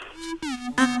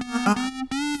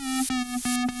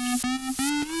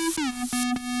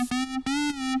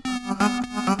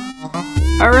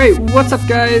Alright, what's up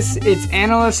guys? It's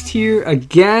Analyst here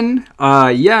again.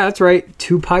 Yeah, that's right.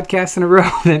 2 podcasts in a row.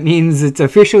 That means it's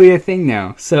officially a thing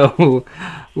now. So,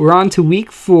 we're on to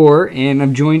week 4, and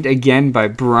I'm joined again by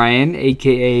Brian,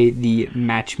 aka the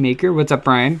Matchmaker. What's up,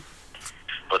 Brian?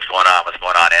 What's going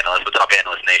on, Analyst? What's up,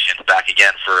 Analyst Nation? Back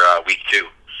again for week 2.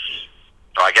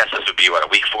 So I guess this would be, a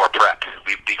week 4 prep.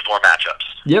 Week 4 matchups.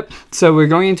 Yep. So, we're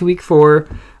going into week 4,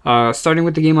 starting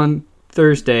with the game on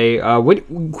Thursday.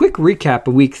 Quick recap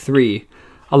of week 3.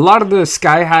 A lot of the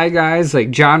sky high guys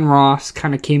like John Ross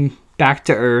kind of came back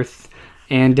to earth,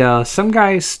 and some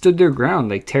guys stood their ground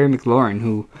like Terry McLaurin,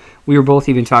 who we were both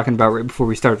even talking about right before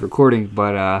we started recording,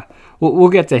 but we'll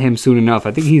get to him soon enough.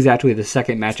 I think he's actually the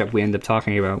second matchup we end up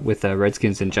talking about with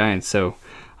Redskins and Giants, so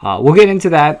we'll get into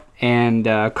that and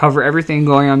cover everything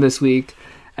going on this week.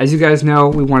 As you guys know,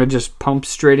 we want to just pump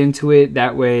straight into it.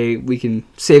 That way we can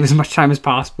save as much time as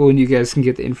possible and you guys can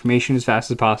get the information as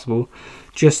fast as possible.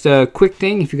 Just a quick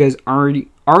thing, if you guys aren't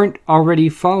already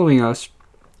following us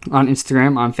on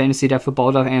Instagram on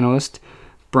fantasy.football.analyst,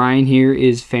 Brian here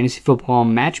is Fantasy Football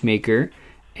Matchmaker.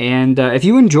 And if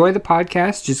you enjoy the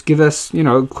podcast, just give us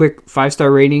a quick 5-star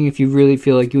rating if you really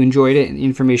feel like you enjoyed it and the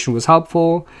information was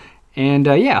helpful. And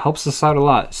it helps us out a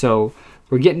lot. So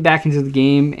we're getting back into the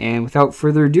game, and without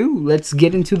further ado, let's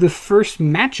get into the first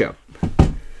matchup.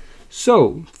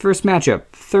 So, first matchup,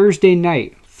 Thursday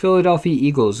night, Philadelphia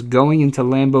Eagles going into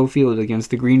Lambeau Field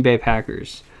against the Green Bay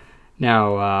Packers.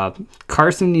 Now,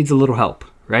 Carson needs a little help,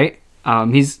 right?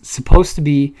 He's supposed to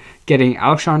be getting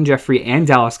Alshon Jeffrey and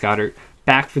Dallas Goedert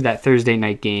back for that Thursday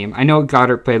night game. I know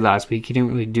Goddard played last week. He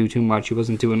didn't really do too much. He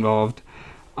wasn't too involved.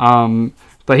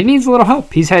 But he needs a little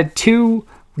help. He's had 2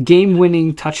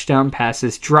 game-winning touchdown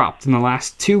passes dropped in the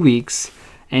last 2 weeks,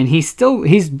 and he's still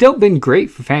been great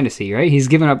for fantasy, right? He's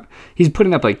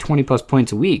putting up like 20+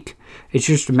 points a week. It's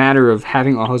just a matter of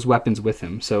having all his weapons with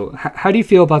him. So how do you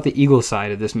feel about the Eagles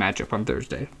side of this matchup on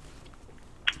Thursday?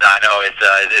 I know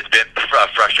it's been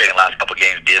frustrating the last couple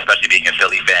games, especially being a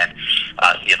Philly fan,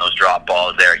 seeing those drop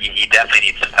balls there. He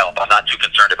definitely needs some help. I'm not too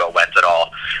concerned about Wentz at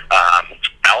all.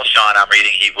 Alshon, I'm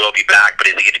reading he will be back, but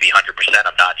is he going to be 100%?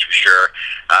 I'm not too sure.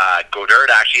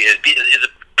 Goddard actually is a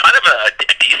kind of a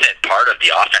decent part of the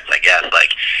offense, I guess.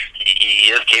 Like he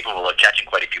is capable of catching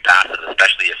quite a few passes,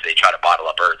 especially if they try to bottle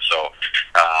up Ertz. So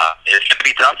it's going to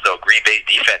be tough, though. Green Bay's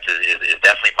defense is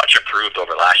definitely much improved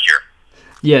over last year.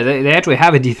 Yeah, they actually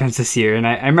have a defense this year, and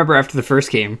I remember after the first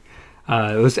game,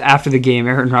 it was after the game,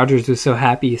 Aaron Rodgers was so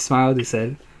happy, he smiled, he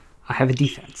said, I have a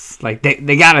defense. Like,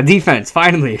 they got a defense,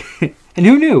 finally. And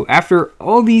who knew? After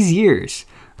all these years,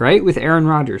 right, with Aaron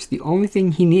Rodgers, the only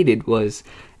thing he needed was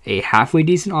a halfway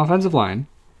decent offensive line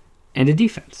and a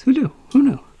defense. Who knew?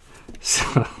 So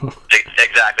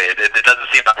exactly. It doesn't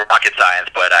seem like rocket science,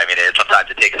 but I mean, sometimes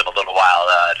it takes them a little while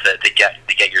to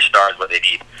get your stars what they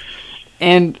need.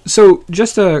 And so,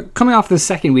 just coming off the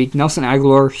second week, Nelson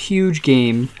Agholor, huge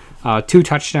game, 2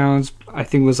 touchdowns. I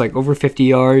think it was like over 50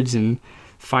 yards and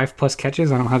 5+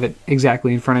 catches. I don't have it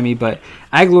exactly in front of me, but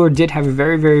Agholor did have a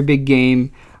very, very big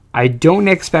game. I don't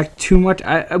expect too much.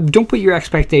 Don't put your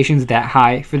expectations that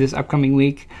high for this upcoming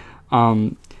week.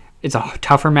 It's a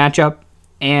tougher matchup.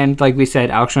 And like we said,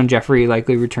 Alshon Jeffrey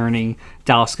likely returning.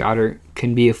 Dallas Goedert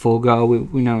can be a full go.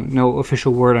 We know no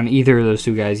official word on either of those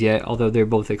 2 guys yet, although they're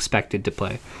both expected to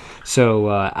play. So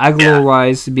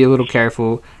Agholor-wise, be a little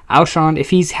careful. Alshon, if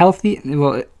he's healthy,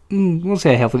 we'll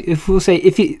say healthy.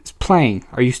 If he's playing,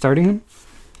 are you starting him?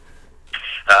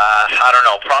 I don't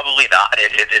know. Probably not.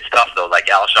 It's tough, though. Like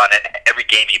Alshon, every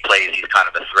game he plays, he's kind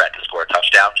of a threat to score a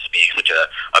touchdown, just being such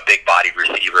a big-bodied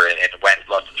receiver, and Wentz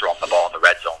loves to throw him the ball in the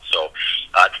red zone. So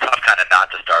it's tough kind of not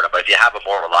to start him. But if you have a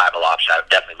more reliable option, I would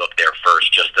definitely look there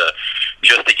first just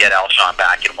to get Alshon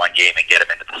back in one game and get him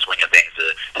into the swing of things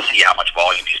to see how much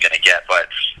volume he's going to get.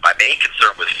 But my main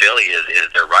concern with Philly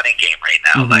is their running game right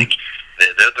now. Mm-hmm. Like,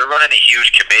 they're running a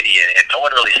huge committee, and no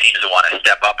one really seems to want to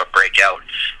step up and break out.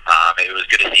 It was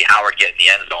good to see Howard get in the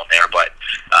end zone there, but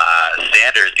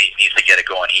Sanders needs to get it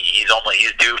going. He's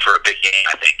due for a big game,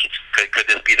 I think. Could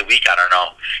this be the week? I don't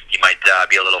know. He might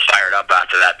be a little fired up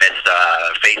after that missed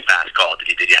face mask call.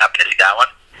 Did you happen to see that one?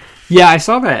 Yeah, I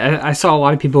saw that. I saw a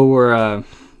lot of people were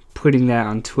putting that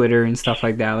on Twitter and stuff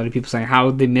like that. A lot of people saying how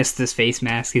they missed this face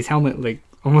mask. His helmet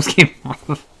almost came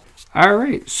off. All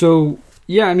right, so.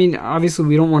 Yeah, I mean, obviously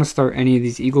we don't want to start any of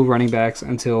these Eagle running backs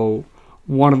until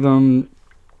one of them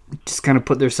just kind of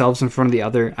put themselves in front of the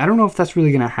other. I don't know if that's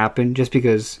really going to happen just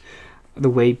because the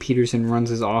way Peterson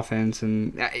runs his offense,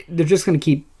 and they're just going to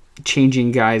keep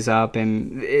changing guys up,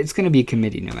 and it's going to be a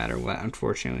committee no matter what,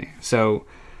 unfortunately. So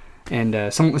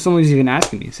And someone's even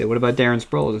asking me, say, what about Darren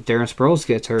Sproles? If Darren Sproles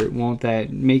gets hurt, won't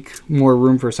that make more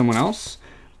room for someone else?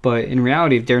 But in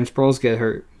reality, if Darren Sproles gets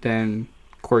hurt, then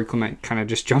Corey Clement kind of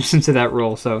just jumps into that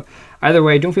role. So either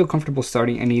way, I don't feel comfortable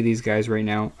starting any of these guys right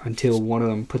now until one of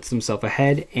them puts themselves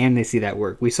ahead and they see that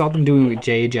work. We saw them doing with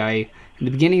Jay Ajayi in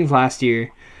the beginning of last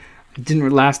year. It didn't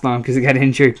last long because he got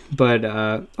injured, but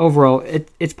overall,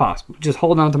 it's possible. Just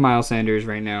hold on to Miles Sanders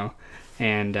right now,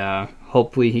 and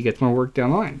hopefully he gets more work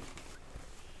down the line.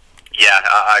 Yeah,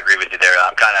 I agree with you there.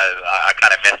 I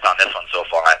kind of missed on this one so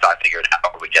far. I figured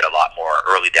Howard would get a lot more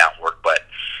early down work, but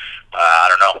I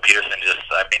don't know. Peterson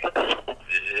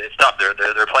it's tough.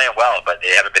 They're playing well, but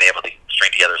they haven't been able to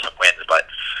string together some wins. But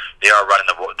they are running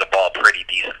the ball pretty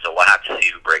decent, so we'll have to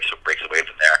see who breaks away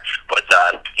from there. But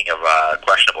speaking of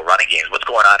questionable running games, what's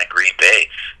going on in Green Bay?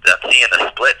 I'm seeing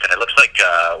the splits, and it looks like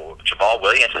Jamal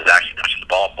Williams is actually touching the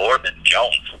ball more than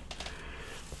Jones.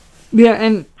 Yeah,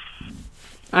 and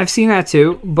I've seen that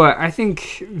too, but I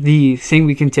think the thing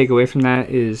we can take away from that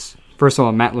is, first of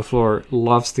all, Matt LaFleur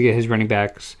loves to get his running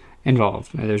backs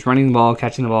involved. There's running the ball,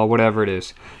 catching the ball, whatever it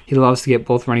is. He loves to get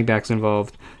both running backs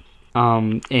involved.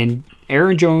 And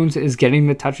Aaron Jones is getting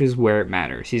the touches where it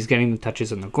matters. He's getting the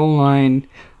touches on the goal line.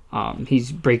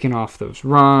 He's breaking off those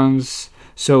runs.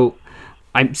 So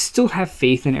I still have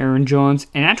faith in Aaron Jones.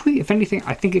 And actually, if anything,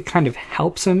 I think it kind of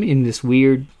helps him in this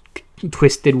weird,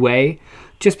 twisted way.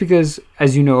 Just because,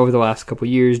 as you know, over the last couple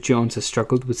of years, Jones has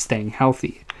struggled with staying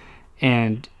healthy.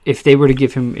 And if they were to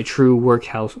give him a true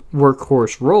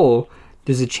workhorse role,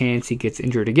 there's a chance he gets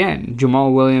injured again.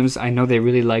 Jamal Williams, I know they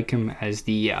really like him as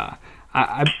the...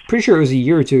 I'm pretty sure it was a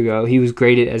year or two ago, he was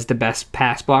graded as the best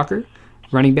pass blocker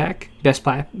running back, best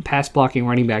pass blocking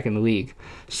running back in the league.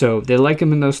 So they like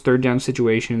him in those third down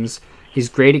situations. He's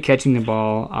great at catching the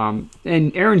ball.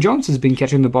 And Aaron Jones has been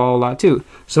catching the ball a lot too.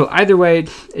 So either way,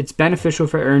 it's beneficial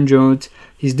for Aaron Jones.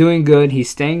 He's doing good. He's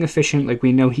staying efficient like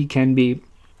we know he can be.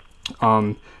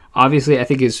 Obviously, I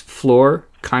think his floor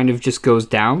kind of just goes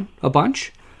down a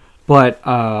bunch. But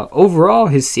overall,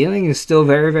 his ceiling is still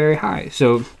very, very high.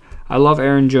 So I love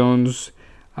Aaron Jones.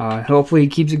 Hopefully he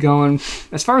keeps it going.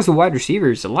 As far as the wide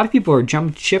receivers, a lot of people are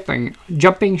jumping ship on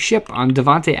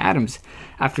Davante Adams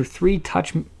after 3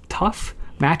 tough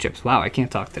matchups. Wow, I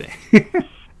can't talk today.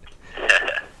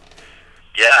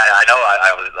 Yeah, I know.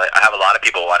 I have a lot of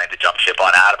people wanting to jump ship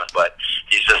on Adams, but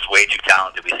he's just way too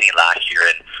talented. We've seen last year,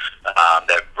 and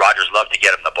that Rodgers loved to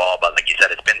get him the ball, but like you said,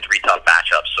 it's been 3 tough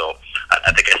matchups. So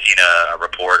I think I've seen a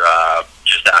report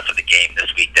just after the game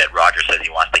this week that Rodgers says he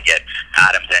wants to get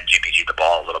Adams and Jimmy G the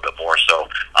ball a little bit more. So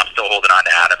I'm still holding on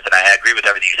to Adams, and I agree with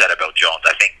everything you said about Jones.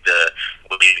 I think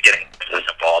with getting this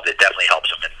involved, it definitely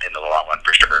helps him in the long run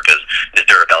for sure, because his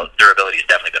durability has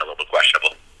definitely been a little bit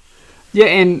questionable. Yeah,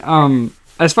 and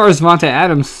as far as Davante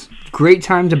Adams, great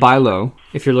time to buy low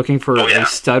if you're looking for a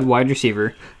stud wide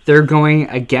receiver. They're going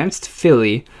against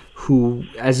Philly, who,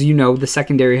 as you know, the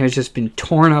secondary has just been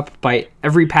torn up by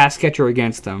every pass catcher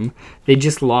against them. They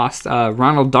just lost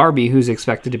Ronald Darby, who's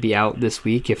expected to be out this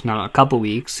week, if not a couple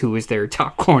weeks, who is their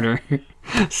top corner.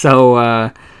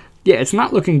 So, yeah, it's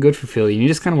not looking good for Philly. You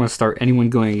just kind of want to start anyone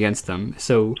going against them.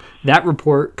 So that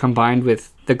report, combined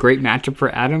with the great matchup for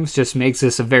Adams, just makes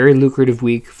this a very lucrative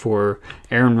week for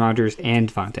Aaron Rodgers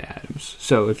and Davante Adams.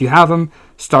 So if you have them,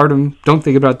 start them. Don't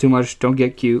think about it too much. Don't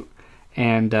get cute.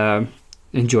 And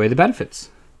enjoy the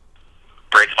benefits.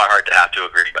 Breaks my heart to have to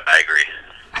agree, but I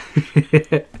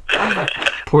agree.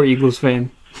 Poor Eagles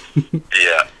fan.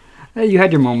 Yeah. Hey, you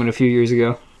had your moment a few years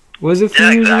ago. Was it a few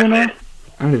years ago now?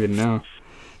 I don't even know.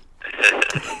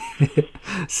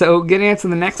 So, getting into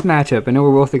the next matchup, I know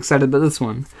we're both excited about this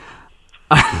one.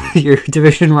 Your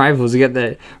division rivals. You got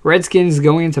the Redskins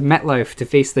going into MetLife to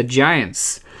face the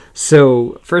Giants.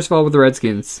 So, first of all, with the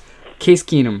Redskins, Case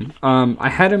Keenum. I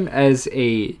had him as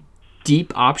a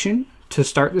deep option to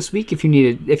start this week if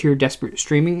you're a desperate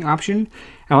streaming option.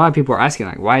 And a lot of people are asking,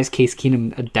 like, why is Case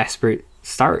Keenum a desperate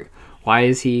start? Why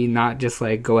is he not just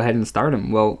like go ahead and start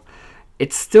him? Well,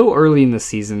 it's still early in the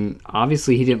season.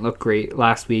 Obviously, he didn't look great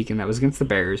last week, and that was against the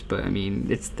Bears. But I mean,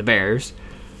 it's the Bears.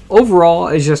 Overall,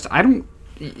 it's just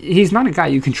he's not a guy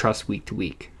you can trust week to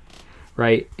week,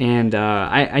 right? And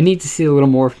I need to see a little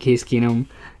more from Case Keenum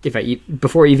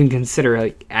before I even consider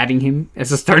like adding him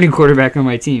as a starting quarterback on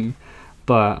my team.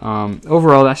 But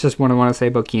overall, that's just what I want to say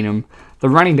about Keenum. The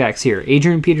running backs here: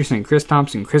 Adrian Peterson, Chris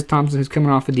Thompson. Chris Thompson is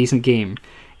coming off a decent game.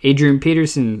 Adrian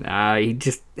Peterson, he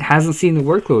just hasn't seen the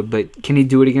workload, but can he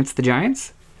do it against the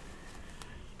Giants?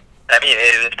 I mean,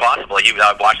 it's possible.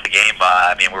 I watched the game.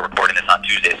 We're recording this on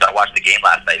Tuesday, so I watched the game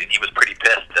last night, and he was pretty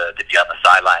pissed to be on the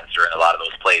sidelines during a lot of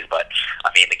those plays. But,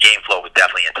 I mean, the game flow was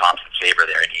definitely in Thompson's favor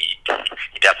there, and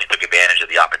he definitely took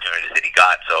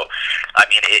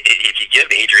give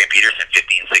Adrian Peterson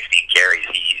 15, 16 carries,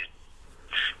 he's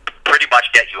pretty much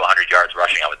get you 100 yards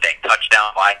rushing, I would think.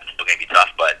 Touchdown wise, it's still going to be tough,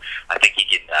 but I think he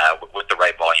can, with the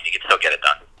right volume, he can still get it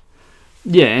done.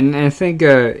 Yeah, and I think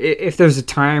if there's a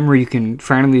time where you can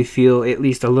finally feel at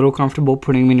least a little comfortable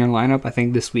putting him in your lineup, I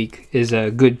think this week is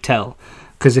a good tell.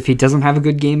 Because if he doesn't have a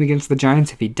good game against the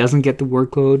Giants, if he doesn't get the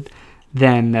workload,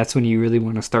 then that's when you really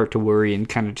want to start to worry and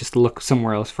kind of just look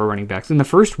somewhere else for running backs. In the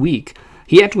first week,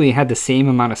 he actually had the same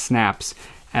amount of snaps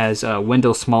as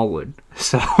Wendell Smallwood.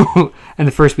 So, in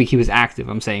the first week he was active.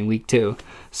 I'm saying week 2.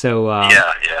 So,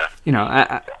 you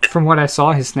know, from what I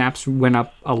saw, his snaps went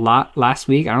up a lot last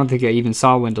week. I don't think I even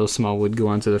saw Wendell Smallwood go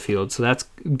onto the field. So that's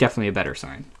definitely a better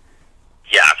sign.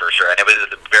 Yeah, for sure. And it was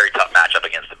a very tough matchup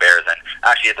against the Bears. And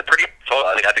actually, it's a pretty total.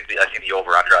 I think the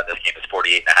over/under on this game is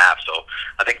 48.5. So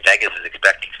I think Vegas is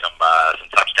expecting some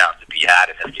touchdowns to be had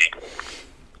in this game.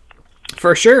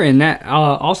 For sure, and that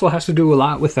also has to do a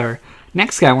lot with our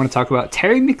next guy I want to talk about,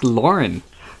 Terry McLaurin.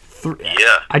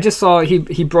 I just saw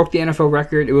he broke the NFL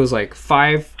record. It was like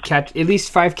at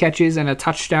least 5 catches and a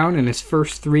touchdown in his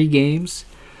first 3 games.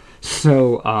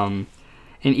 So,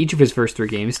 in each of his first 3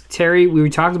 games, Terry, we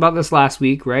talked about this last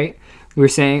week, right? We were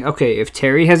saying, okay, if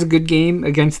Terry has a good game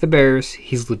against the Bears,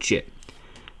 he's legit.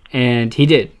 And he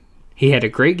did. He had a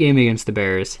great game against the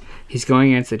Bears. He's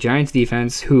going against the Giants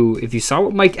defense, who, if you saw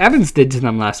what Mike Evans did to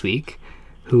them last week,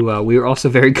 who we were also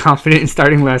very confident in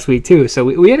starting last week too. So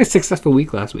we had a successful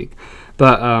week last week.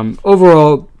 But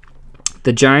overall,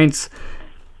 the Giants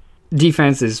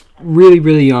defense is really,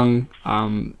 really young.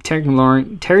 Terry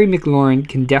McLaurin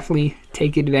can definitely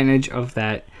take advantage of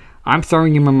that. I'm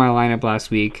throwing him in my lineup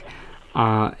last week.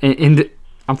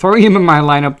 I'm throwing him in my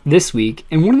lineup this week.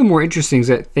 And one of the more interesting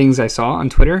things I saw on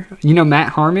Twitter, you know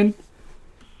Matt Harmon?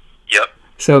 Yep.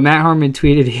 So Matt Harmon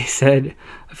tweeted, he said,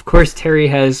 of course Terry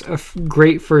has a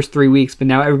great first 3 weeks, but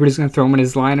now everybody's going to throw him in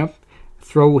his lineup,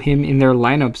 throw him in their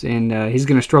lineups, and he's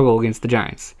going to struggle against the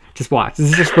Giants. Just watch.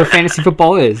 This is just what fantasy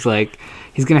football is. Like,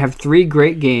 he's going to have 3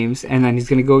 great games, and then he's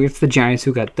going to go against the Giants,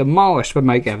 who got demolished by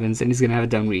Mike Evans, and he's going to have a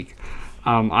done week.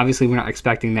 Obviously, we're not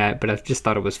expecting that, but I just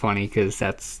thought it was funny because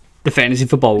that's the fantasy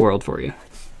football world for you.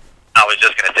 I was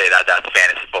just going to say that's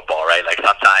fantasy football, right? Like,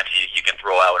 sometimes you can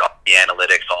throw out all the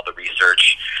analytics, all the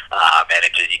research,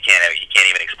 and you can't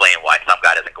even explain why some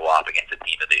guy doesn't go off against a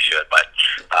team that they should. But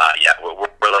yeah,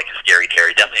 we're like a scary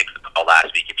Terry. Definitely a call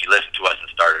last week. If you listened to us and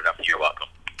started them, you're welcome.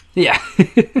 Yeah.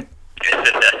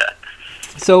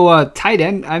 So tight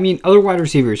end. I mean, other wide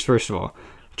receivers. First of all,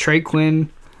 Trey Quinn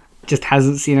just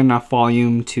hasn't seen enough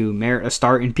volume to merit a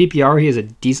start in PPR. He has a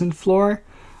decent floor,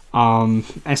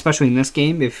 especially in this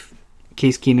game. If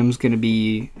Case Keenum's going to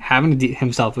be having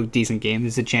himself a decent game,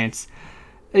 there's a chance.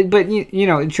 But, you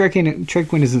know, Trey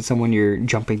Quinn isn't someone you're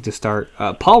jumping to start.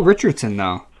 Paul Richardson,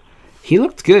 though, he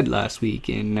looked good last week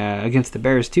against the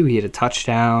Bears, too. He had a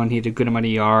touchdown. He had a good amount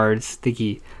of yards. I think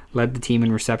he led the team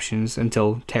in receptions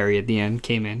until Terry at the end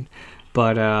came in.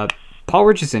 But Paul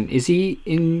Richardson, is he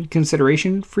in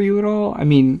consideration for you at all? I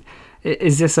mean,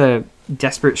 is this a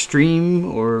desperate stream,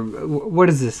 or what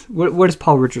is this? What is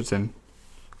Paul Richardson?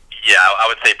 Yeah, I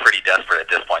would say pretty desperate at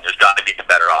this point. There's got to be some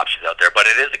better options out there, but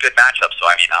it is a good matchup. So,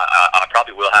 I mean, I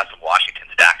probably will have some Washington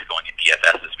stacks going in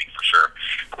DFS this week for sure.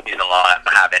 He's a lot. I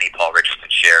don't have any Paul Richardson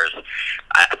shares.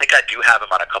 I think I do have him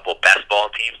on a couple best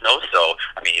ball teams, though. So,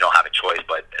 I mean, you don't have a choice,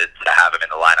 but to have him in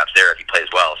the lineups there if he plays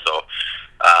well. So,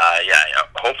 yeah, you know,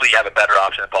 hopefully you have a better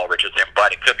option than Paul Richardson,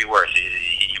 but it could be worse.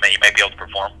 He may be able to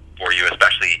perform for you,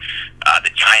 especially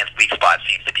the Giants' weak spot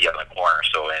seems to be out in the corner.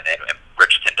 So, and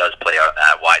Richardson does play out on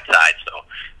that wide side, so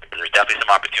there's definitely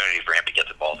some opportunity for him to get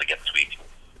the balls again this week.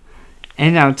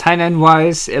 And now, tight end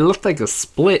wise, it looked like a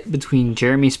split between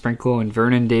Jeremy Sprinkle and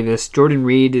Vernon Davis. Jordan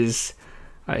Reed is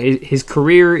his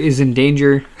career is in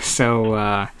danger,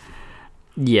 so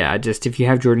yeah, just if you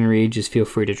have Jordan Reed, just feel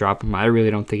free to drop him. I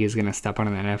really don't think he's going to step on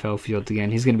an NFL field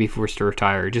again. He's going to be forced to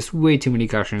retire. Just way too many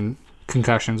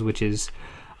concussions, which is,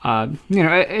 you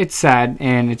know, it's sad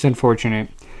and it's unfortunate.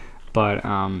 But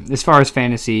as far as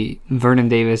fantasy, Vernon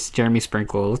Davis, Jeremy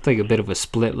Sprinkle, looked like a bit of a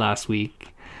split last week.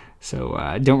 So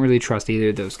I don't really trust either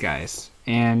of those guys.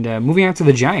 And moving on to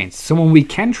the Giants, someone we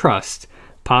can trust,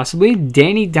 possibly,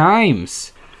 Danny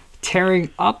Dimes, tearing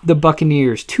up the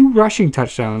Buccaneers. 2 rushing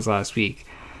touchdowns last week.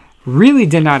 Really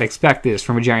did not expect this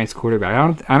from a Giants quarterback.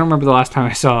 I don't remember the last time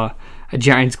I saw a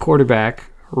Giants quarterback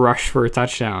rush for a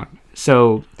touchdown.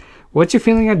 So what's your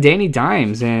feeling on Danny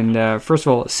Dimes? And first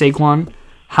of all, Saquon,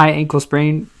 high ankle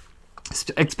sprain,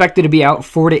 expected to be out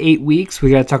 4 to 8 weeks.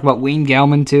 We got to talk about Wayne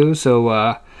Gallman too,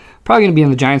 so probably going to be in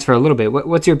the Giants for a little bit.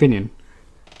 What's your opinion?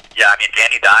 Yeah, I mean,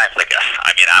 Danny Dimes,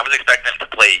 I was expecting him to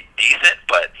play decent,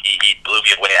 but he blew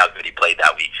me away how good he played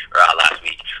that week, or last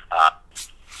week.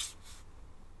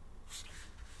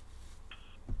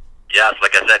 Yeah, so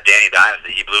like I said, Danny Dimes,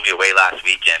 he blew me away last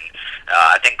week, and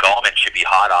I think Gallman should be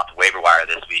hot off the waiver wire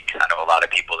this week. I know a lot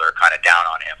of people are kind of down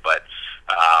on him, but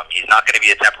he's not going to be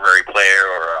a temporary player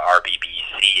or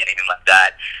RBBC, anything like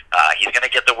that. He's going to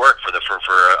get the work for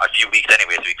a few weeks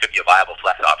anyway, so he could be a viable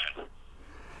flex option.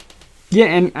 Yeah,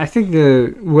 and I think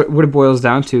what it boils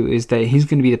down to is that he's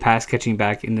going to be the pass catching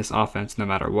back in this offense no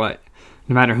matter what.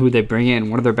 No matter who they bring in,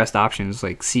 one of their best options,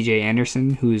 like C.J.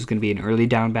 Anderson, who's going to be an early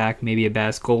down back, maybe a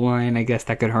Bass goal line. I guess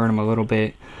that could hurt him a little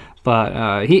bit.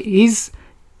 But he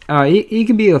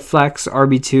can be a flex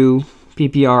RB2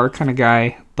 PPR kind of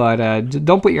guy. But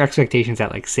don't put your expectations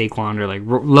at like Saquon or like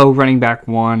low running back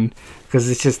 1, because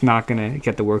it's just not going to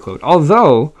get the workload.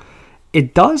 Although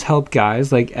it does help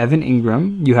guys like Evan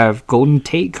Ingram. You have Golden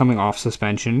Tate coming off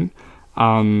suspension.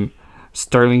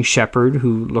 Sterling Shepard,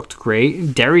 who looked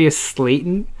great. Darius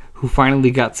Slayton, who finally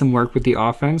got some work with the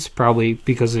offense, probably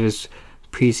because of his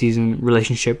preseason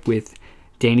relationship with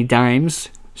Danny Dimes.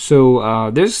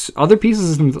 So there's other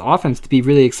pieces of the offense to be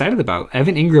really excited about.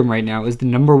 Evan Ingram right now is the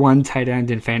number 1 tight end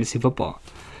in fantasy football.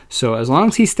 So as long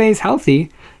as he stays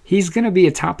healthy, he's going to be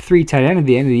a top 3 tight end at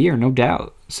the end of the year, no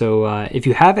doubt. So if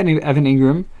you have any Evan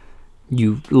Ingram,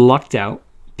 you lucked out,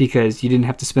 because you didn't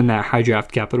have to spend that high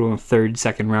draft capital in the 3rd,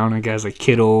 2nd round on guys like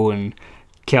Kittle and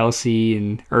Kelsey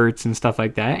and Ertz and stuff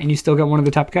like that, and you still got one of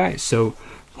the top guys. So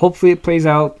hopefully it plays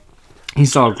out. He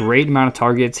saw a great amount of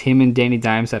targets. Him and Danny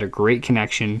Dimes had a great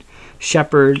connection.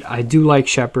 Shepard, I do like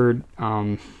Shepard.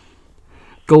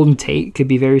 Golden Tate could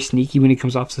be very sneaky when he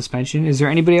comes off suspension. Is there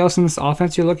anybody else in this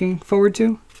offense you're looking forward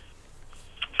to?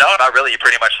 No, not really. You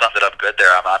pretty much summed it up good there.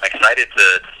 I'm excited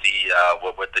to see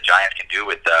what the Giants can do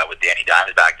with Danny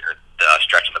Dimes back there,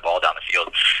 stretching the ball down the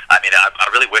field. I mean, I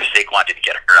really wish Saquon didn't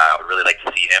get hurt. I would really like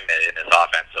to see him in this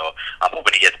offense. So I'm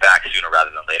hoping he gets back sooner rather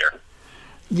than later.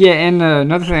 Yeah, and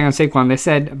another thing on Saquon, they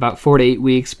said about 4 to 8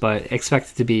 weeks, but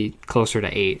expect it to be closer to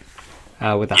 8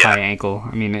 with a high ankle.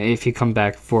 I mean, if he come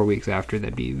back 4 weeks after,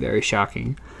 that'd be very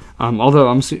shocking. Although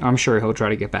I'm sure he'll try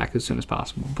to get back as soon as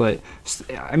possible. But,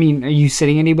 I mean, are you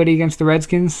sitting anybody against the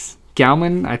Redskins?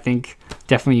 Gallman, I think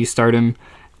definitely you start him.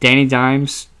 Danny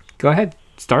Dimes, go ahead,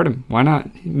 start him. Why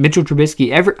not? Mitchell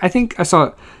Trubisky. I think I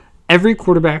saw every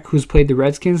quarterback who's played the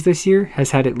Redskins this year has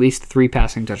had at least 3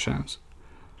 passing touchdowns,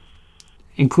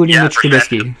 including Mitch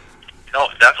Trubisky. No,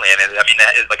 definitely. And I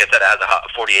mean, like I said, it has a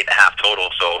 48.5 total,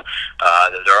 so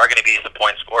there are going to be some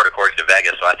points scored according to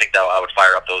Vegas. So I think that I would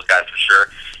fire up those guys for sure.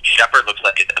 Shepard looks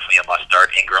like it's definitely a must start.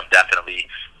 Ingram definitely.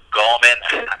 Gallman,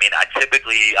 I mean, I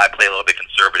play a little bit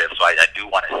conservative, so I do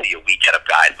want to see a weekend of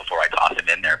guys before I toss him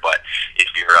in there. But if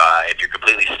you're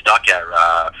completely stuck at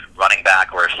running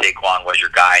back, or if Saquon was your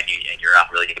guy and you're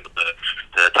not really able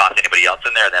to toss anybody else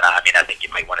in there, then I think you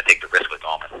might want to take the risk with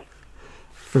Gallman.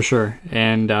 For sure.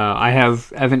 And I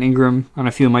have Evan Ingram on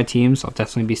a few of my teams. I'll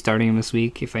definitely be starting him this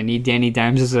week. If I need Danny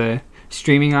Dimes as a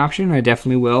streaming option, I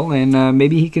definitely will. And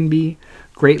maybe he can be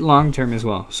great long-term as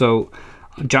well. So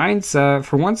Giants,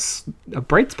 for once, a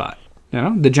bright spot. You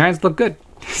know, the Giants look good.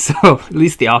 So at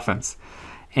least the offense.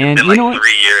 And it's been you know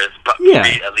 3 years,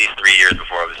 at least 3 years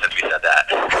since we said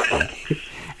that.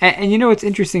 and you know what's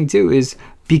interesting too is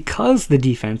because the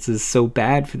defense is so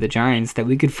bad for the Giants that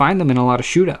we could find them in a lot of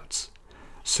shootouts.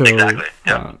 So exactly.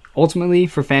 Yep. Ultimately,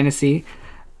 for fantasy,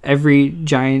 every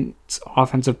Giants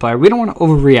offensive player, we don't want to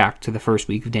overreact to the first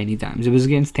week of Danny Dimes. It was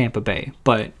against Tampa Bay,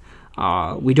 but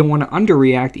we don't want to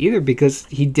underreact either because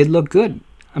he did look good.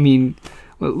 I mean,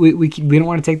 we don't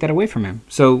want to take that away from him.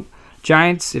 So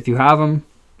Giants, if you have him,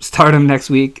 start him next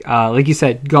week. Like you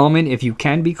said, Gallman, if you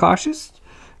can be cautious,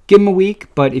 give him a week.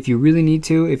 But if you really need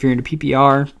to, if you're into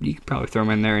PPR, you can probably throw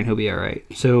him in there and he'll be all right.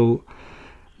 So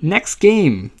next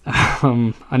game,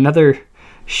 another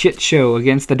shit show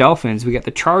against the Dolphins. We got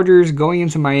the Chargers going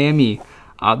into Miami.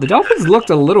 The Dolphins looked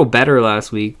a little better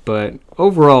last week, but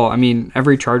overall, I mean,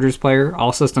 every Chargers player,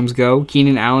 all systems go.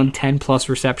 Keenan Allen, 10-plus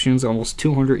receptions, almost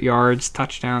 200 yards,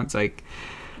 touchdowns. Like,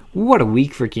 what a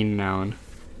week for Keenan Allen.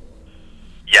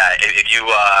 Yeah, if you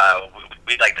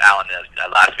we liked Allen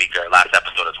last week or last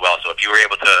episode as well. So if you were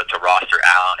able to roster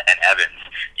Allen and Evans,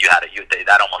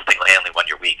 that almost single-handedly won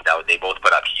your week. They both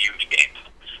put up huge games.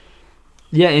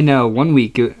 Yeah, in 1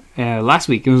 week, last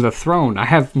week, it was a throne. I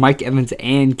have Mike Evans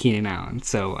and Keenan Allen,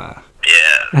 so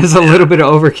there's a little bit of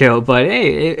overkill, but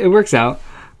hey, it works out.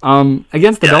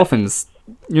 Against the Dolphins,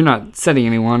 you're not setting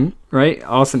anyone, right?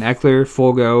 Austin Eckler,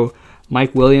 full go.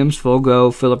 Mike Williams, full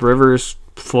go. Phillip Rivers,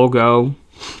 full go.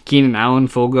 Keenan Allen,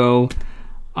 full go.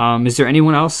 Is there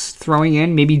anyone else throwing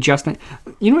in? Maybe Justin.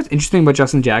 You know what's interesting about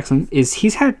Justin Jackson is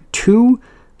he's had 2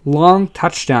 long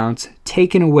touchdowns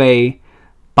taken away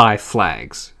by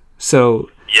flags. So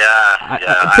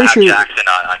I'm pretty sure Jackson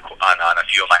on a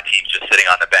few of my teams just sitting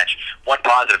on the bench. One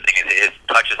positive thing is his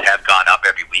touches have gone up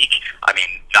every week. I mean,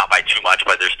 not by too much,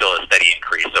 but there's still a steady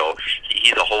increase. So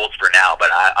he's a hold for now, but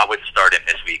I wouldn't start him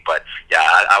this week. But yeah,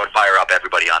 I would fire up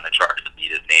everybody on the Chargers and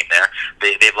need his name there.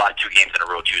 They've lost 2 games in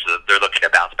a row too, so they're looking to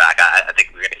bounce back. I think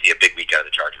we're going to see a big week out of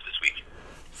the Chargers this week.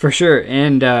 For sure.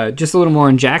 And just a little more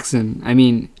on Jackson. I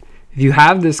mean, if you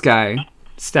have this guy,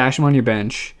 stash him on your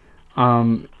bench.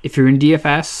 If you're in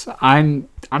DFS, I'm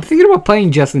thinking about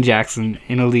playing Justin Jackson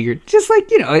in a league. Just like,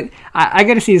 I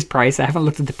got to see his price. I haven't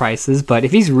looked at the prices, but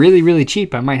if he's really, really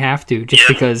cheap, I might have to, just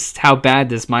because how bad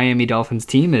this Miami Dolphins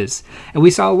team is. And we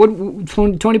saw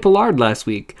Tony Pollard last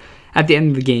week. At the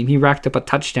end of the game, he racked up a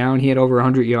touchdown. He had over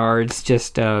 100 yards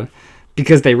just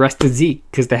because they rested Zeke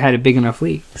because they had a big enough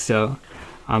league. So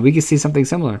we could see something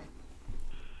similar.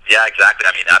 Yeah, exactly.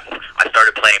 I mean, I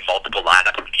started playing multiple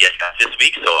lineups in DFS this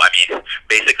week, so I mean,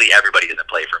 basically everybody is in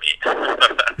play for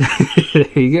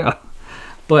me. There you go.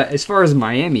 But as far as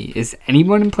Miami, is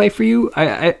anyone in play for you?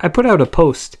 I put out a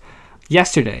post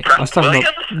yesterday. Preston I was talking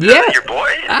Williams? about Your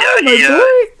boy? My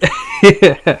boy.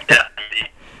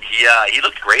 He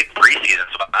looked great in preseason,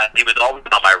 so he was always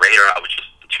on my radar. I was just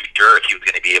too sure if he was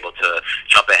going to be able to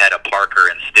jump ahead of Parker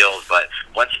and Stills, but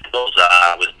once Stills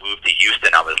was moved to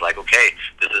Houston, I was like, okay,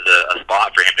 this is a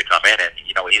spot for him to come in, and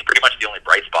he's pretty much the only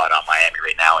bright spot on Miami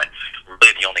right now, and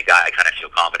really the only guy I kind of feel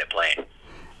confident playing.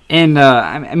 And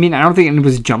I mean, I don't think anyone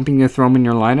was jumping to throw him in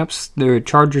your lineups. The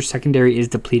Chargers secondary is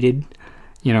depleted,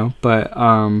 but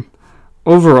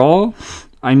overall,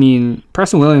 I mean,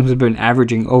 Preston Williams has been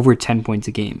averaging over 10 points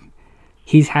a game.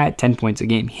 He's had 10 points a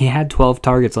game. He had 12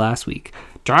 targets last week.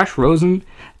 Josh Rosen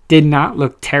did not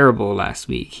look terrible last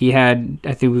week. He had,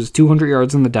 I think it was 200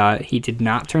 yards on the dot. He did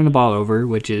not turn the ball over,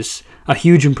 which is a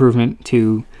huge improvement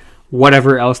to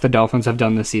whatever else the Dolphins have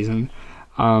done this season.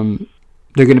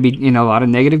 They're going to be in a lot of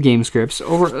negative game scripts.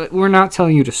 We're not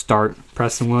telling you to start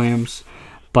Preston Williams,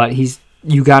 but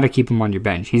you got to keep him on your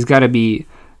bench. He's got to be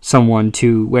someone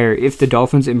to where if the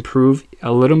Dolphins improve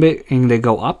a little bit and they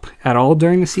go up at all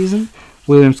during the season,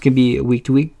 Williams can be a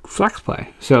week-to-week flex play.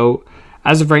 So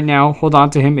as of right now, hold on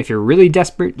to him. If you're really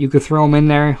desperate, you could throw him in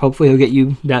there. Hopefully he'll get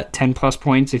you that 10-plus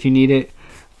points if you need it.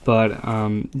 But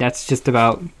that's just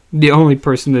about the only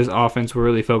person this offense we're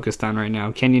really focused on right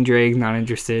now. Kenyon Drake, not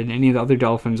interested. Any of the other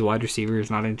Dolphins wide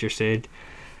receivers, not interested.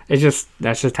 That's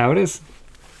just how it is.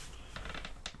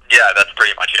 Yeah, that's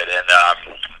pretty much it. And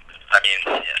I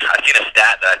mean, I've seen a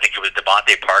stat that I think it was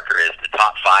Devontae Parker is the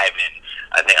top 5 in,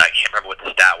 I can't remember what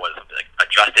the stat was, like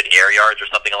adjusted air yards or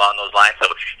something along those lines.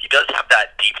 So he does have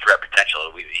that deep threat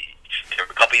potential.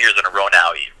 A couple years in a row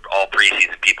now, all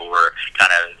preseason, people were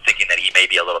kind of thinking that he may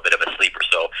be a little bit of a sleeper.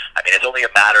 So, I mean, it's only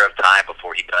a matter of time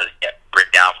before he does bring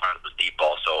down one of those deep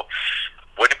balls. So,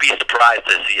 wouldn't be surprised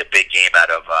to see a big game out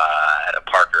of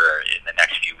Parker in the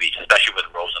next few weeks, especially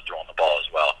with Rosen throwing the ball as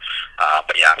well.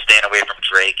 But yeah, I'm staying away from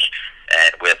Drake,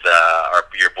 and with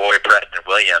your boy Preston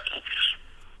Williams.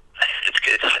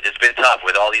 It's been tough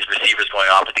with all these receivers going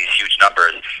off with these huge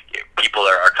numbers. People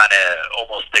are kind of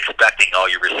almost expecting all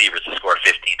your receivers to score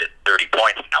 15 to 30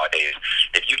 points nowadays.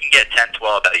 If you can get 10,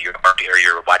 12 out of your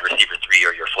wide receiver 3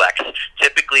 or your flex,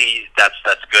 typically that's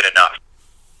good enough.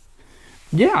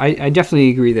 Yeah, I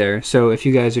definitely agree there. So if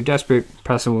you guys are desperate,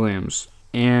 Preston Williams.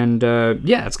 And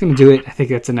that's going to do it. I think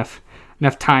that's enough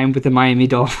time with the Miami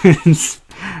Dolphins.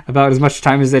 About as much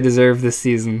time as they deserve this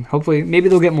season. Hopefully, maybe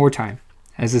they'll get more time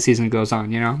as the season goes on,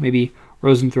 Maybe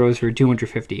Rosen throws for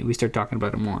 250. We start talking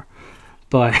about it more.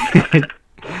 But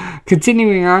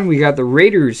continuing on, we got the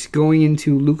Raiders going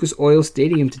into Lucas Oil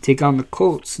Stadium to take on the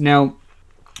Colts. Now,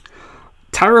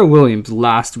 Tyrell Williams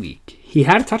last week, he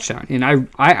had a touchdown. And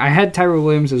I had Tyrell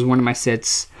Williams as one of my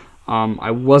sits. I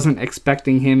wasn't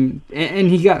expecting him. And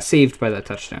he got saved by that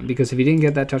touchdown. Because if he didn't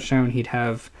get that touchdown, he'd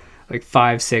have like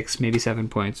 5, 6, maybe 7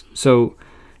 points. So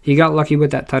he got lucky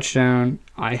with that touchdown.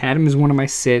 I had him as one of my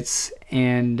sits,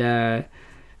 and this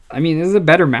is a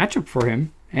better matchup for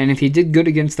him. And if he did good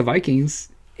against the Vikings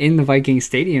in the Vikings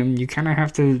stadium, you kind of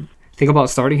have to think about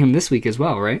starting him this week as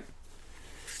well, right?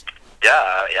 Yeah,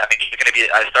 I mean, he's going to be.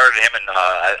 I started him, and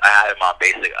I had him on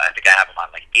basic. I think I have him on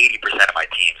like 80% of my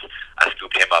teams. I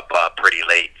scooped him up pretty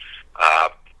late.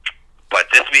 But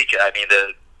this week, I mean,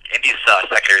 the Indy's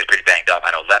secondary is pretty banged up.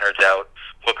 I know Leonard's out,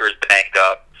 Hooker's banged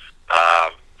up.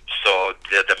 So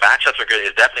the matchups are good.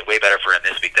 It's definitely way better for him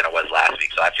this week than it was last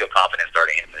week. So I feel confident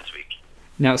starting him this week.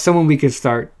 Now, someone we could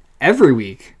start every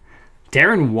week,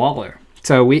 Darren Waller.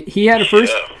 So he had the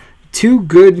first 2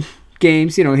 good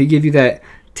games. You know, he gave you that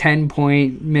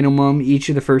 10-point minimum each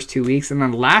of the first 2 weeks, and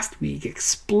then last week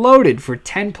exploded for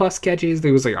 10 plus catches.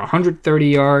 There was like 130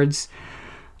 yards.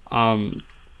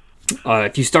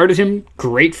 If you started him,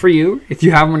 great for you. If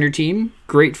you have him on your team,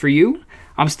 great for you.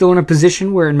 I'm still in a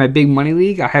position where in my big money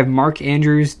league, I have Mark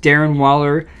Andrews, Darren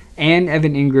Waller, and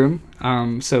Evan Ingram.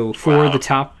 So 4 of the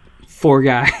top 4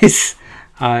 guys.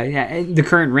 The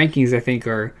current rankings, I think,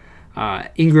 are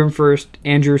Ingram first,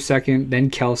 Andrews second, then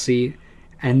Kelsey,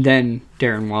 and then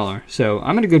Darren Waller. So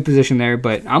I'm in a good position there,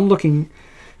 but I'm looking...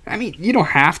 I mean, you don't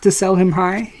have to sell him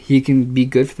high. He can be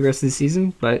good for the rest of the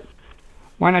season, but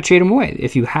why not trade him away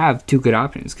if you have 2 good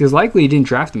options? Because likely you didn't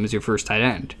draft him as your first tight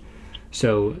end.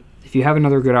 So if you have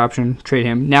another good option, trade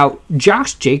him. Now,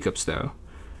 Josh Jacobs, though,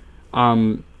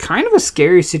 kind of a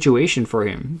scary situation for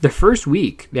him. The first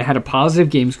week, they had a positive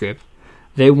game script.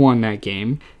 They won that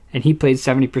game, and he played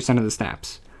 70% of the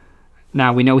snaps.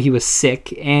 Now, we know he was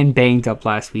sick and banged up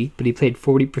last week, but he played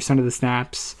 40% of the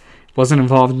snaps, wasn't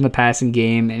involved in the passing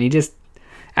game, and he just,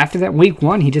 after that week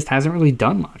 1, he just hasn't really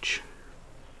done much.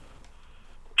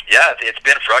 Yeah, it's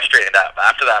been frustrating. That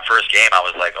after that first game, I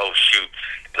was like, oh, shoot.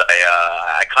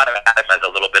 I kind of had him as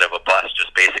a little bit of a bust,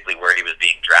 just basically where he was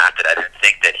being drafted. I didn't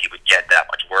think that he would get that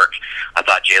much work. I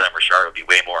thought Jalen Richard would be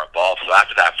way more involved. So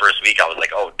after that first week, I was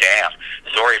like, oh, damn.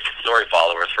 Sorry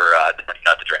followers for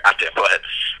not to draft him. But,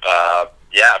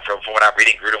 from what I'm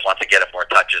reading, Gruden wants to get him more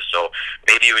touches. So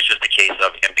maybe it was just a case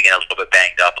of him being a little bit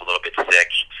banged up, a little bit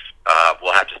sick.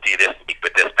 We'll have to see this week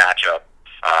with this matchup.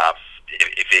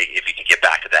 If he can get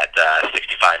back to that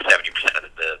 65-70% of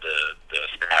the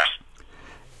snaps.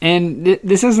 And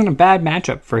this isn't a bad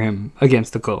matchup for him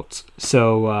against the Colts.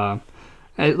 So,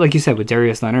 like you said, with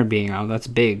Darius Leonard being out, that's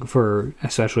big for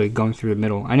especially going through the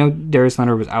middle. I know Darius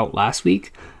Leonard was out last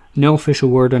week. No official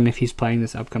word on if he's playing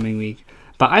this upcoming week.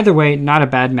 But either way, not a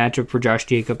bad matchup for Josh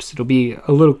Jacobs. It'll be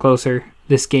a little closer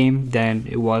this game than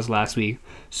it was last week.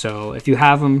 So if you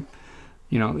have him,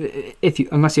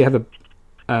 unless you have a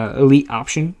elite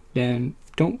option, then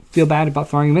don't feel bad about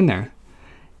throwing him in there.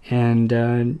 And,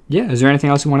 is there anything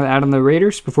else you want to add on the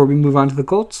Raiders before we move on to the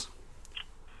Colts?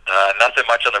 Nothing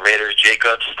much on the Raiders.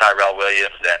 Jacobs, Tyrell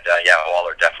Williams, and,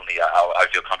 Waller. Definitely, I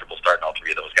feel comfortable starting all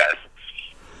 3 of those guys.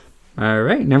 All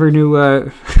right. Never knew.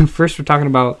 First we're talking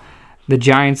about the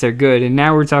Giants are good, and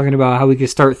now we're talking about how we could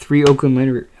start 3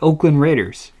 Oakland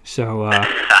Raiders. So,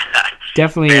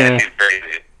 definitely...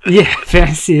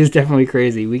 fantasy is definitely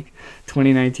crazy. Week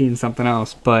 2019, something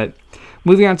else. But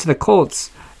moving on to the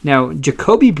Colts... Now,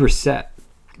 Jacoby Brissett,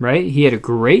 right? He had a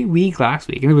great week last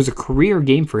week, and it was a career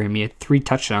game for him. He had 3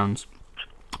 touchdowns,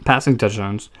 passing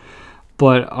touchdowns.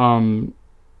 But, I'm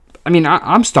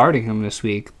starting him this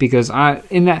week because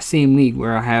in that same league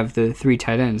where I have the 3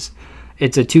 tight ends,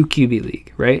 it's a 2 QB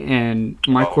league, right? And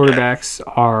my quarterbacks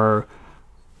are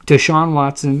Deshaun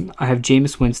Watson, I have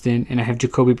Jameis Winston, and I have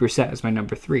Jacoby Brissett as my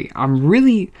number 3. I'm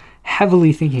really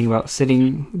heavily thinking about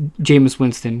sitting Jameis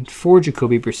Winston for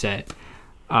Jacoby Brissett.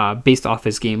 Based off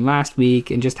his game last week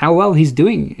and just how well he's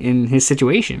doing in his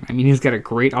situation. I mean, he's got a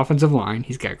great offensive line.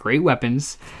 He's got great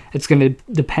weapons. It's going to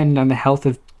depend on the health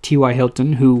of T.Y.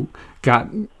 Hilton, who got,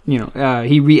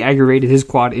 he re-aggravated his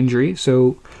quad injury.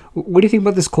 So what do you think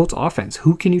about this Colts offense?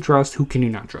 Who can you trust? Who can you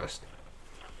not trust?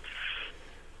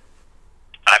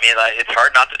 I mean, it's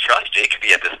hard not to trust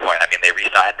Jacoby at this point. I mean, they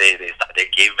re-signed, they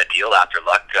gave him a deal after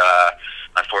Luck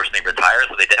unfortunately retired,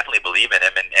 so they definitely believe in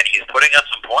him, and he's putting up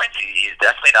some points. He's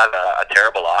definitely not a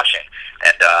terrible option.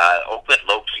 And Oakland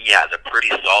low-key has a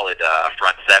pretty solid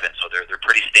front 7, so they're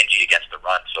pretty stingy against the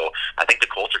run. So I think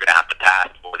the Colts are going to have to pass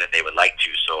more than they would like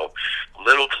to. So a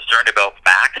little concerned about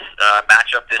Mac's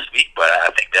matchup this week, but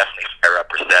I think definitely fire up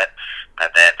Brissett.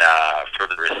 And then for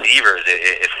the receivers,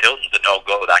 if Hilton's a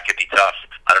no-go, that could be tough.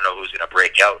 I don't know who's going to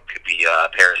break out. Could be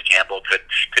Paris Campbell.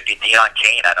 Could be Deion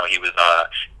Kane. I know he was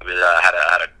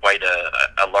had quite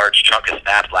a large chunk of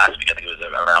snaps last week. I think it was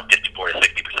around 54 to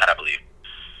 60%, I believe.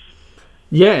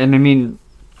 Yeah, and I mean,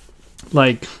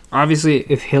 obviously,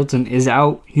 if Hilton is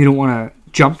out, you don't want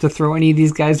to jump to throw any of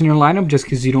these guys in your lineup just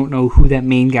because you don't know who that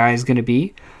main guy is going to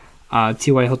be.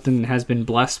 T.Y. Hilton has been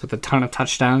blessed with a ton of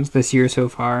touchdowns this year so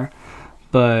far.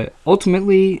 But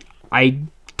ultimately, I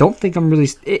don't think I'm really...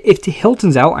 If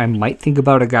Hilton's out, I might think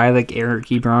about a guy like Eric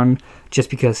Ebron just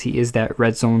because he is that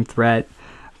red zone threat.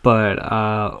 But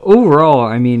overall,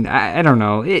 I mean, I don't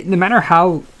know. No matter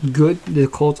how good the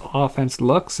Colts offense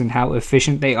looks and how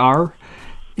efficient they are,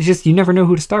 it's just you never know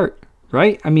who to start,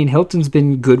 right? I mean, Hilton's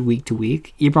been good week to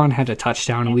week. Ebron had a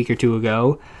touchdown a week or 2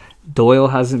 ago. Doyle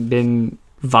hasn't been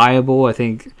viable. I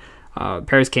think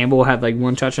Paris Campbell had like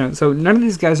 1 touchdown. So none of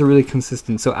these guys are really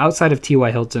consistent. So outside of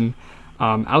T.Y. Hilton,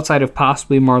 outside of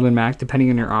possibly Marlon Mack, depending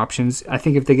on your options, I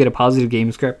think if they get a positive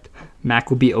game script, Mack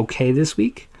will be okay this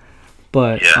week.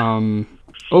 But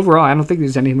overall, I don't think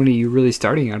there's anybody you're really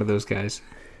starting out of those guys.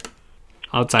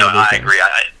 Outside of those guys. I agree.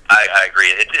 I agree.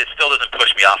 It still doesn't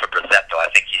push me off of Brissett, though. I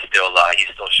think he's still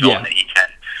showing that he can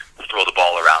throw the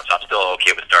ball around. So I'm still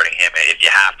okay with starting him if you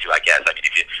have to, I guess. I mean,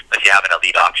 if you have an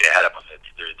elite option ahead of him,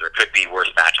 there could be worse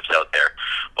matchups out there.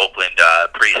 Oakland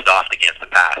pretty soft against the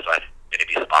pass, so I think there's going to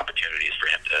be some opportunities for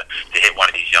him to hit one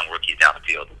of these young rookies down the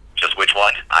field. Just which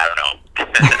one? I don't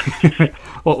know.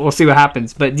 Well, we'll see what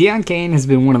happens. But Deion Kane has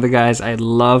been one of the guys I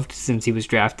loved since he was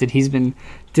drafted. He's been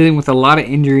dealing with a lot of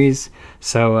injuries,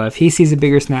 so if he sees a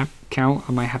bigger snap count,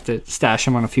 I might have to stash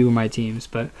him on a few of my teams.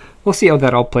 But we'll see how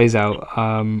that all plays out.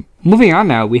 Moving on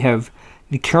now, we have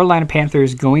the Carolina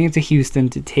Panthers going into Houston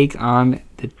to take on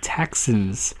the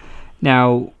Texans.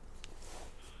 Now,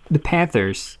 the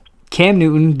Panthers, Cam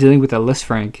Newton dealing with a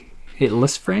Lisfranc.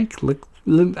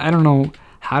 I don't know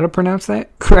how to pronounce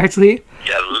that correctly.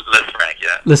 Yeah, Lisfranc,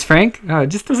 yeah. Lisfranc? It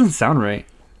just doesn't sound right.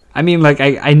 I mean, like,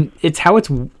 I it's how it's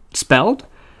spelled,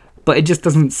 but it just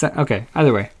doesn't sound... Okay,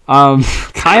 either way.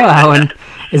 Kyle Allen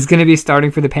is going to be starting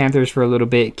for the Panthers for a little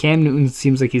bit. Cam Newton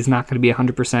seems like he's not going to be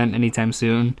 100% anytime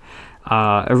soon.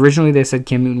 Originally, they said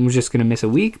Cam Newton was just going to miss a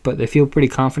week, but they feel pretty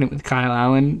confident with Kyle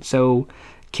Allen. So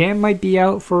Cam might be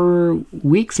out for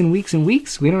weeks and weeks and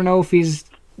weeks. We don't know if he's...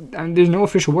 there's no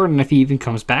official word on if he even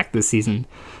comes back this season.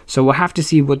 So we'll have to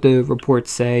see what the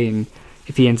reports say and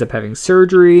if he ends up having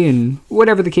surgery and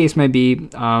whatever the case might be.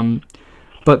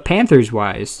 But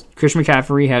Panthers-wise, Christian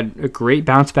McCaffrey had a great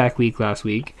bounce-back week last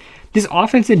week. This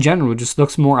offense in general just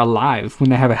looks more alive when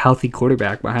they have a healthy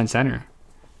quarterback behind center.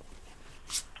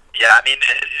 Yeah, I mean,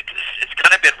 it's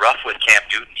kind of been rough with Cam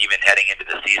Newton even heading into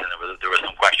the season. There were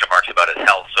some question marks about his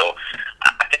health, so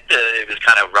I think it was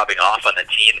kind of rubbing off on the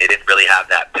team. They didn't really have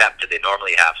that pep that they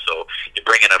normally have, so you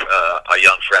bring in a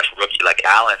young, fresh rookie like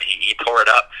Allen, he tore it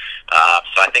up.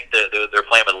 So I think they're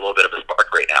playing with a little bit of a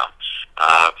spark right now.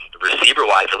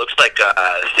 Receiver-wise, it looks like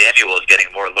Samuel is getting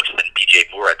more looks than DJ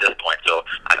Moore at this point, so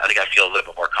I think I feel a little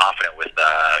bit more confident with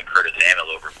Curtis Samuel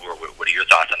over Moore. What are your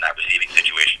thoughts on that receiving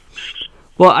situation?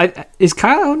 Well, is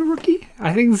Kyle Allen a rookie?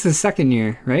 I think this is his second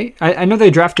year, right? I know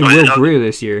they drafted Will Greer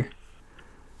this year.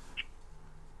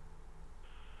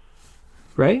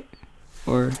 Right?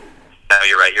 Or... No,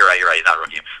 you're right. He's not a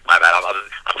rookie. My bad.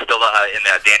 I'm still in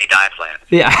Danny Dimes land.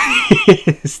 Yeah.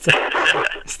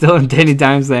 still in Danny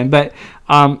Dimes land. But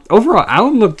overall,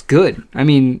 Allen looked good. I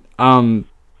mean, and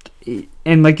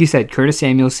like you said, Curtis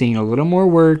Samuel seeing a little more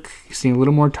work, seeing a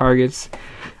little more targets.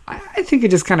 I think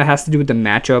it just kind of has to do with the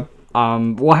matchup.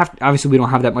 Obviously we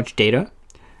don't have that much data.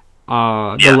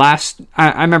 I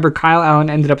remember Kyle Allen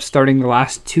ended up starting the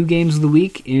last 2 games of the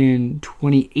week in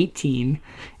 2018,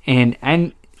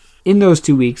 and in those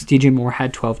 2 weeks, DJ Moore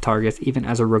had 12 targets, even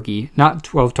as a rookie. Not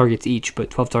 12 targets each, but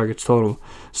 12 targets total.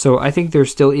 So I think there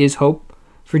still is hope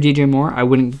for DJ Moore. I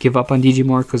wouldn't give up on DJ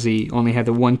Moore because he only had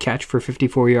the 1 catch for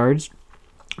 54 yards.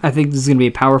 I think this is going to be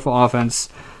a powerful offense.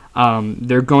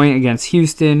 They're going against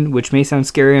Houston, which may sound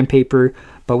scary on paper,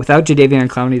 but without Jadeveon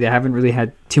Clowney, they haven't really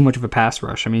had too much of a pass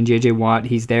rush. I mean, J.J. Watt,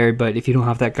 he's there, but if you don't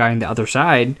have that guy on the other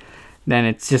side, then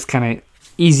it's just kind of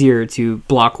easier to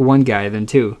block one guy than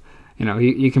 2. You know,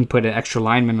 you can put an extra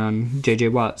lineman on J.J.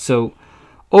 Watt. So,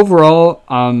 overall,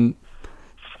 Kyle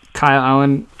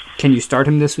Allen, can you start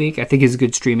him this week? I think he's a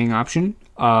good streaming option.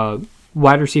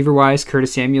 Wide receiver-wise,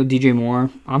 Curtis Samuel, DJ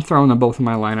Moore, I'm throwing them both in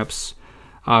my lineups.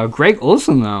 Greg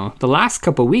Olsen, though, the last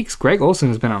couple of weeks, Greg Olsen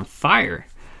has been on fire.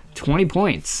 20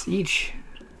 points each.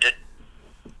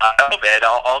 I know, man.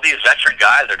 All these veteran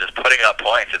guys are just putting up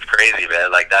points. It's crazy,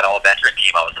 man. Like that all-veteran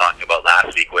team I was talking about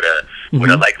last week would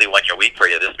have likely won your week for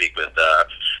you this week with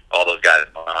all those guys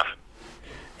going off.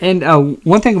 And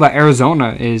one thing about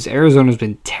Arizona is Arizona's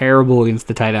been terrible against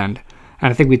the tight end. And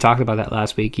I think we talked about that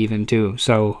last week even, too.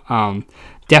 So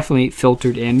definitely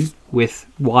filtered in with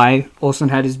why Olsen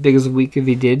had as big as a week if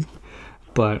he did.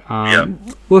 But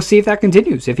we'll see if that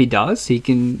continues. If he does, he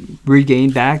can regain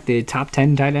back the top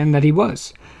 10 tight end that he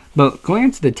was. But going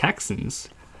into the Texans,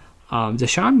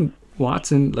 Deshaun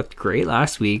Watson looked great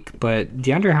last week, but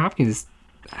DeAndre Hopkins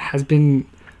has been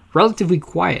relatively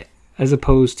quiet as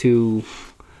opposed to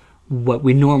what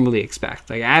we normally expect.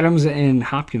 Like Adams and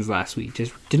Hopkins last week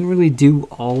just didn't really do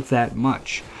all that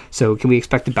much. So can we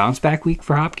expect a bounce back week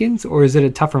for Hopkins, or is it a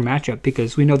tougher matchup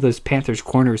because we know those Panthers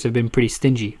corners have been pretty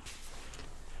stingy?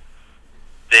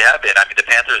 They have been. I mean, the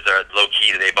Panthers are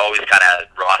low-key. They've always kind of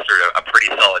rostered a pretty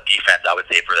solid defense, I would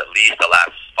say, for at least the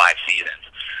last 5 seasons.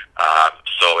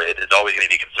 So it is always going to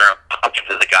be a concern. Hopkins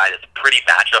is a guy that's pretty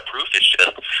matchup proof. It's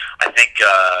just, I think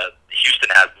Houston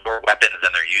has more weapons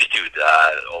than they're used to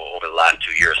over the last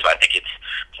 2 years. So I think it's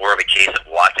more of a case of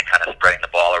Watson kind of spreading the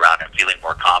ball around and feeling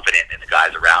more confident in the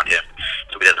guys around him,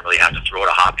 so he doesn't really have to throw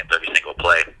to Hopkins every single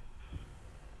play.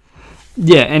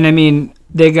 Yeah, and I mean,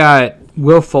 they got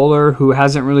Will Fuller, who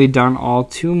hasn't really done all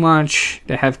too much.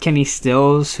 They have Kenny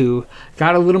Stills, who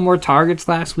got a little more targets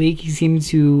last week. He seemed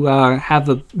to have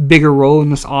a bigger role in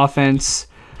this offense.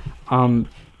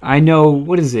 I know,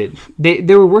 what is it? They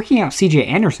were working out C.J.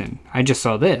 Anderson. I just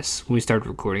saw this when we started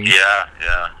recording.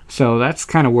 Yeah. So that's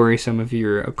kind of worrisome if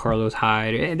you're a Carlos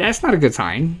Hyde. That's not a good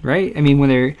sign, right? I mean, when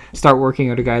they start working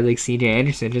out a guy like C.J.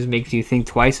 Anderson, it just makes you think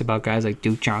twice about guys like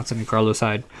Duke Johnson and Carlos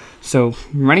Hyde. So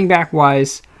running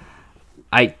back-wise,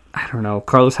 I don't know.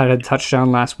 Carlos Hyde had a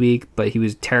touchdown last week, but he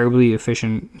was terribly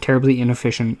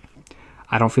inefficient.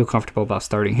 I don't feel comfortable about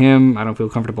starting him. I don't feel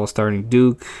comfortable starting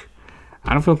Duke.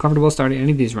 I don't feel comfortable starting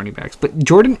any of these running backs. But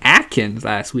Jordan Atkins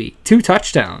last week, 2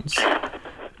 touchdowns.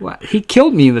 What? He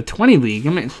killed me in the 20 league.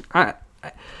 I mean,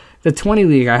 the 20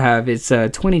 league I have, it's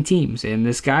 20 teams. And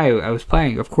this guy I was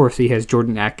playing, of course, he has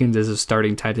Jordan Atkins as a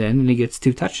starting tight end, and he gets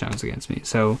 2 touchdowns against me.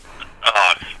 So,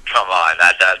 oh, come on.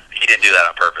 That he didn't do that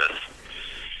on purpose.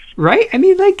 Right? I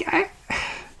mean, like,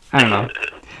 I don't know.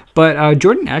 But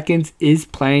Jordan Atkins is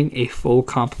playing a full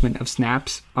complement of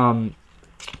snaps.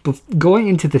 Going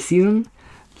into the season,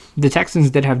 the Texans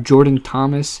did have Jordan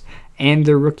Thomas and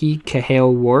their rookie,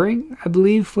 Kahale Warring, I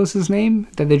believe was his name,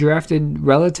 that they drafted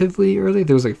relatively early.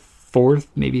 There was like 4th,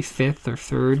 maybe 5th or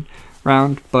 3rd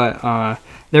round. But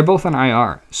they're both on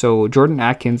IR. So Jordan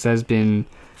Atkins has been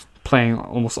playing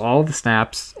almost all of the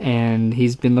snaps, and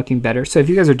he's been looking better. So if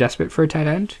you guys are desperate for a tight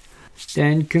end,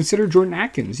 then consider Jordan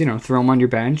Atkins. Throw him on your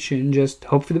bench and just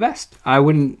hope for the best. I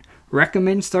wouldn't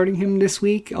recommend starting him this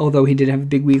week, although he did have a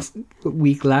big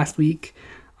week last week.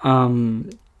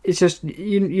 It's just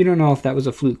you don't know if that was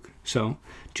a fluke. So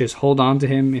just hold on to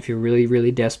him if you're really,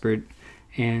 really desperate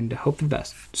and hope for the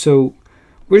best. So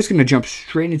we're just going to jump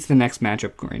straight into the next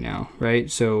matchup right now,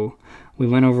 right? So we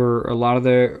went over a lot of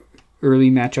the early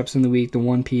matchups in the week, the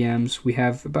 1 p.m.s. We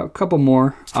have about a couple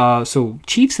more. So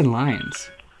Chiefs and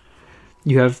Lions.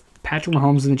 You have Patrick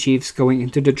Mahomes and the Chiefs going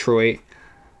into Detroit.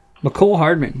 Mecole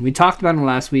Hardman. We talked about him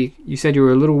last week. You said you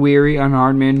were a little weary on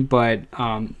Hardman, but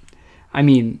I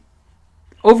mean,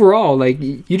 overall, like,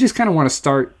 you just kind of want to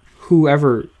start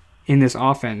whoever in this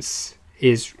offense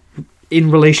is in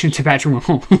relation to Patrick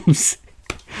Mahomes.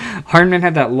 Hardman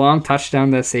had that long touchdown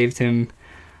that saved him.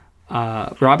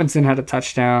 Robinson had a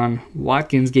touchdown.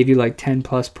 Watkins gave you like 10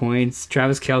 plus points.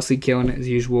 Travis Kelce killing it as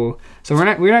usual. So we're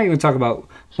not even going to talk about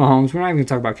Mahomes. We're not even going to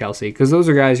talk about Kelce because those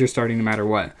are guys you're starting no matter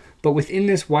what. But within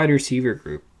this wide receiver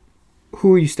group,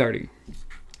 who are you starting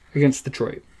against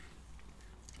Detroit?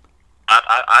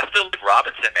 I still like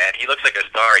Robinson, man. He looks like a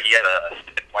star. He had a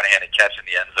one-handed catch in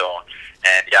the end zone.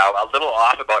 And, yeah, a little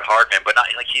off about Hardman, but not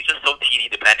like he's just so TD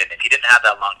dependent. If he didn't have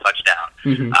that long touchdown,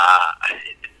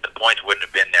 the points wouldn't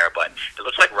have been there. But it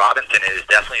looks like Robinson is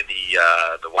definitely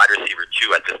the wide receiver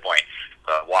 2 at this point.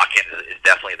 Watkins is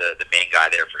definitely the main guy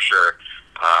there for sure.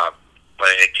 But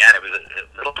again, it was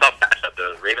a little tough matchup.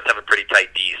 The Ravens have a pretty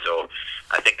tight D, so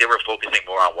I think they were focusing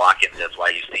more on Watkins. That's why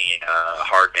you're seeing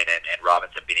Hardman and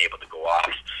Robinson being able to go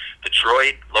off.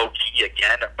 Detroit, low-key,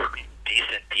 again, a pretty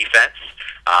decent defense,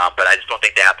 but I just don't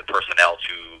think they have the personnel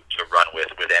to run with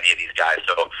any of these guys.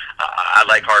 So I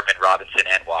like Hardman, Robinson,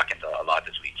 and Watkins a lot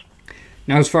this week.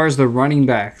 Now, as far as the running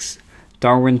backs,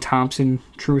 Darwin Thompson,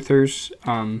 truthers,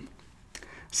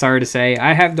 sorry to say,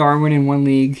 I have Darwin in one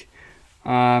league.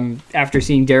 After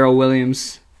seeing Darrell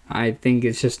Williams, I think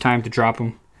it's just time to drop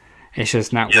him. It's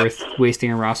just not worth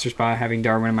wasting a roster spot having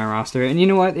Darwin in my roster. And you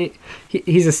know what?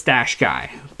 He's a stash guy,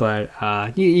 but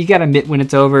you got to admit when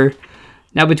it's over.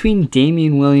 Now, between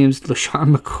Damian Williams,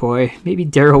 LaShawn McCoy, maybe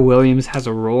Darrell Williams has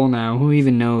a role now. Who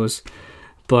even knows?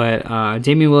 But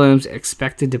Damian Williams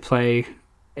expected to play,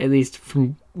 at least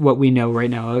from what we know right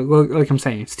now. Like I'm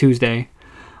saying, it's Tuesday.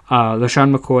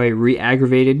 LaShawn McCoy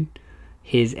re-aggravated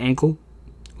his ankle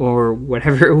or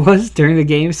whatever it was during the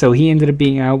game, so he ended up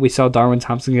being out. We saw Darwin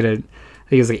Thompson get I think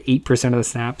it was like 8% of the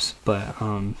snaps, but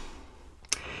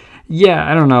yeah,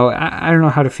 I don't know. I don't know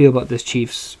how to feel about this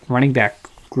Chiefs running back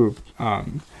group.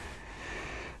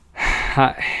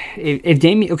 If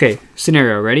Damian, okay,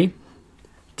 scenario, ready?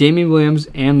 Damian Williams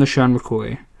and LaShawn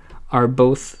McCoy are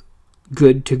both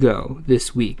good to go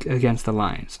this week against the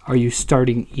Lions. Are you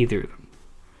starting either of them?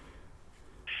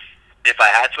 If I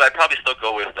had to, I'd probably still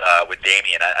go with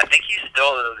Damian. I think he's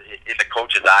still, in the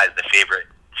coach's eyes, the favorite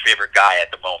favorite guy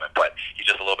at the moment, but he's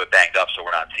just a little bit banged up, so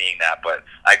we're not seeing that. But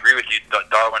I agree with you.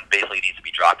 Darwin basically needs to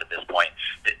be dropped at this point.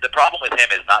 The problem with him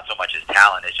is not so much his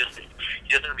talent; it's just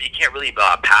he can't really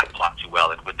pass block too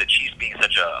well. And with the Chiefs being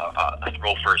such a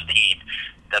throw first team,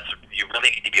 you really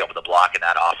need to be able to block in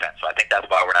that offense. So I think that's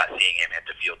why we're not seeing him hit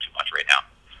the field too much right now.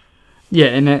 Yeah,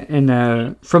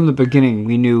 and from the beginning,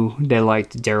 we knew they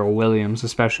liked Darrell Williams,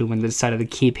 especially when they decided to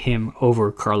keep him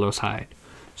over Carlos Hyde.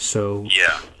 So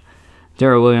yeah,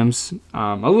 Darrell Williams,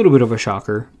 a little bit of a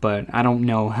shocker, but I don't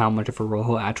know how much of a role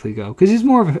he'll actually go, because he's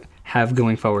more of a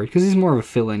going forward, because he's more of a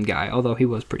fill-in guy, although he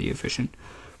was pretty efficient.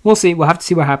 We'll see. We'll have to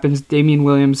see what happens. Damian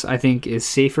Williams, I think, is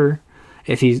safer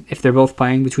if they're both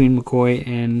playing between McCoy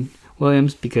and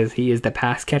Williams, because he is the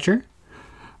pass catcher.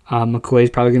 McCoy is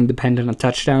probably going to depend on a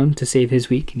touchdown to save his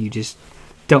week, and you just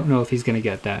don't know if he's going to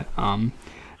get that.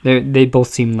 They both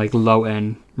seem like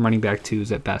low-end running back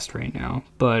twos at best right now.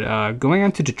 But going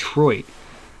on to Detroit,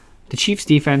 the Chiefs'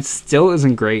 defense still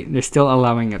isn't great. They're still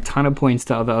allowing a ton of points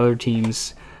to the other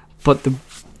teams. But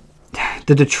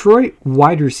the Detroit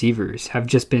wide receivers have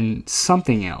just been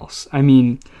something else. I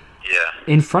mean,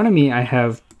 in front of me, I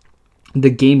have the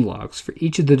game logs for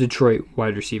each of the Detroit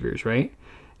wide receivers, right?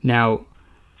 Now,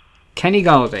 Kenny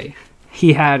Golladay,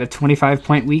 he had a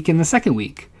 25-point week in the second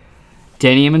week.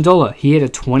 Danny Amendola, he had a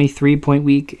 23-point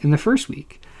week in the first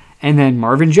week. And then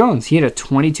Marvin Jones, he had a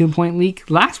 22-point week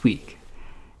last week.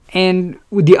 And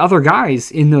with the other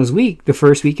guys in those weeks, the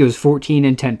first week it was 14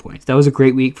 and 10 points. That was a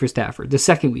great week for Stafford. The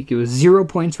second week it was 0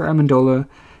 points for Amendola,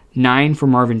 9 for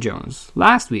Marvin Jones.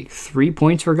 Last week, 3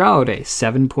 points for Golladay,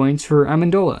 7 points for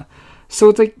Amendola. So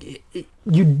it's like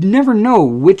you never know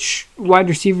which wide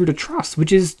receiver to trust,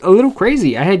 which is a little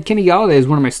crazy. I had Kenny Golladay as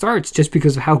one of my starts just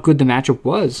because of how good the matchup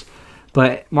was.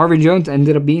 But Marvin Jones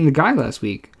ended up being the guy last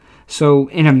week. So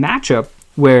in a matchup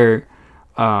where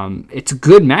it's a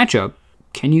good matchup,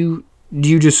 do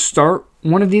you just start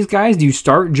one of these guys? Do you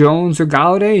start Jones or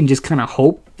Golladay and just kind of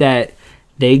hope that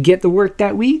they get the work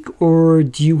that week? Or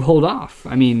do you hold off?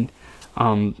 I mean,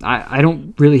 I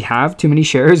don't really have too many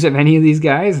shares of any of these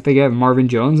guys. I think I have Marvin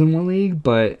Jones in one league,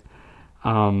 but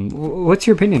what's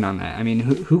your opinion on that? I mean,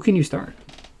 who can you start?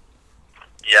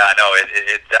 Yeah, no,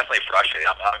 it's definitely frustrating.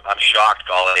 I'm shocked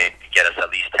Golladay could get us at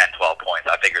least 10, 12 points.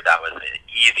 I figured that was an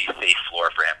easy, safe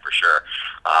floor for him for sure.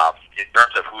 In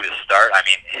terms of who to start, I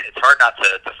mean, it's hard not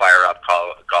to fire up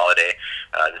Golladay.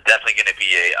 There's definitely going to be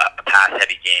a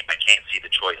pass-heavy game. I can't see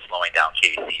Detroit slowing down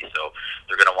KC, so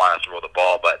they're going to want to throw the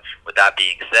ball. But with that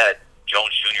being said,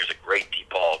 Jones Jr. is a great deep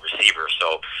ball receiver,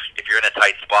 so if you're in a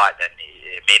tight spot, then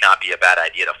it may not be a bad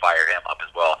idea to fire him up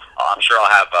as well. I'm sure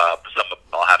I'll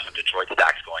have some Detroit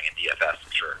stacks going in DFS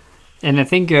for sure. And I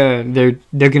think they're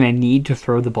going to need to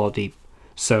throw the ball deep,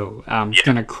 so I'm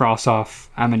going to cross off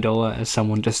Amendola as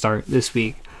someone to start this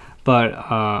week. But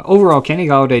overall, Kenny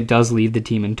Golladay does lead the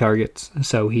team in targets,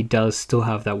 so he does still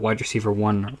have that wide receiver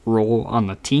 1 role on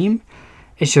the team.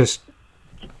 It's just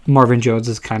Marvin Jones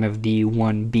is kind of the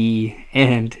 1B,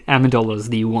 and Amendola is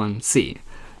the 1C.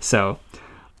 So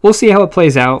we'll see how it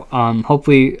plays out.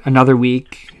 Hopefully another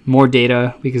week, more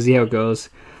data, we can see how it goes.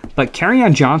 But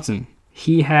Kerryon Johnson,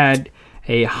 he had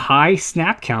a high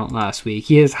snap count last week.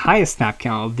 He has highest snap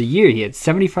count of the year. He had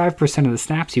 75% of the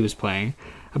snaps he was playing.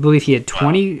 I believe he had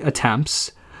 20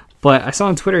 attempts. But I saw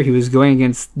on Twitter he was going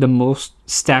against the most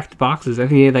stacked boxes. I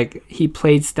think he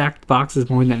played stacked boxes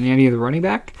more than any other running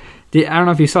back. I don't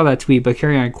know if you saw that tweet, but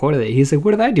Kerryon quoted it. He's like,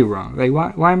 what did I do wrong? Like,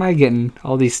 why am I getting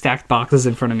all these stacked boxes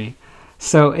in front of me?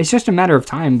 So it's just a matter of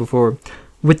time before,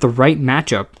 with the right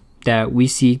matchup, that we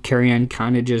see Kerryon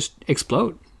kind of just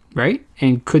explode, right?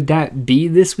 And could that be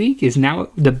this week? Is now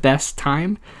the best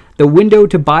time? The window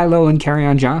to buy low in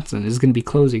Kerryon Johnson is going to be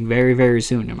closing very, very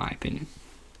soon, in my opinion.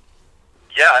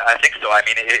 Yeah, I think so. I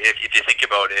mean, if you think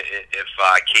about it, if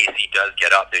KC does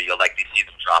get up there, you'll likely see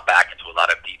them drop back into a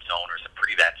lot of deep zone or some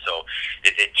prevent. So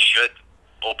it should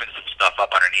open some stuff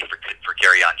up underneath for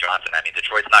Kerryon Johnson. I mean,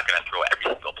 Detroit's not going to throw every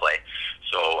single play.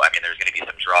 So, I mean, there's going to be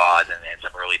some draws and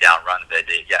some early down runs that,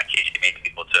 KC may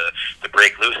be able to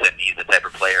break loose, and he's the type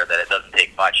of player that it doesn't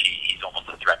take much. He's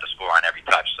almost a threat to score on every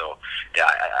touch. So, yeah,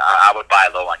 I would buy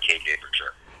low on KJ for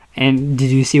sure. And did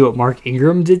you see what Mark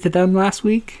Ingram did to them last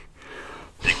week?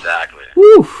 Exactly.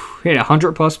 Woo! He had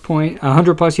 100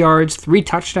 plus yards, 3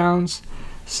 touchdowns.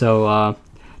 So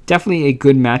definitely a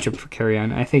good matchup for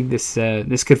Kerryon. I think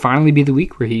this could finally be the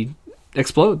week where he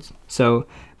explodes. So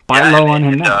buy low on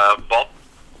him now.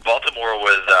 Baltimore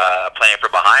was playing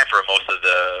from behind for most of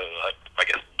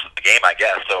the game game, I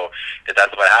guess. So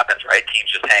that's what happens, right?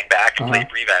 Teams just hang back and play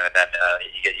prevent, and then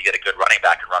you get a good running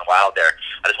back and run wild there.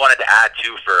 I just wanted to add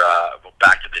too for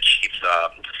back to the Chiefs.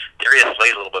 Darius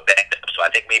Slay's a little bit banged up, so I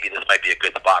think maybe this might be a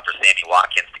good spot for Sammy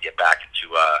Watkins to get back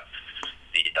into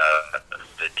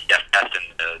the DFS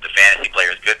and the fantasy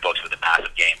players' good books with a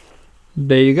massive game.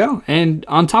 There you go. And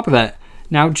on top of that,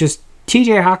 now just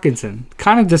TJ Hawkinson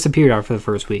kind of disappeared after the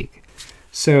first week.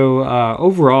 So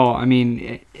overall, I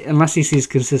mean, unless he sees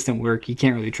consistent work, you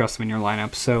can't really trust him in your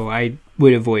lineup. So I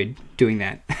would avoid doing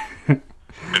that.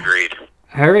 Agreed.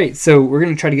 All right, so we're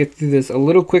going to try to get through this a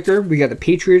little quicker. We got the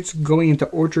Patriots going into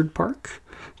Orchard Park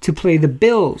to play the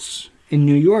Bills in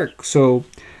New York. So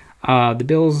the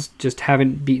Bills just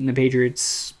haven't beaten the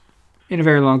Patriots in a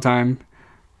very long time.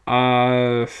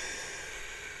 I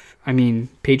mean,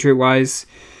 Patriot-wise,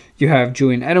 you have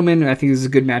Julian Edelman. I think this is a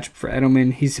good matchup for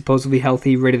Edelman. He's supposedly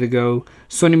healthy, ready to go.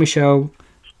 Sonny Michel,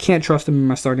 can't trust him in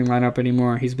my starting lineup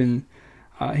anymore. He's been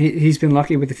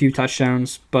lucky with a few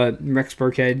touchdowns, but Rex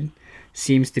Burkhead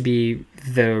seems to be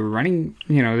the running,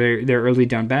 their early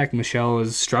down back. Michel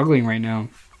is struggling right now.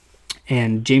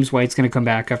 And James White's going to come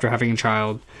back after having a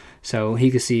child, so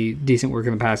he could see decent work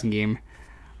in the passing game.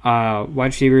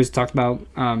 Wide receivers talked about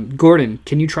Gordon.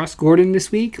 Can you trust Gordon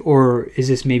this week, or is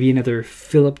this maybe another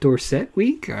Philip Dorsett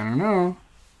week? I don't know.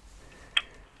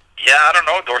 Yeah, I don't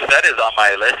know. Dorsett is on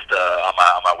my list, on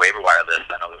my waiver wire list.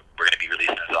 I know that we're going to be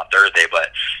releasing this on Thursday,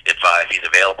 but if he's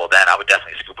available, then I would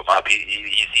definitely scoop him up.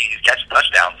 He's catching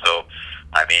touchdowns, so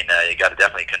I mean, you got to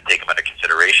definitely take him under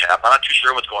consideration. I'm not too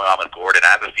sure what's going on with Gordon.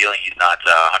 I have a feeling he's not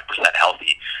 100%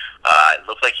 healthy. It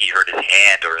looked like he hurt his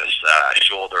hand or his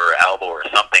shoulder or elbow or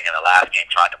something in the last game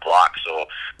trying to block, so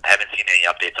I haven't seen any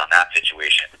updates on that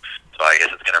situation. So I guess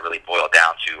it's going to really boil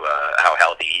down to how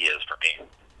healthy he is for me.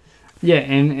 Yeah,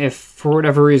 and if for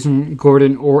whatever reason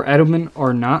Gordon or Edelman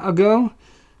are not a go,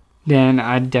 then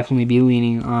I'd definitely be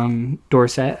leaning on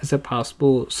Dorsett as a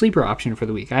possible sleeper option for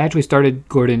the week. I actually started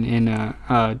Gordon in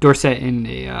Dorsett in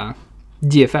a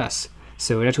DFS,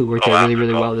 so it actually worked out really,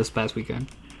 really well this past weekend.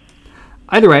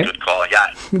 Either way. Good call, yeah.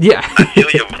 Yeah. I feel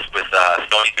you with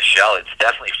Sony Michel. It's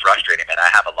definitely frustrating, man. I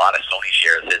have a lot of Sony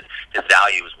shares. His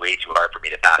value is way too hard for me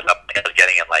to pass up. I was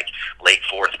getting in like late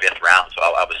 4th, 5th round, so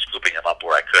I was scooping him up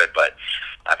where I could. But,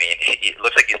 I mean, it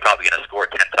looks like he's probably going to score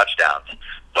 10 touchdowns,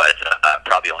 but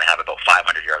probably only have about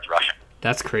 500 yards rushing.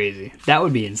 That's crazy. That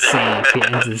would be insane to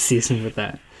end the season with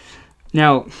that.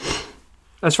 Now,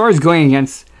 as far as going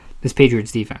against this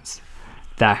Patriots defense,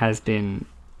 that has been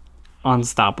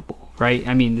unstoppable, right?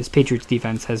 I mean, this Patriots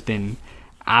defense has been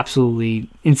absolutely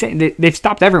insane. They've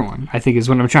stopped everyone, I think is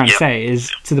what I'm trying to say,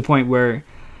 is to the point where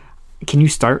can you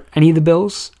start any of the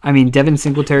Bills? I mean, Devin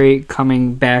Singletary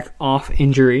coming back off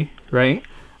injury, right?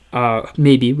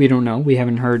 Maybe, we don't know. We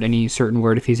haven't heard any certain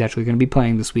word if he's actually going to be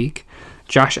playing this week.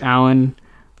 Josh Allen,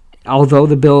 although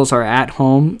the Bills are at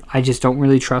home, I just don't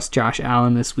really trust Josh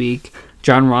Allen this week.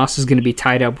 John Ross is going to be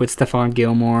tied up with Stephon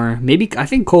Gilmore. I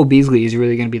think Cole Beasley is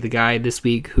really going to be the guy this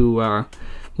week who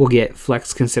will get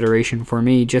flex consideration for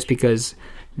me, just because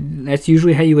that's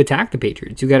usually how you attack the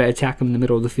Patriots. You got to attack them in the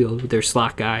middle of the field with their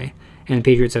slot guy, and the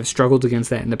Patriots have struggled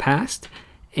against that in the past.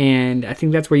 And I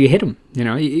think that's where you hit them.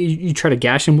 You try to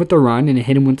gash them with the run and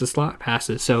hit them with the slot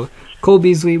passes. So Cole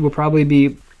Beasley will probably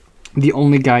be the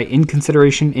only guy in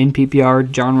consideration in PPR.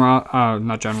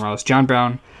 John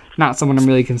Brown, not someone I'm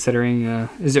really considering.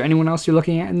 Is there anyone else you're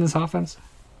looking at in this offense?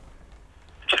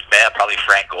 Man, probably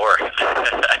Frank Gore.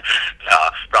 No,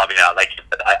 probably not. Like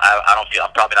I don't feel.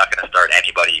 I'm probably not going to start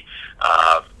anybody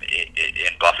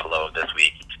in Buffalo this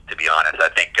week. To be honest, I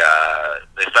think,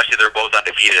 especially they're both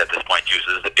undefeated at this point too.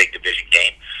 So this is a big division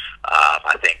game.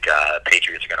 I think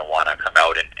Patriots are going to want to come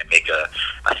out and make a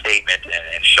statement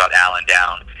and shut Allen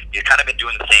down. He's kind of been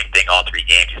doing the same thing all 3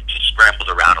 games. He just scrambles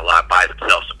around a lot, buys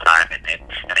himself some time,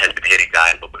 and has been hitting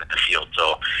guys open in the field.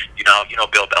 So you know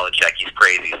Bill Belichick, he's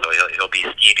crazy. So he'll be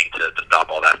scheming to stop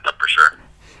all that stuff for sure.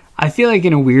 I feel like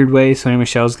in a weird way, Sonny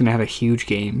Michel's going to have a huge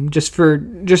game just for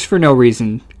no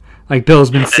reason. Like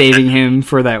Bill's been saving him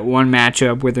for that one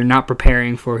matchup where they're not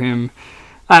preparing for him.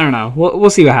 I don't know. We'll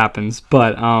see what happens,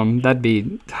 but that'd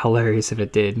be hilarious if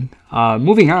it did.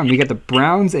 Moving on, we got the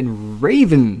Browns and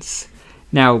Ravens.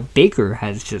 Now, Baker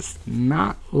has just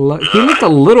not... he looked a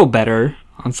little better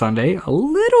on Sunday. A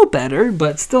little better,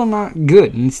 but still not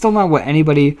good. And still not what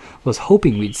anybody was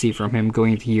hoping we'd see from him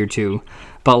going into year 2.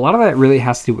 But a lot of that really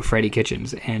has to do with Freddie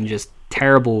Kitchens and just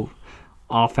terrible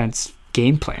offense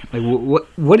game plan. Like,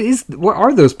 what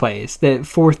are those plays? That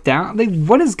 4th down? Like,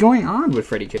 what is going on with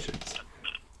Freddie Kitchens?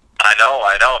 I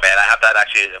know, man. I have that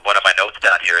actually. One of my notes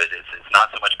down here is it's not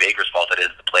so much Baker's fault; it is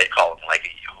the play calling. Like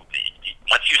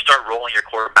once you start rolling your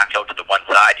quarterback out to the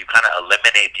kind of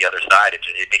eliminate the other side.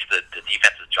 It makes the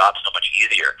defense's job so much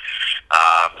easier.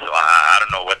 So I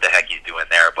don't know what the heck he's doing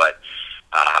there, but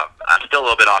I'm still a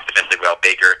little bit optimistic about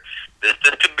Baker. This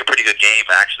could be a pretty good game,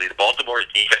 actually. The Baltimore's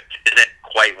defense isn't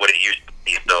quite what it used to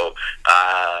be, so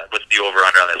what's the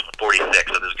over-under on this one?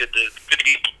 46. So there's good to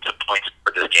be some points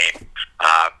for this game.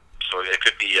 So it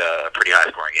could be a pretty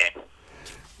high-scoring game.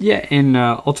 Yeah, and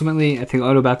ultimately, I think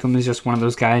Odell Beckham is just one of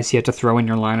those guys you have to throw in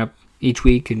your lineup each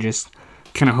week and just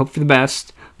kind of hope for the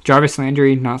best. Jarvis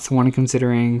Landry, not someone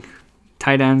considering.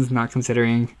 Tight ends, not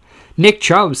considering. Nick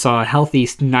Chubb saw a healthy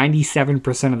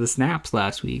 97% of the snaps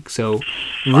last week. So,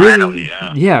 really, finally,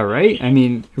 yeah, right? I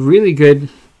mean, really good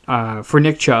for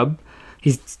Nick Chubb.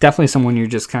 He's definitely someone you're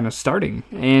just kind of starting.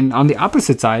 And on the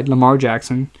opposite side, Lamar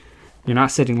Jackson, you're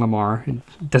not sitting Lamar.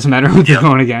 It doesn't matter who you're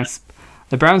going against.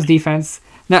 The Browns defense.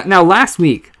 Now, last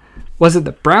week, was it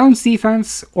the Browns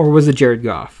defense or was it Jared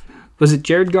Goff? Was it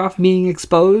Jared Goff being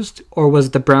exposed or was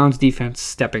it the Browns defense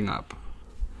stepping up?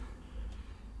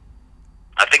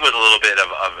 I think it was a little bit of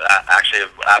actually,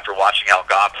 after watching how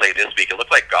Goff played this week, it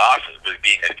looked like Goff was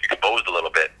being exposed a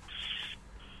little bit.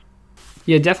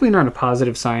 Yeah, definitely not a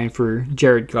positive sign for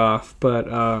Jared Goff, but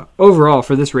overall,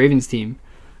 for this Ravens team,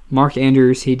 Mark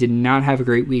Andrews, he did not have a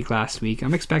great week last week.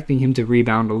 I'm expecting him to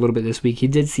rebound a little bit this week. He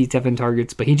did see 7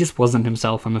 targets, but he just wasn't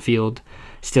himself on the field,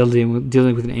 still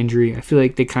dealing with an injury. I feel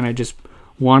like they kind of just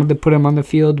wanted to put him on the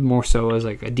field more so as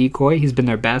like a decoy. He's been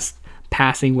their best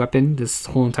passing weapon this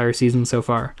whole entire season so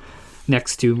far,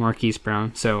 next to Marquise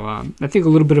Brown. So I think a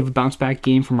little bit of a bounce-back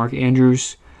game for Mark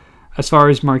Andrews. As far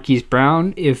as Marquise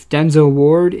Brown, if Denzel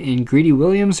Ward and Greedy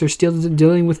Williams are still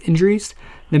dealing with injuries,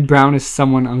 then Brown is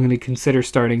someone I'm going to consider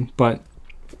starting. But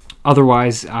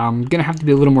otherwise, I'm going to have to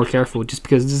be a little more careful just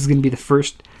because this is going to be the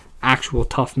first actual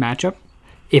tough matchup,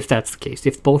 if that's the case,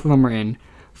 if both of them are in,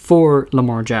 for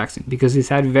Lamar Jackson, because he's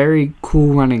had very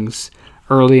cool runnings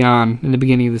early on in the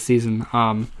beginning of the season.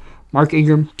 Mark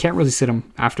Ingram, can't really sit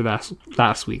him after that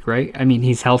last week, right? I mean,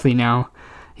 he's healthy now.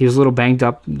 He was a little banged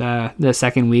up the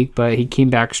second week, but he came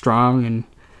back strong and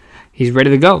he's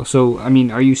ready to go. So, I mean,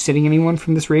 are you sitting anyone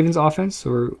from this Ravens offense,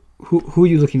 or who are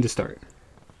you looking to start?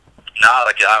 No,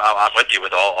 like I'm with you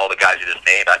with all the guys you just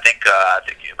named. I think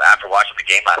after watching the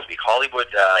game last week, Hollywood,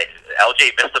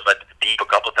 LJ missed him deep a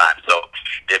couple times. So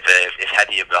if had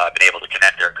he been able to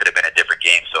connect there, it could have been a different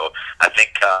game. So I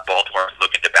think Baltimore is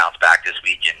looking to bounce back this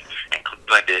week, and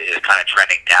Cleveland is kind of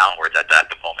trending downwards at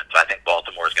the moment. So I think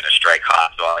Baltimore is going to strike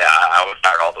hot. So I would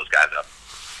fire all those guys up.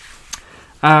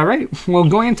 All right, well,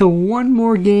 going into one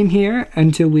more game here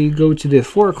until we go to the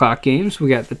 4 o'clock games. We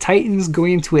got the Titans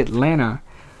going into Atlanta.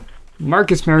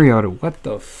 Marcus Mariota, what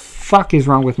the fuck is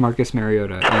wrong with Marcus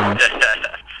Mariota? And,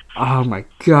 oh my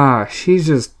gosh, he's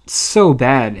just so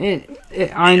bad.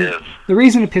 The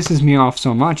reason it pisses me off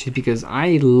so much is because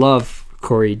I love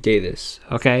Corey Davis.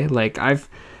 Okay, like I've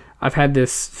had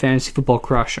this fantasy football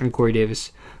crush on Corey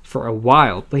Davis for a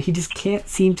while, but he just can't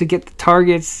seem to get the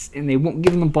targets, and they won't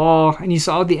give him the ball. And you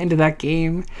saw at the end of that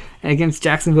game against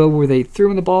Jacksonville where they threw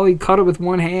him the ball, he caught it with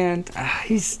one hand.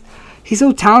 He's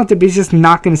so talented, but he's just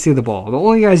not going to see the ball. The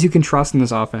only guys you can trust in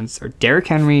this offense are Derrick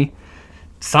Henry,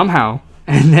 somehow,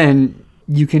 and then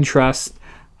you can trust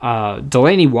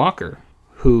Delanie Walker,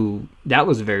 who, that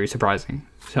was very surprising.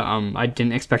 So I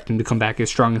didn't expect him to come back as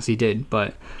strong as he did, but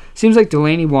it seems like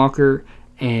Delanie Walker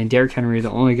and Derrick Henry are the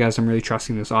only guys I'm really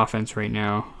trusting this offense right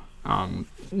now.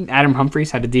 Adam Humphries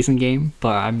had a decent game,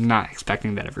 but I'm not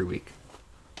expecting that every week.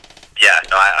 Yeah,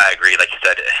 no, I agree. Like you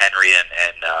said, Henry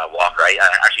and Walker. I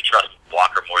actually trust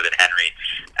Walker more than Henry.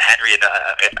 Henry in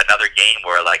another game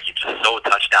where like he's just so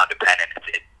touchdown dependent.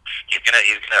 He's gonna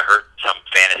hurt some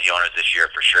fantasy owners this year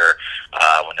for sure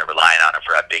when they're relying on him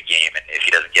for a big game. And if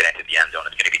he doesn't get into the end zone,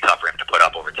 it's gonna be tough for him to put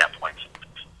up over 10 points.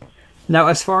 Now,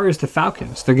 as far as the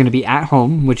Falcons, they're going to be at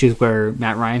home, which is where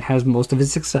Matt Ryan has most of his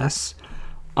success.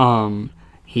 Calvin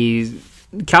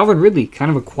Ridley, kind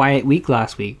of a quiet week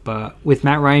last week, but with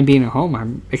Matt Ryan being at home,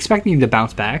 I'm expecting him to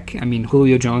bounce back. I mean,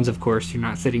 Julio Jones, of course, you're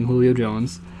not sitting Julio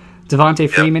Jones. Devontae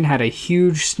Freeman had a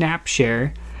huge snap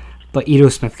share, but Ito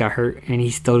Smith got hurt, and he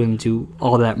still didn't do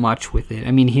all that much with it.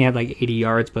 I mean, he had like 80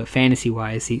 yards, but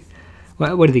fantasy-wise,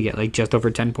 what did he get? Like just over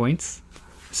 10 points?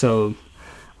 So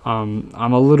I'm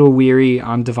a little weary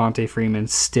on Devontae Freeman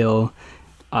still.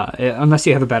 Unless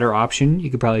you have a better option, you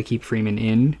could probably keep Freeman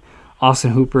in.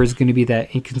 Austin Hooper is going to be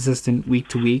that inconsistent week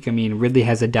to week. I mean, Ridley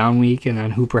has a down week, and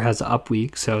then Hooper has an up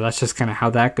week, so that's just kind of how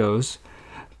that goes.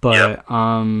 But,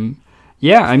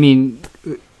 yeah, I mean,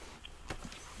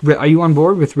 are you on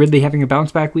board with Ridley having a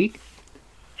bounce-back week?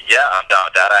 Yeah, I'm down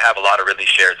with that. I have a lot of Ridley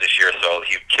shares this year, so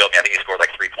he killed me. I think he scored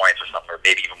like 3 points or something, or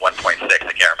maybe even 1.6.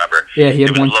 I can't remember. Yeah, he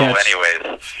had it was one low catch.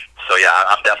 Anyways. So yeah,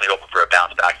 I'm definitely hoping for a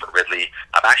bounce back for Ridley.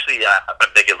 I'm actually I'm going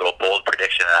to make a little bold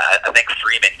prediction. I think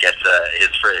Freeman gets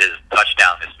his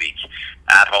touchdown this week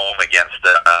at home against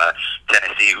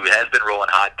Tennessee, who has been rolling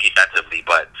hot defensively,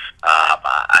 but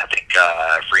I think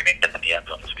Freeman gets in the end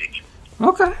zone this week.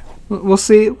 Okay, we'll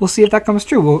see. We'll see if that comes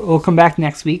true. We'll come back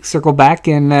next week, circle back,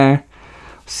 and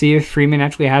see if Freeman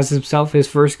actually has himself his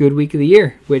first good week of the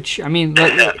year. Which, I mean,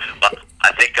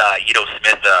 I think Ito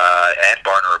Smith and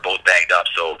Barner are both banged up,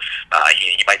 so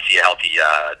he might see a healthy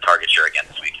target share again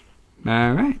this week.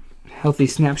 All right, healthy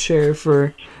snap share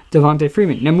for Devonta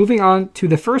Freeman. Now, moving on to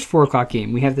the first 4 o'clock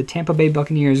game, we have the Tampa Bay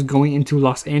Buccaneers going into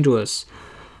Los Angeles.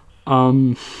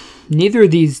 Neither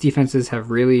of these defenses have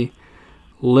really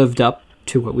lived up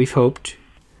to what we've hoped.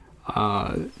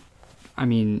 I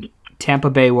mean, Tampa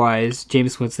Bay-wise,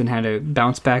 Jameis Winston had a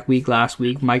bounce-back week last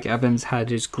week. Mike Evans had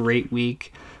his great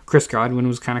week. Chris Godwin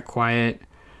was kind of quiet.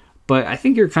 But I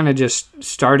think you're kind of just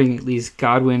starting at least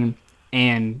Godwin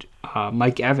and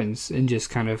Mike Evans and just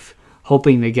kind of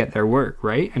hoping they get their work,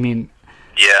 right? I mean...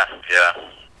 Yeah.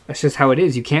 That's just how it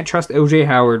is. You can't trust O.J.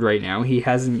 Howard right now. He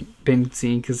hasn't been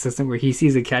seen consistent where he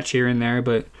sees a catch here and there,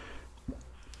 but...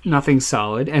 nothing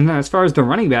solid. And then as far as the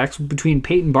running backs, between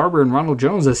Peyton Barber and Ronald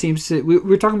Jones, it seems to, we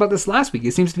were talking about this last week,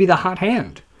 it seems to be the hot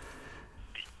hand.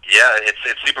 Yeah, it's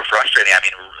super frustrating. I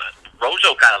mean,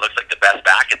 Rojo kind of looks like the best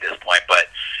back at this point, but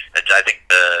I think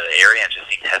the Arians just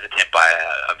seemed hesitant by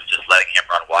just letting him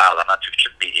run wild. I'm not too sure.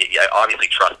 I obviously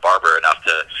trust Barber enough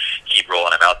to keep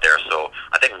rolling him out there, so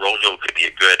I think Rojo could be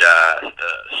a good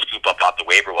scoop up off the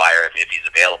waiver wire if he's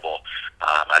available.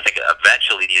 I think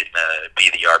eventually he's going to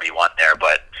be the RB1 there,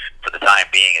 but for the time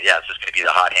being, yeah, it's just going to be the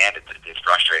hot hand. It's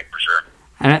frustrating for sure.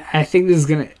 And I think it's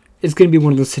going to be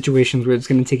one of those situations where it's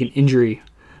going to take an injury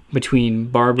between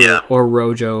Barber or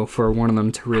Rojo for one of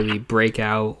them to really break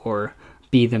out or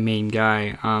be the main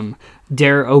guy.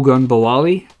 Dare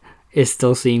Ogunbowale is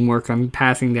still seeing work on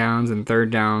passing downs and third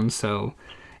downs, so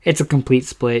it's a complete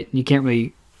split. You can't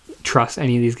really trust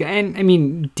any of these guys. And, I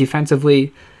mean,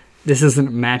 defensively, this isn't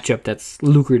a matchup that's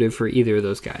lucrative for either of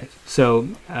those guys. So,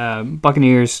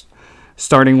 Buccaneers,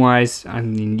 starting-wise, I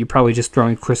mean, you're probably just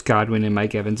throwing Chris Godwin and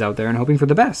Mike Evans out there and hoping for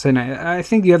the best. And I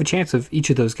think you have a chance of each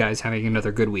of those guys having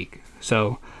another good week.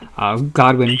 So,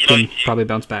 Godwin can probably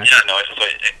bounce back. Yeah, no,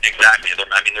 exactly.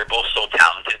 I mean, they're both so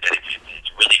talented that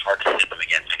it's really hard to sit them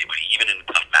against anybody, even in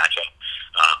a tough matchup,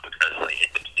 because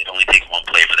it only takes one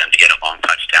play for them to get a long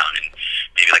touchdown and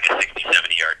maybe like a 60,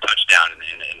 70-yard touchdown,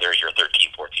 and there's your 13,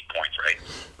 14 points, right?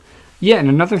 Yeah, and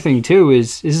another thing, too,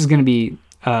 is this is going to be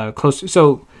close.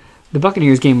 So, the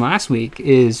Buccaneers game last week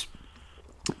is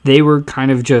they were kind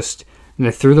of just,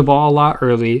 they threw the ball a lot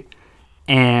early,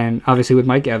 and obviously with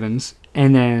Mike Evans,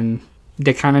 and then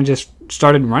they kind of just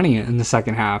started running it in the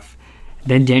second half.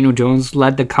 Then Daniel Jones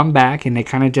led the comeback, and they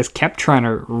kind of just kept trying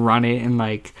to run it and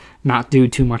like not do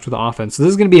too much with the offense. So this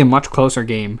is going to be a much closer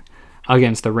game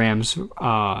against the Rams.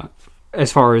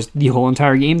 As far as the whole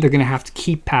entire game, they're going to have to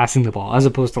keep passing the ball, as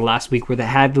opposed to last week where they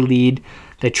had the lead,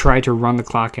 they tried to run the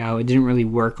clock out, it didn't really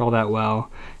work all that well,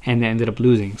 and they ended up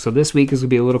losing. So this week is going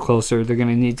to be a little closer. They're going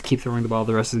to need to keep throwing the ball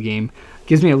the rest of the game.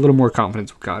 Gives me a little more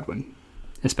confidence with Godwin,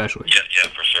 especially. Yeah,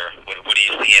 for sure. What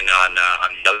are you seeing on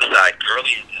the other side? Gurley,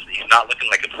 he's not looking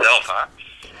like himself, huh?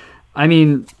 I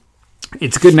mean,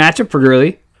 it's a good matchup for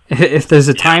Gurley. If there's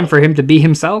a time for him to be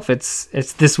himself, it's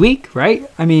this week, right?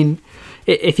 I mean,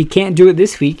 if he can't do it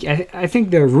this week, I think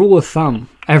the rule of thumb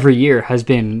every year has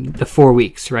been the 4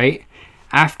 weeks, right?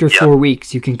 After 4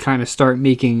 weeks, you can kind of start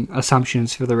making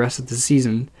assumptions for the rest of the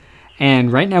season.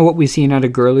 And right now, what we've seen out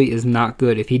of Gurley is not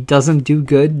good. If he doesn't do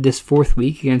good this 4th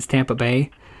week against Tampa Bay,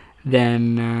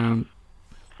 then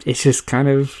it's just kind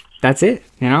of, that's it.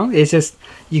 You know, it's just,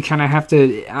 you kind of have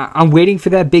to, I'm waiting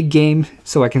for that big game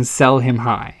so I can sell him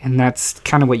high. And that's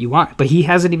kind of what you want. But he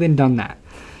hasn't even done that.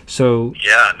 So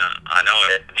yeah, no, I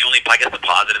know. The only, I guess, the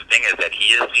positive thing is that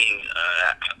he is seeing,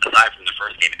 aside from the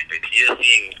first game, he is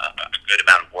seeing a good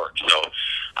amount of work. So,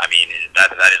 I mean,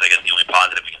 that is, I guess, the only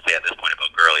positive we can say at this point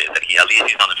about Gurley is that at least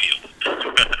he's on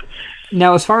the field.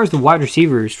 Now, as far as the wide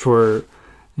receivers for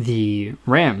the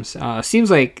Rams, seems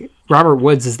like Robert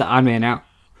Woods is the odd man out,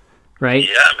 right?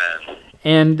 Yeah, man.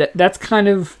 And that's kind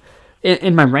of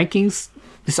in my rankings.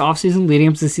 This offseason, leading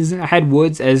up to the season, I had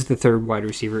Woods as the 3rd wide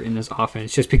receiver in this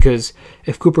offense, just because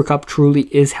if Cooper Kupp truly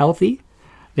is healthy,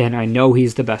 then I know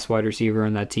he's the best wide receiver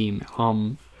on that team.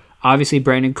 Obviously,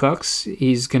 Brandon Cooks,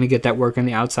 he's going to get that work on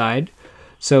the outside.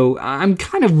 So I'm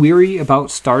kind of weary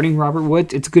about starting Robert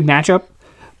Woods. It's a good matchup,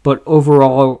 but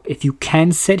overall, if you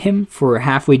can sit him for a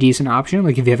halfway decent option,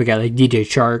 like if you have a guy like DJ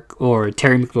Chark or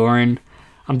Terry McLaurin,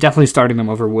 I'm definitely starting them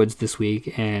over Woods this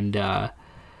week, and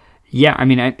yeah, I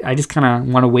mean, I just kind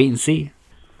of want to wait and see.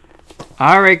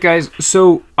 All right, guys.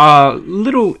 So,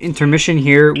 little intermission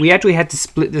here. We actually had to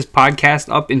split this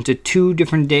podcast up into 2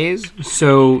 different days.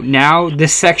 So now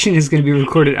this section is going to be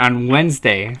recorded on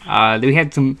Wednesday. We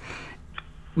had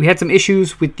some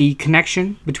issues with the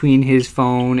connection between his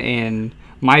phone and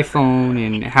my phone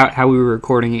and how we were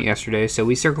recording it yesterday. So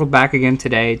we circled back again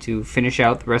today to finish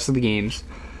out the rest of the games.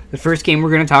 The first game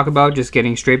we're going to talk about, just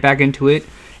getting straight back into it,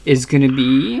 is going to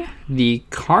be the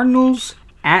Cardinals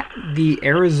at the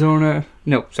Arizona.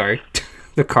 No, sorry.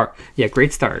 Yeah,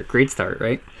 great start,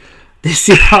 right? The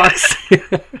Seahawks.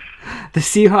 The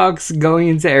Seahawks going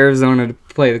into Arizona to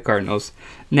play the Cardinals.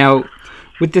 Now,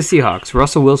 with the Seahawks,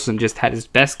 Russell Wilson just had his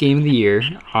best game of the year.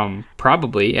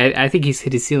 Probably. I think he's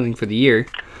hit his ceiling for the year.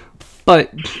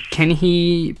 But can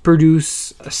he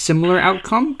produce a similar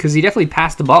outcome? Because he definitely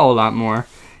passed the ball a lot more.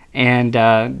 And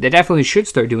they definitely should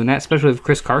start doing that, especially if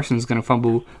Chris Carson's going to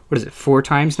fumble, 4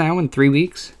 times now in 3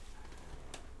 weeks?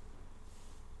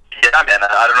 Yeah, man,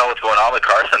 I don't know what's going on with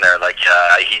Carson there. Like,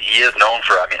 he is known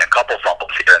for, a couple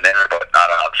fumbles here and there, but I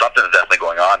don't know, something's definitely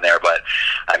going on there. But,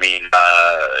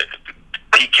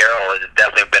 Pete Carroll has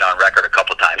definitely been on record a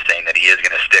couple times saying that he is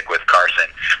going to stick with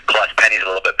Carson. Plus, Penny's a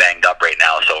little bit banged up right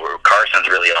now, so Carson's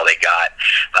really all they got,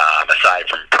 aside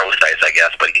from Procise, I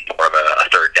guess, but he's more of a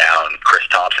third down, Chris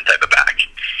Thompson type of back.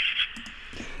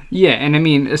 Yeah, and I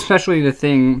mean, especially the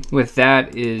thing with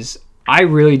that is I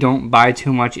really don't buy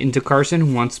too much into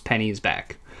Carson once Penny is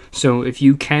back. So if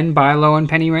you can buy low on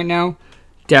Penny right now,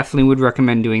 definitely would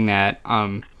recommend doing that.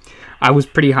 I was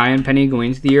pretty high on Penny going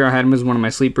into the year. I had him as one of my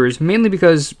sleepers, mainly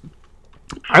because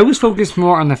I was focused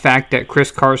more on the fact that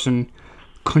Chris Carson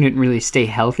couldn't really stay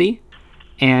healthy.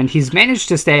 And he's managed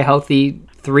to stay healthy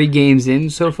 3 games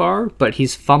in so far, but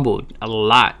he's fumbled a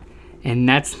lot. And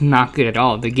that's not good at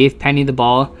all. They gave Penny the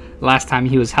ball last time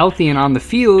he was healthy and on the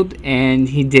field, and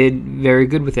he did very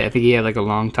good with it. I think he had a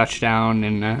long touchdown,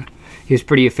 and he was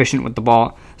pretty efficient with the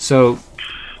ball. So,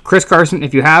 Chris Carson,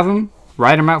 if you have him,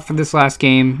 ride him out for this last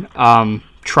game.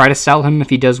 Try to sell him if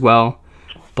he does well.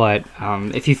 But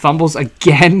if he fumbles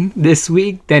again this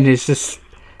week, then it's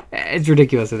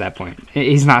ridiculous at that point.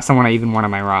 He's not someone I even want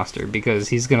on my roster because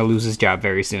he's going to lose his job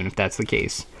very soon if that's the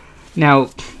case.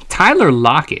 Now, Tyler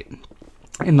Lockett,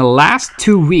 in the last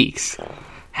 2 weeks,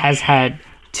 has had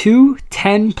 2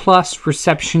 10-plus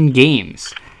reception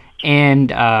games. And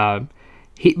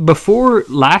before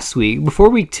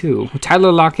week 2,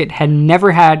 Tyler Lockett had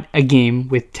never had a game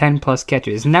with 10-plus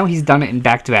catches. And now he's done it in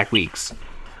back-to-back weeks.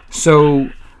 So,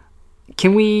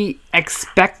 can we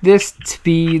expect this to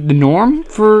be the norm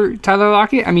for Tyler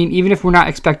Lockett? I mean, even if we're not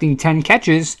expecting 10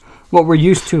 catches, what we're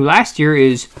used to last year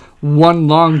is 1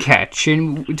 long catch.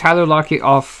 And Tyler Lockett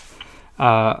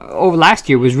over last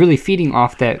year was really feeding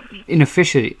off the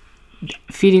efficiency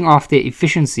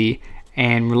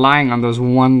and relying on those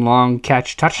 1 long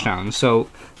catch touchdowns. So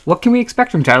what can we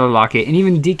expect from Tyler Lockett and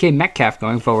even DK Metcalf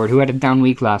going forward, who had a down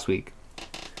week last week?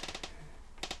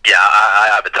 Yeah, I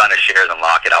have a ton of shares in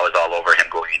Lockett. I was all over him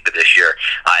going into this year.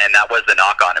 And that was the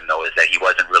knock on him, though, is that he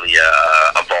wasn't really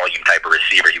a volume type of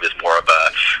receiver. He was more of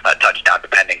a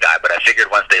touchdown-dependent guy. But I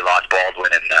figured once they lost Baldwin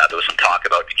and there was some talk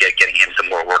about getting him some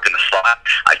more work in the slot,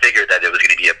 I figured that it was going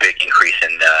to be a big increase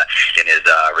in his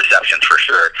receptions for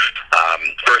sure.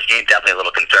 First game, definitely a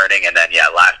little concerning. And then,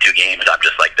 last 2 games, I'm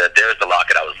just like, there's the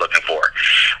Lockett I was looking for.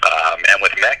 And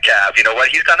with Metcalf, you know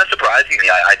what? He's kind of surprising me.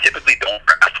 I typically don't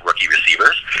draft rookie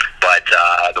receivers. But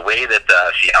the way that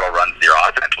Seattle runs their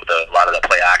offense with a lot of the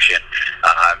play action,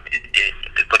 it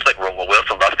looks like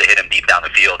Wilson loves to hit him deep down the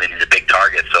field, and he's a big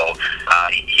target. So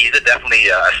he's definitely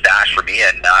a stash for me.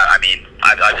 And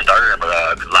I've started him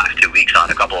the last 2 weeks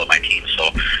on a couple of my teams. So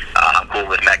I'm cool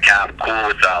with Metcalf, cool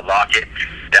with Lockett.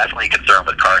 Definitely concerned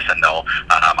with Carson, though.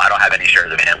 I don't have any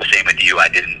shares of him. Same with you.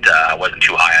 I wasn't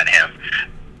too high on him.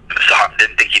 So I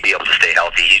didn't think he'd be able to stay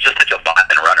healthy. He's just such a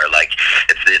violent runner. Like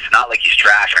it's not like he's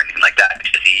trash or anything like that.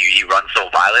 It's just he runs so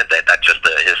violent that just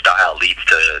his style leads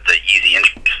to easy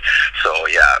injuries. So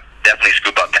yeah, definitely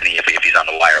scoop up Penny if he's on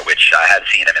the wire, which I have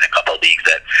seen him in a couple of leagues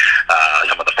that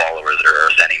some of the followers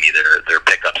are sending me their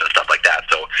pickups and stuff like that.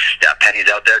 So yeah,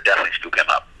 Penny's out there. Definitely scoop him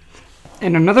up.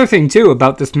 And another thing, too,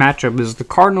 about this matchup is the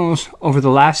Cardinals, over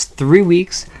the last 3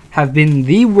 weeks, have been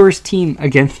the worst team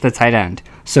against the tight end.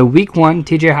 So week 1,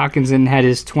 TJ Hawkinson had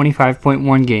his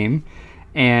 25.1 game,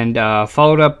 and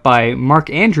followed up by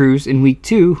Mark Andrews in week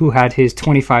 2, who had his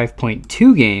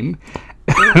 25.2 game.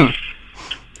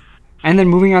 And then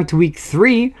moving on to week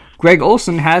 3, Greg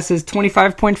Olsen has his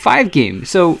 25.5 game.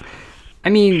 So, I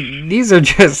mean, these are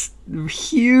just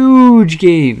huge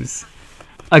games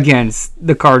against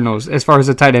the Cardinals as far as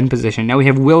the tight end position. Now we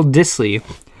have Will Dissly,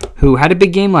 who had a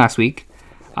big game last week,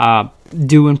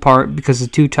 due in part because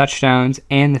of 2 touchdowns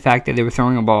and the fact that they were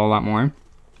throwing the ball a lot more.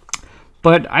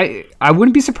 But I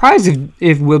wouldn't be surprised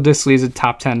if Will Dissly is a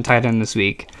top 10 tight end this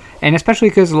week, and especially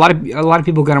because a lot of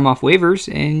people got him off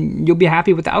waivers, and you'll be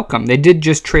happy with the outcome. They did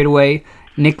just trade away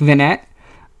Nick Vannett.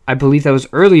 I believe that was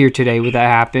earlier today when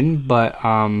that happened, but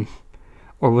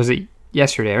or was it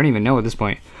yesterday? I don't even know at this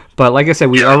point. But like I said,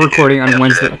 we are recording on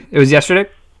Wednesday. It was yesterday?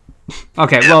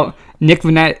 Okay, well, Nick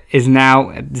Vannett is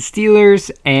now at the Steelers,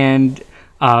 and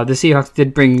the Seahawks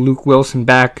did bring Luke Wilson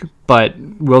back, but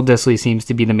Will Dissly seems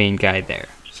to be the main guy there.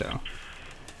 So,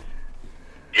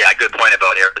 yeah, good point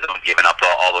about Arizona giving up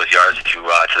all those yards to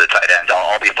the tight ends.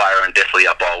 I'll be firing Dissly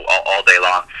up all day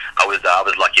long. I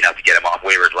was lucky enough to get him off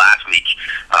waivers last week.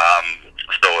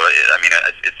 So, I mean,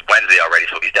 it's Wednesday already,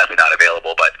 so he's definitely not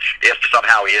available. But if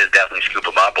somehow he is, definitely scoop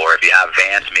him up. Or if you have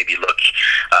Vance, maybe look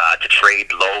to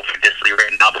trade low for Dissly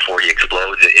right now before he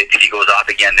explodes. If he goes off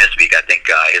again this week, I think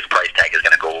his price tag is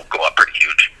going to go up pretty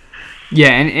huge.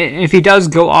 Yeah, and if he does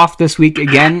go off this week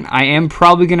again, I am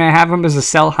probably going to have him as a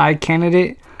sell-high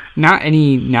candidate. Not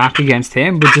any knock against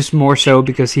him, but just more so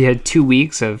because he had 2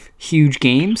 weeks of huge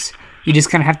games. You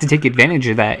just kind of have to take advantage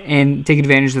of that and take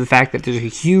advantage of the fact that there's a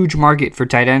huge market for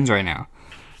tight ends right now.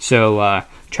 So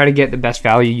try to get the best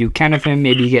value you can of him.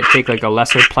 Maybe you take like a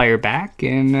lesser player back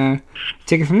and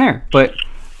take it from there. But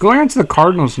going on to the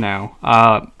Cardinals now,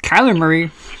 Kyler Murray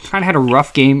kind of had a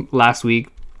rough game last week,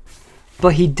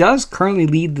 but he does currently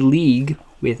lead the league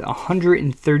with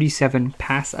 137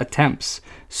 pass attempts.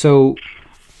 So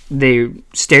they're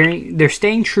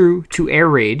staying true to air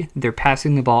raid. They're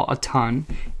passing the ball a ton,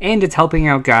 and it's helping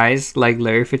out guys like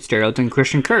Larry Fitzgerald and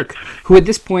Christian Kirk, who at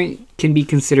this point can be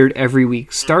considered every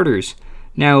week starters.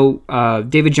 Now,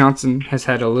 David Johnson has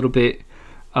had a little bit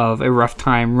of a rough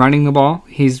time running the ball.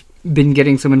 He's been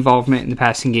getting some involvement in the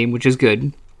passing game, which is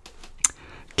good.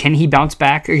 Can he bounce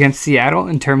back against Seattle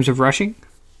in terms of rushing?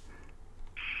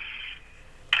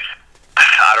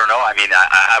 I don't know. I mean,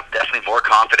 I'm definitely more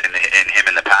confident in him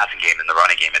in the passing game than the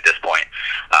running game at this point.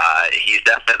 He's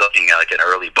definitely looking like an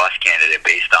early bust candidate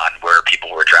based on where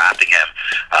people were drafting him.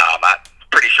 I'm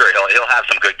pretty sure he'll have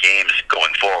some good games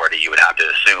going forward, you would have to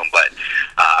assume. But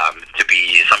to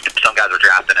be some guys are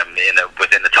drafting him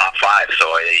within the top 5, so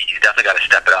he's definitely got to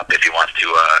step it up if he wants to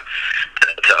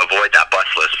avoid that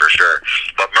bust list for sure.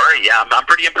 But Murray, yeah, I'm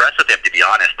pretty impressed with him, to be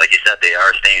honest. Like you said, they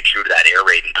are staying true to that air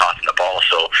raid and tossing the ball.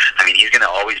 So I mean, he's going to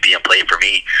always be in play for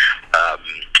me.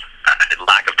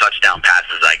 Lack of touchdown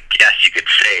passes, I guess you could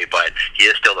say, but he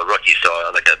is still a rookie. So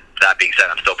that being said,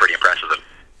 I'm still pretty impressed with him.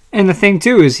 And the thing,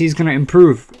 too, is he's going to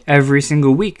improve every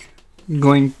single week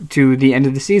going to the end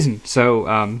of the season.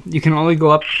 So you can only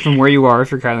go up from where you are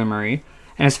for Kyler Murray.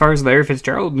 And as far as Larry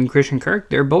Fitzgerald and Christian Kirk,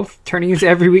 they're both turning into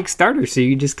every week starters. So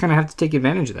you just kind of have to take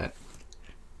advantage of that.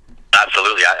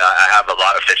 Absolutely. I have a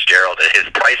lot of Fitzgerald. His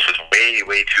price was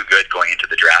way too good going into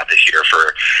the draft this year.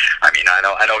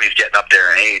 I know he's getting up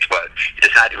there in age, but you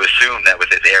just had to assume that with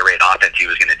his air raid offense, he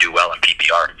was going to do well in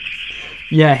PPR.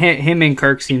 Yeah, him and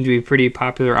Kirk seem to be pretty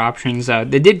popular options.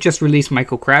 They did just release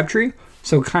Michael Crabtree,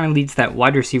 so it kind of leaves that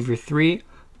wide receiver 3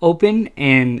 open.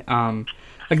 And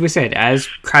like we said, as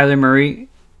Kyler Murray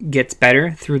gets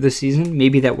better through the season,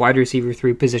 maybe that wide receiver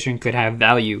 3 position could have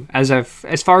value. As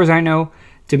far as I know,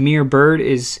 Damiere Byrd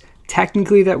is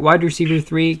technically that wide receiver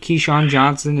 3. Keyshawn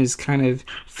Johnson is kind of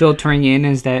filtering in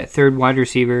as that third wide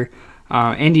receiver.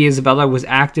 Andy Isabella was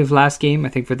active last game, I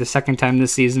think for the second time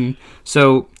this season.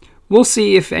 So we'll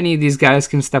see if any of these guys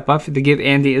can step up. If they give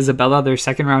Andy Isabella, their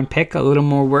second-round pick, a little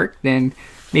more work, then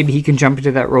maybe he can jump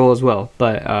into that role as well.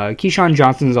 But Keyshawn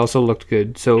Johnson has also looked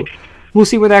good. So we'll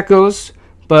see where that goes.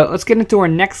 But let's get into our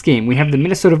next game. We have the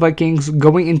Minnesota Vikings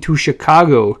going into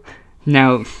Chicago.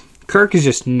 Now, Kirk is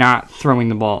just not throwing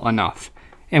the ball enough.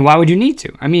 And why would you need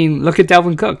to? I mean, look at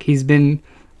Dalvin Cook. He's been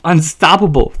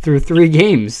unstoppable through 3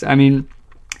 games. I mean,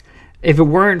 if it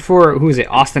weren't for,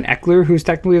 Austin Eckler, who's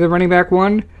technically the running back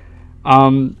 1,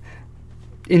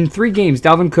 in 3 games,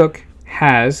 Dalvin Cook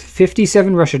has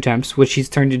 57 rush attempts, which he's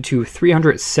turned into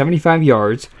 375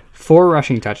 yards, 4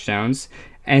 rushing touchdowns,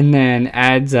 and then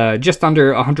adds just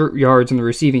under 100 yards in the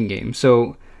receiving game.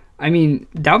 So, I mean,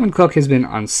 Dalvin Cook has been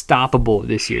unstoppable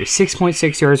this year.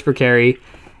 6.6 yards per carry.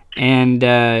 And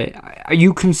are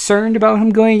you concerned about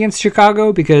him going against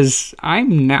Chicago? Because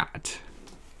I'm not.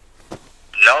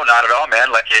 No, not at all,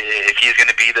 man. Like, if he's going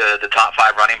to be the top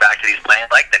 5 running back that he's playing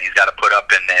like, then he's got to put up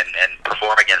and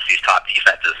perform against these top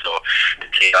defenses. So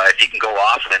if he can go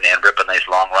off and rip a nice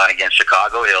long run against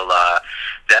Chicago, he'll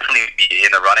definitely be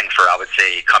in the running for, I would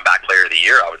say, comeback player of the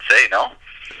year, I would say, no?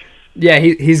 Yeah,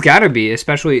 he's got to be,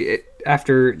 especially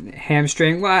after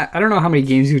hamstring. Well, I don't know how many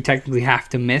games he would technically have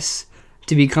to miss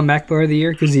to be comeback player of the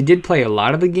year, because he did play a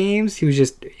lot of the games. He was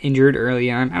just injured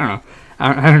early on. I don't know.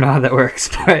 I don't know how that works,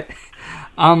 but he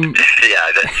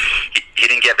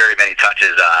didn't get very many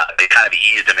touches. They kind of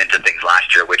eased him into things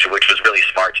last year, which was really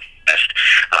smart.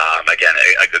 Again,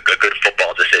 a good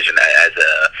football decision as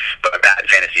a bad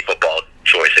fantasy football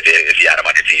choice if you had him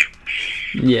on your team.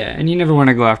 Yeah, and you never want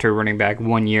to go after a running back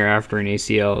 1 year after an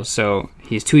ACL. So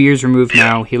he's 2 years removed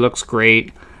now. He looks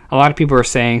great. A lot of people are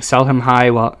saying sell him high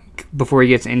before he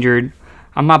gets injured.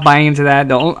 I'm not buying into that.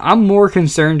 I'm more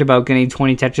concerned about getting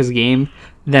 20 touches a game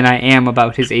than I am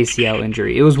about his ACL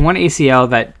injury. It was one ACL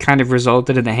that kind of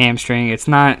resulted in the hamstring. It's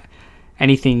not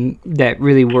anything that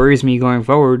really worries me going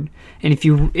forward. And if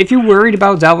you're worried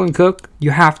about Dalvin Cook,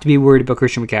 you have to be worried about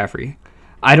Christian McCaffrey.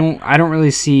 I don't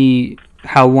really see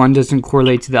how one doesn't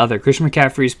correlate to the other. Christian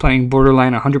McCaffrey is playing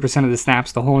borderline 100% of the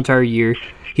snaps the whole entire year.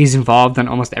 He's involved in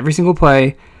almost every single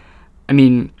play. I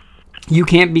mean, you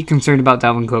can't be concerned about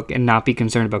Dalvin Cook and not be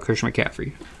concerned about Christian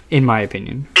McCaffrey, in my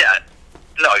opinion. Yeah.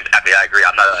 No, exactly. I agree.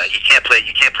 You can't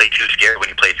play too scared when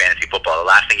you play fantasy football. The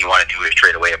last thing you want to do is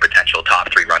trade away a potential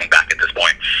top 3 running back at this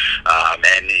point.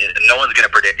 And no one's going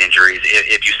to predict injuries.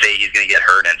 If you say he's going to get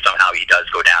hurt and somehow he does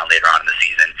go down later on in the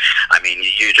season, I mean,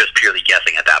 you're just purely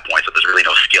guessing at that point. So there's really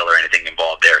no skill or anything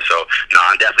involved there. So no,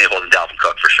 I'm definitely holding Dalvin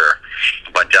Cook for sure.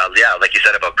 But yeah, like you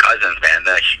said about Cousins, man.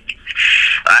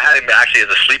 I had him actually as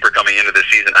a sleeper coming into the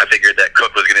season. I figured that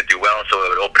Cook was going to do well, so it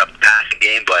would open up the passing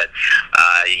game, but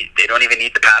they don't even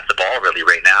need to pass the ball really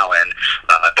right now. And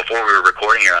before we were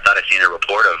recording here, I thought I seen a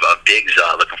report of Diggs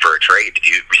looking for a trade. Did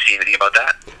you see anything about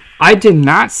that? I did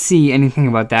not see anything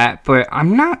about that, but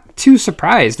I'm not too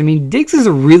surprised. I mean, Diggs is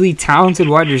a really talented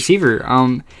wide receiver.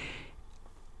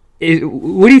 What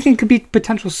do you think could be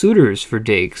potential suitors for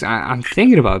Diggs? I'm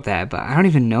thinking about that, but I don't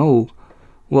even know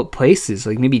what places,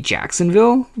 like maybe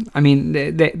Jacksonville. I mean,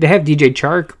 they have DJ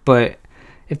Chark, but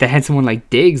if they had someone like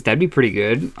Diggs, that'd be pretty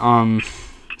good.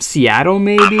 Seattle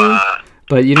maybe,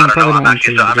 but you didn't probably. I'm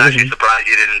actually surprised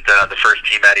you didn't. The first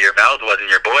team out of your mouth wasn't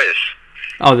your boys.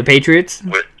 Oh, the Patriots.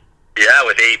 With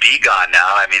AB gone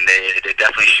now, I mean they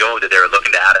definitely showed that they were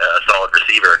looking to add a solid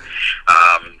receiver.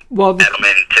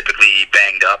 Edelman typically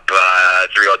banged up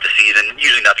throughout the season.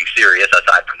 Usually nothing serious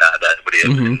aside from that with a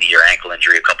knee or ankle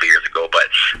injury a couple years ago, but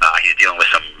he's dealing with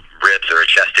some ribs or a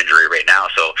chest injury right now.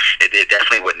 So it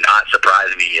definitely would not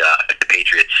surprise me if the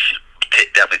Patriots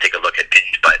definitely take a look at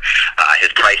Diggs, but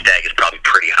his price tag is probably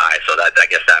pretty high, so that I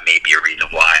guess that may be a reason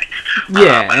why.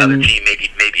 Yeah, another team,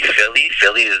 maybe Philly.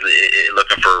 Philly is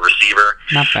looking for a receiver.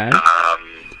 Not bad.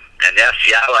 And yeah,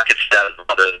 Seattle, I could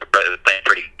they're playing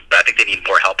pretty. I think they need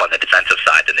more help on the defensive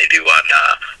side than they do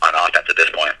on offense at this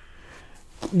point.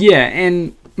 Yeah,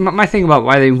 and my thing about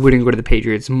why they wouldn't go to the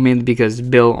Patriots mainly because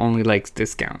Bill only likes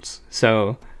discounts.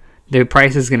 So the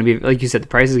price is going to be, like you said, the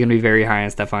price is going to be very high on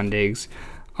Stephon Diggs.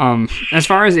 As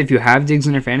far as if you have Diggs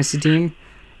in your fantasy team,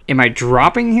 am I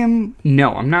dropping him?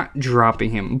 No, I'm not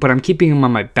dropping him, but I'm keeping him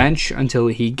on my bench until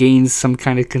he gains some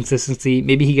kind of consistency.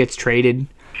 Maybe he gets traded.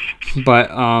 But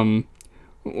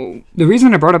the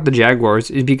reason I brought up the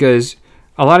Jaguars is because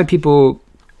a lot of people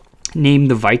name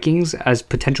the Vikings as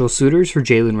potential suitors for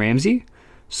Jalen Ramsey.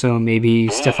 So maybe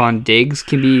Stephon Diggs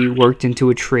can be worked into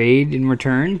a trade in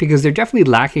return because they're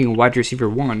definitely lacking a wide receiver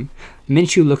 1.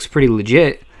 Minshew looks pretty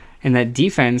legit. And that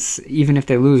defense, even if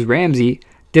they lose Ramsey,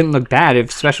 didn't look bad,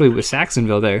 especially with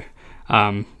Saxonville there.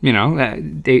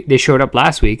 They showed up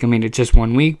last week. I mean, it's just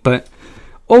 1 week. But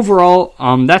overall,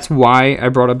 that's why I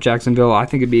brought up Jacksonville. I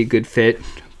think it'd be a good fit.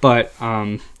 But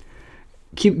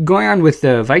keep going on with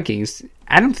the Vikings.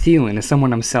 Adam Thielen is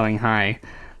someone I'm selling high.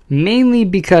 Mainly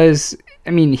because,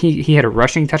 I mean, he had a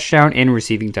rushing touchdown and a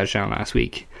receiving touchdown last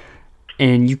week.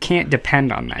 And you can't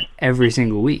depend on that every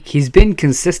single week. He's been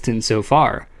consistent so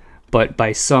far. But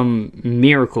by some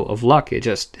miracle of luck, it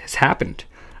just has happened.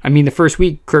 I mean, the first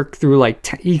week, Kirk threw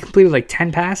he completed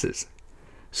 10 passes.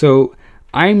 So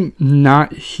I'm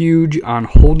not huge on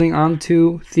holding on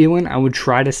to Thielen. I would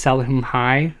try to sell him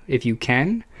high if you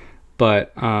can.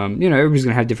 But, everybody's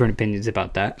going to have different opinions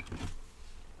about that.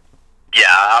 Yeah,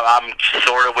 I'm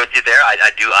sort of with you there. I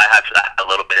have a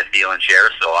little bit of Thielen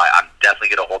shares, so I'm definitely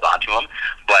going to hold on to him.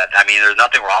 But, I mean, there's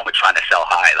nothing wrong with trying to sell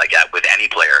high, like with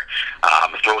any player.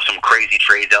 Throw some crazy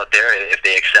trades out there. If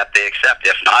they accept, they accept.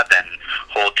 If not, then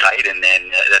hold tight. And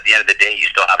then at the end of the day, you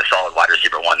still have a solid wide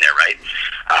receiver 1 there, right?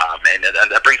 And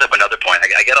that brings up another point.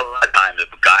 I get a lot of times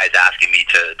if a guy guys asking me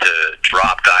to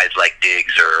drop guys like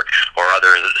Diggs or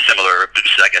other similar,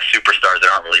 I guess, superstars that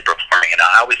aren't really performing. And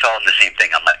I always tell them the same thing.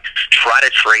 I'm like, try to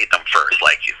trade them first.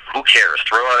 Like, who cares?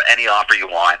 Throw out any offer you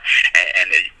want, and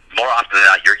more often than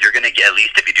not, you're going to get, at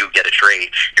least if you do get a trade,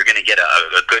 you're going to get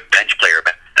a good bench player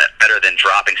better than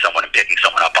dropping someone and picking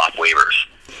someone up off waivers.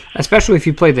 Especially if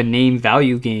you play the name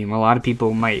value game, a lot of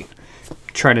people might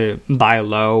try to buy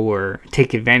low or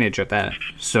take advantage of that.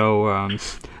 So,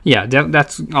 yeah,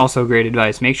 that's also great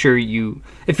advice. Make sure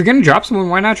if you're going to drop someone,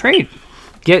 why not trade?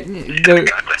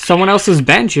 Someone else's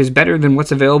bench is better than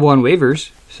what's available on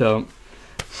waivers. So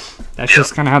that's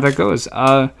just kind of how that goes.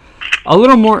 A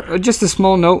little more, just a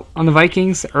small note on the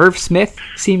Vikings. Irv Smith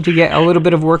seemed to get a little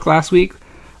bit of work last week.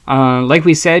 Like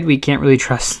we said, we can't really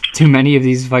trust too many of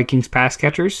these Vikings pass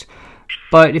catchers.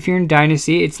 But if you're in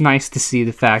Dynasty, it's nice to see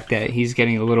the fact that he's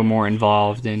getting a little more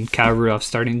involved and Kyle Rudolph's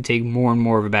starting to take more and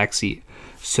more of a backseat.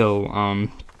 So,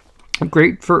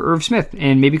 great for Irv Smith.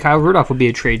 And maybe Kyle Rudolph will be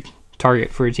a trade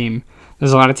target for a team.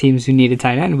 There's a lot of teams who need a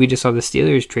tight end. We just saw the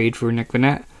Steelers trade for Nick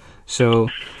Vannett. So,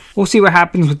 we'll see what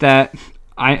happens with that.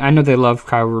 I know they love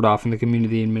Kyle Rudolph in the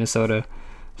community in Minnesota.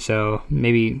 So,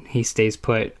 maybe he stays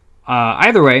put.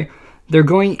 Either way, they're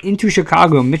going into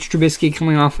Chicago. Mitch Trubisky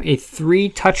coming off a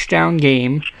 3-touchdown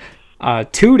game,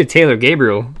 2 to Taylor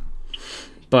Gabriel.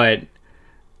 But,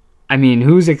 I mean,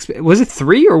 was it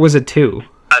 3 or was it 2?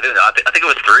 I think it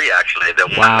was 3,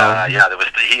 actually. Wow. He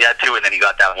had 2, and then he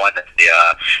got that one that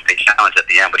they challenged at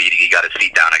the end, but he got his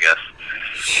feet down, I guess.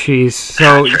 Jeez.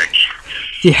 So,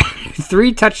 yeah,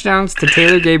 3 touchdowns to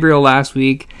Taylor Gabriel last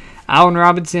week. Allen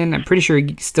Robinson, I'm pretty sure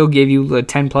he still gave you a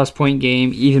 10-plus point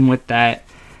game, even with that.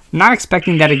 Not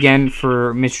expecting that again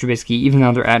for Mitch Trubisky, even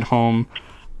though they're at home.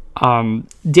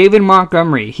 David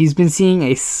Montgomery, he's been seeing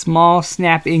a small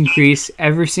snap increase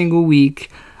every single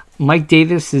week. Mike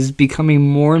Davis is becoming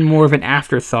more and more of an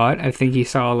afterthought. I think he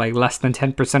saw like less than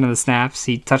 10% of the snaps.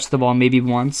 He touched the ball maybe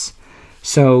once.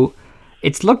 So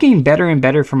it's looking better and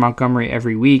better for Montgomery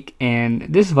every week. And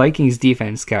this Vikings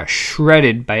defense got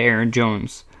shredded by Aaron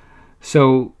Jones.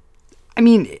 So, I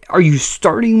mean, are you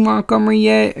starting Montgomery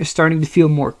yet? Are starting to feel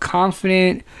more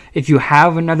confident? If you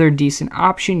have another decent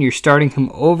option, you're starting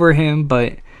him over him.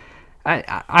 But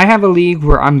I have a league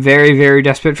where I'm very, very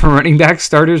desperate for running back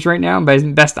starters right now. My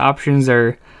best options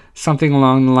are something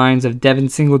along the lines of Devin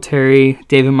Singletary,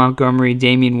 David Montgomery,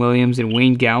 Damian Williams, and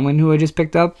Wayne Gallman, who I just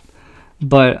picked up.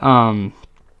 But,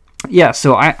 yeah,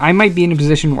 so I might be in a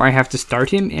position where I have to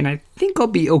start him, and I think I'll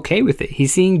be okay with it.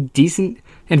 He's seeing decent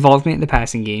involvement in the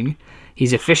passing game.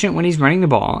 He's efficient when he's running the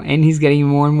ball, and he's getting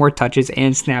more and more touches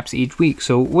and snaps each week.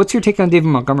 So what's your take on David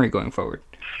Montgomery going forward?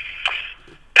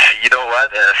 You know what?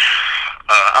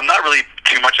 I'm not really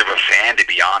too much of a fan, to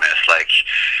be honest. Like,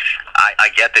 I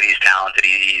get that he's talented.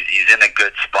 He's in a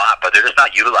good spot, but they're just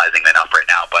not utilizing him enough right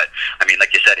now. But, I mean,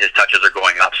 like you said, his touches are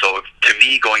going up. So, to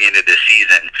me, going into this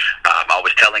season, I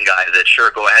was telling guys that,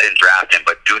 sure, go ahead and draft him,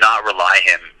 but do not rely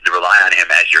on him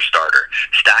as your starter.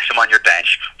 Stash him on your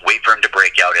bench, wait for him to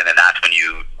break out, and then that's when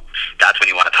you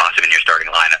want to toss him in your starting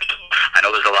lineup. I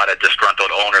know there's a lot of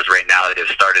disgruntled owners right now that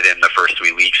have started him the first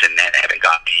 3 weeks and then haven't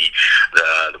got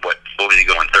what was he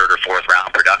going, 3rd or 4th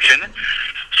round production.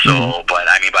 So, but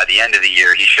I mean, by the end of the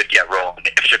year, he should get rolling.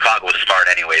 If Chicago was smart,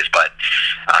 anyways. But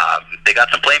they got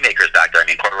some playmakers back there. I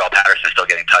mean, Cordarrelle Patterson's still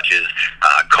getting touches.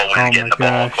 Cohen's getting the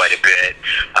ball quite a bit.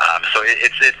 So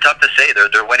it's tough to say.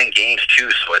 They're winning games too.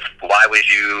 So why would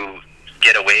you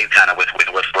get away kind of with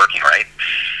what's working, right?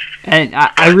 And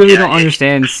I really don't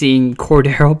understand seeing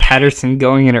Cordarrelle Patterson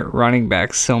going in at running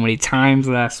back so many times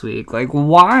last week. Like,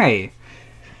 why?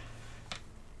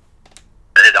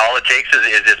 All it takes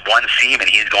is this one seam, and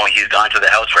he's gone to the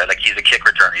house, right? Like, he's a kick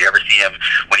returner. You ever see him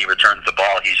when he returns the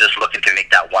ball? He's just looking to make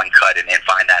that one cut and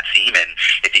find that seam, and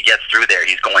if he gets through there,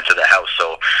 he's going to the house.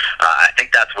 So I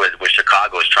think that's what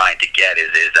Chicago is trying to get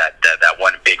is that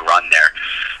one big run there.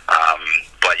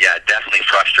 But yeah, definitely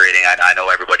frustrating. I know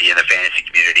everybody in the fantasy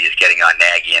community is getting on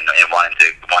Nagy and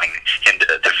wanting him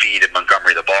to feed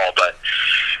Montgomery the ball. But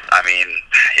I mean,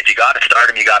 if you got to start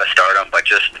him, you got to start him. But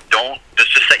just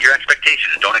set your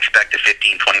expectations. Don't expect a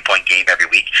 15, 20-point game every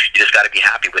week. You just got to be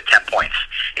happy with 10 points.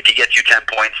 If he gets you 10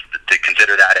 points, to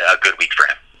consider that a good week for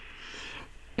him.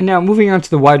 And now moving on to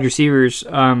the wide receivers,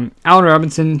 Allen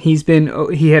Robinson, he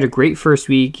had a great first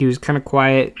week. He was kind of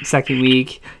quiet second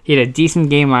week. He had a decent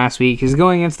game last week. He's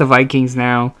going against the Vikings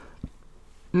now.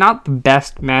 Not the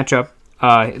best matchup.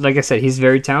 Like I said, he's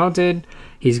very talented.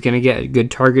 He's going to get a good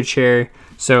target share.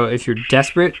 So if you're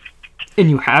desperate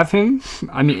and you have him,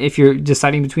 I mean, if you're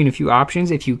deciding between a few options,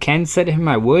 if you can set him,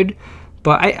 I would.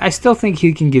 But I still think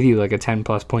he can give you like a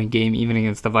 10-plus point game even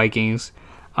against the Vikings.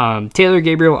 Taylor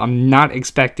Gabriel, I'm not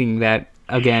expecting that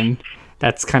again.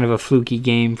 That's kind of a fluky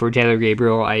game for Taylor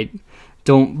Gabriel. I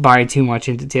don't buy too much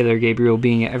into Taylor Gabriel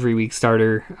being an every week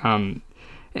starter.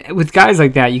 With guys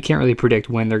like that, you can't really predict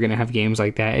when they're going to have games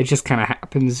like that. It just kind of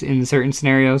happens in certain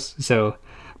scenarios. So,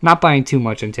 not buying too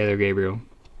much in Taylor Gabriel.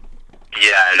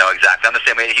 Yeah, I know exactly. I'm the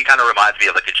same way. He kind of reminds me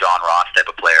of like a John Ross type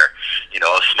of player. You know,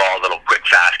 a small, little, quick,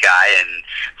 fast guy, and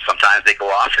sometimes they go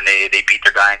off and they beat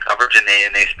their guy in coverage and they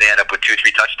end up with 2-3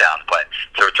 touchdowns. But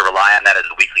to rely on that as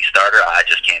a weekly starter, I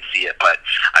just can't see it. But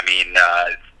I mean,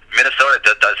 Minnesota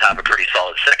does have a pretty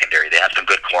solid secondary. They have some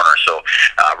good corners. So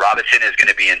Robinson is going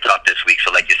to be in tough this week.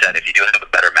 So like you said, if you do have a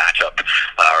better matchup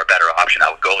or a better option, I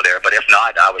would go there. But if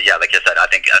not, like I said, I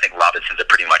think Robinson's a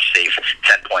pretty much safe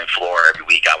 10-point floor every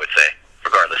week, I would say,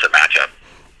 regardless of matchup.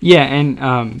 Yeah,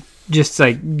 and just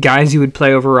like guys you would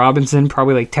play over Robinson,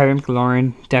 probably like Terry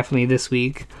McLaurin, definitely this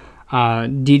week.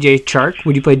 DJ Chark,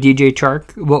 would you play DJ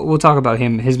Chark? We'll talk about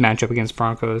his matchup against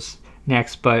Broncos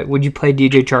next, but would you play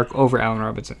DJ Chark over Allen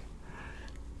Robinson?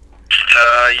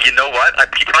 You know what?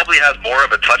 He probably has more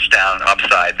of a touchdown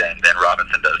upside than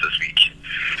Robinson does this week.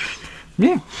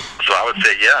 Yeah. So I would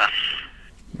say, yeah.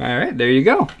 All right, there you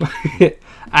go.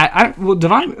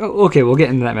 Devon. Okay, we'll get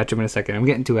into that matchup in a second. I'm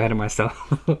getting too ahead of myself.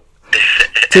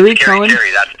 Tariq Cohen.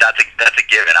 Terry, that's a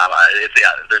given.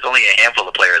 There's only a handful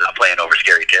of players I'm playing over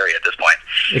Scary Terry at this point.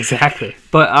 Exactly,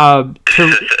 but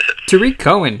Tariq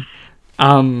Cohen,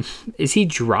 is he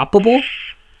droppable?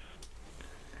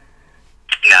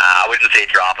 Nah, I wouldn't say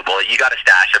droppable. You got to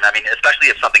stash him. I mean, especially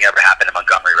if something ever happened to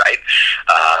Montgomery, right?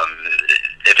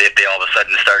 If they all of a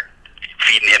sudden start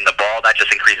feeding him the ball, that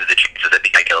just increases the chances that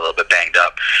he might get a little bit banged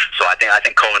up. So I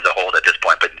think Cohen's a hold at this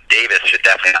point, but Davis should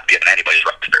definitely not be on anybody's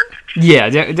roster. Yeah,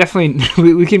 definitely.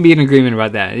 We can be in agreement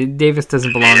about that. Davis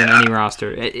doesn't belong on any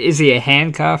roster. Is he a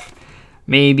handcuff?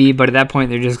 Maybe, but at that point,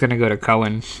 they're just going to go to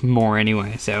Cohen more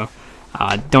anyway. So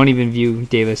don't even view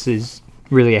Davis as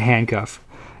really a handcuff.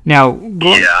 Now,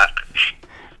 going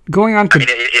on to... I mean,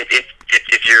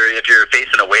 if you're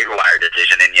facing a waiver wire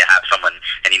decision and you have someone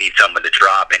and you need someone to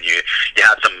drop and you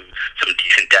have some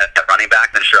decent depth at running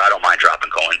back, then sure, I don't mind dropping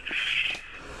Cohen.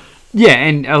 Yeah,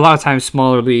 and a lot of times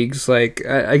smaller leagues, like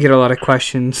I get a lot of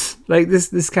questions. Like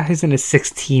this guy's in a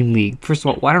 6-team league. First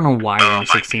of all, I don't know why you're in a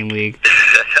 6-team league.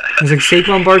 It's like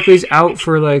Saquon Barkley's out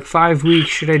for like 5 weeks.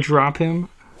 Should I drop him?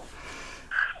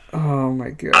 Oh my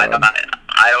god. I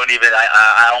don't even.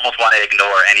 I almost want to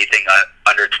ignore anything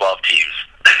under 12 teams.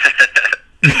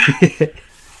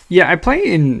 Yeah, I play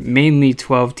in mainly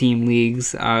 12-team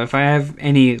leagues. If I have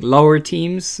any lower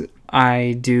teams,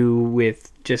 I do with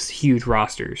just huge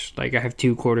rosters. Like I have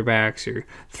 2 quarterbacks or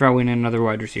throw in another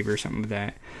wide receiver or something like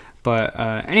that. But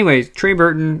anyways, Trey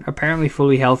Burton apparently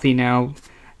fully healthy now.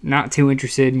 Not too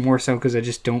interested, more so because I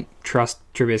just don't trust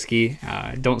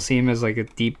Trubisky. Don't see him as like a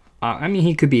deep... I mean,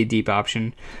 he could be a deep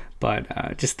option.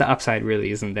 But just the upside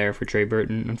really isn't there for Trey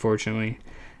Burton, unfortunately.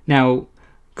 Now,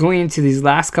 going into these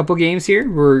last couple games here,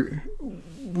 we're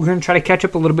going to try to catch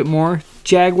up a little bit more.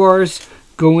 Jaguars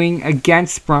going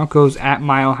against Broncos at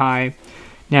Mile High.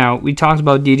 Now, we talked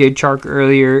about DJ Chark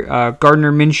earlier.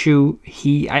 Gardner Minshew,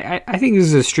 I think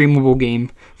this is a streamable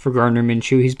game for Gardner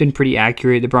Minshew. He's been pretty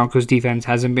accurate. The Broncos defense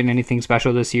hasn't been anything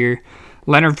special this year.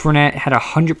 Leonard Fournette had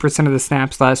 100% of the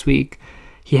snaps last week.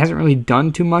 He hasn't really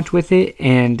done too much with it,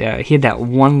 and he had that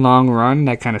one long run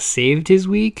that kind of saved his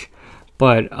week.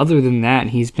 But other than that,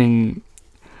 he's been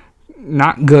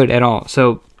not good at all.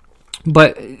 So,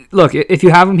 but look, if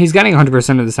you have him, he's getting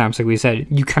 100% of the snaps, like we said.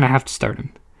 You kind of have to start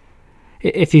him.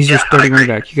 If he's just starting running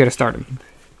back, you got to start him.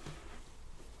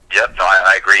 Yep, no,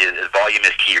 I agree. His volume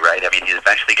is key, right? I mean, he's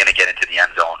eventually going to get into the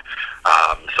end zone.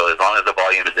 So as long as the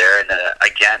volume is there, and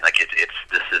again, like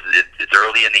it's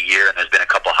early in the year, and there's been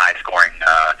a couple high scoring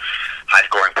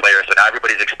players, so now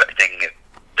everybody's expecting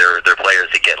their players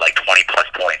to get like 20 plus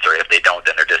points, or if they don't,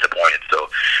 then they're disappointed.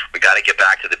 So we got to get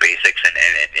back to the basics, and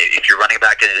if your running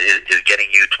back is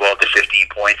getting you 12 to 15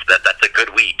 points, that's a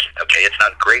good week. Okay, it's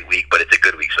not a great week, but it's a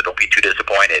good week. So don't be too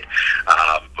disappointed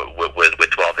with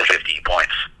 12 to 15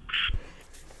 points.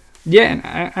 Yeah, and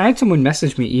I had someone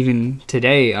message me even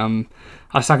today. I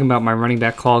was talking about my running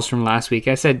back calls from last week.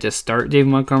 I said to start David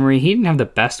Montgomery. He didn't have the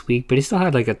best week, but he still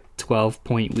had like a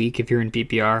 12-point week if you're in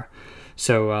PPR.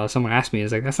 So someone asked me,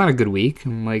 that's not a good week.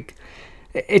 I'm like,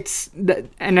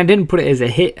 and I didn't put it as a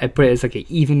hit. I put it as like an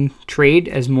even trade,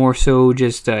 as more so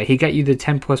just he got you the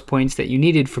 10-plus points that you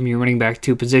needed from your running back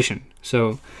 2 position.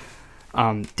 So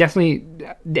definitely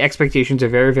the expectations are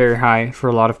very, very high for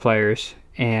a lot of players.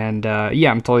 And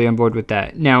I'm totally on board with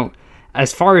that. Now,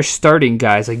 as far as starting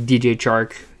guys like DJ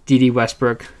Chark, D.D.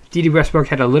 Westbrook, Dede Westbrook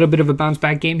had a little bit of a bounce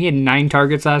back game. He had 9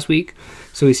 targets last week,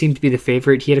 so he seemed to be the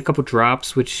favorite. He had a couple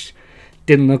drops, which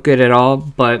didn't look good at all.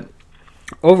 But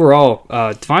overall,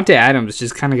 Devontae Adams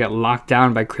just kind of got locked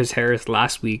down by Chris Harris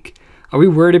last week. Are we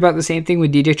worried about the same thing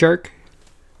with DJ Chark?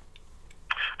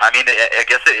 I mean, I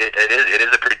guess it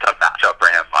is a pretty tough matchup for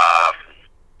him.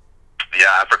 Yeah,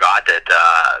 I forgot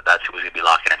that that's who was going to be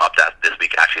locking him up this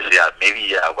week, actually. So, yeah,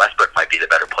 maybe Westbrook might be the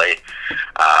better play.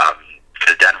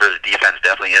 Because Denver's defense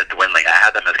definitely is dwindling. I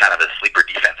had them as kind of a sleeper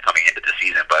defense coming into the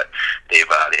season, but they've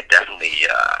definitely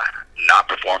not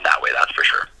performed that way, that's for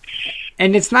sure.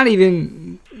 And it's not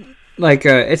even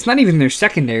it's not even their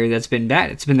secondary that's been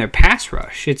bad. It's been their pass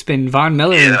rush. It's been Von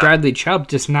Miller and Bradley Chubb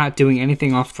just not doing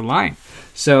anything off the line.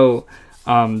 So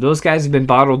those guys have been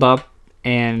bottled up,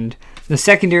 and the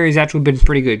secondary has actually been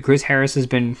pretty good. Chris Harris has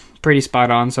been pretty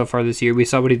spot on so far this year. We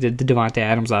saw what he did to Devontae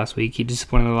Adams last week. He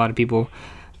disappointed a lot of people.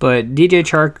 But DJ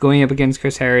Chark going up against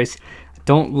Chris Harris,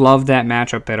 don't love that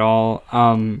matchup at all.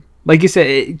 Like you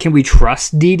said, can we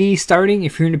trust Dede starting?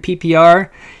 If you're in a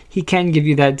PPR, he can give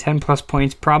you that 10-plus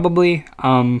points probably.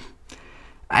 I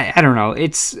don't know.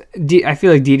 I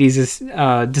feel like Dede's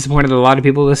disappointed a lot of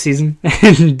people this season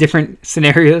in different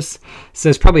scenarios. So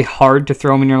it's probably hard to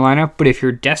throw him in your lineup. But if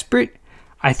you're desperate,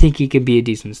 I think he could be a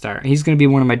decent start. He's going to be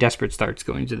one of my desperate starts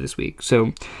going into this week.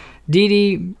 So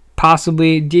Dede,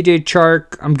 possibly. DJ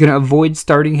Chark, I'm going to avoid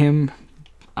starting him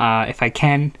if I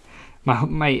can.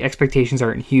 My expectations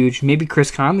aren't huge. Maybe Chris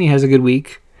Conley has a good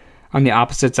week on the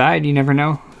opposite side. You never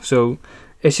know. So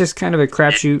it's just kind of a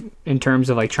crapshoot in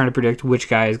terms of like trying to predict which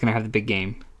guy is going to have the big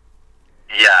game.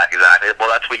 Yeah, exactly. Well,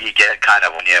 that's what you get kind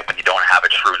of when you don't have a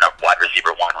true enough wide receiver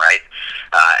one, right?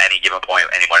 Any given point,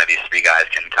 any one of these three guys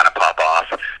can kind of pop off.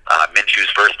 Minshew's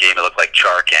first game, it looked like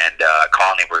Chark and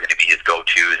Conley were going to be his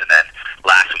go-tos, and then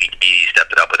last week he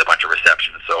stepped it up with a bunch of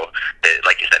receptions. So,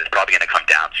 like you said, it's probably going to come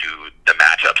down to the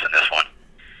matchups in this one.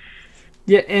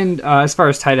 Yeah, and as far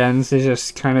as tight ends, there's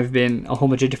just kind of been a whole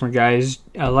bunch of different guys.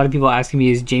 A lot of people asking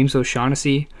me, is James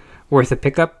O'Shaughnessy worth a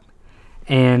pickup?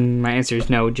 And my answer is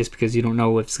no, just because you don't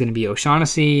know if it's going to be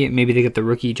O'Shaughnessy. Maybe they get the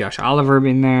rookie Josh Oliver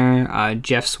in there.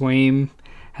 Jeff Swaim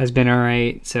has been all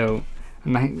right. So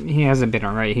he hasn't been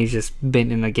all right. He's just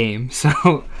been in the game.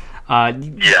 So I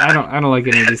don't like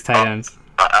any of these tight ends.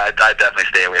 I definitely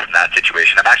stay away from that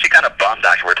situation. I'm actually kind of bummed,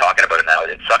 actually, we're talking about it now.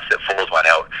 It sucks that Foles went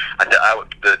out.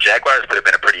 The Jaguars would have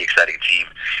been a pretty exciting team,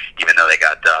 even though they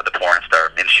got the porn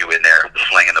star Minshew in there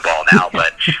slinging the ball now.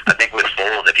 But I think with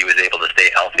Foles, if he was able to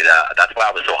stay healthy, that's why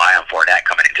I was so high on Fournette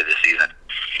coming into this season.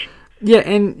 Yeah,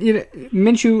 and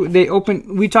Minshew,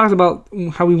 we talked about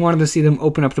how we wanted to see them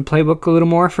open up the playbook a little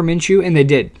more for Minshew, and they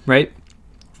did, right?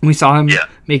 We saw him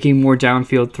making more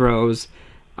downfield throws.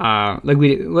 Like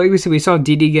we said, we saw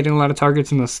Dede getting a lot of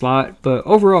targets in the slot, but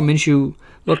overall Minshew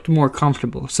looked more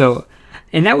comfortable. So,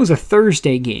 and that was a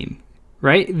Thursday game,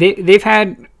 right? They've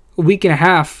had a week and a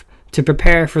half to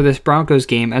prepare for this Broncos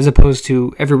game, as opposed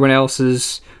to everyone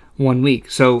else's 1 week.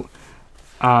 So,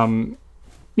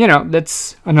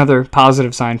 that's another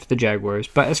positive sign for the Jaguars.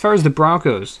 But as far as the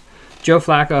Broncos, Joe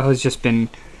Flacco has just been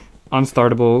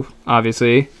unstartable,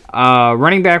 obviously.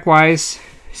 Running back wise,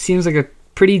 seems like a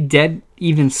pretty dead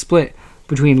even split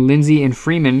between Lindsey and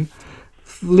Freeman.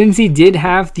 Lindsey did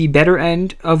have the better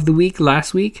end of the week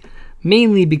last week,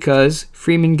 mainly because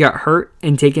Freeman got hurt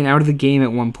and taken out of the game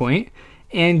at one point,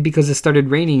 and because it started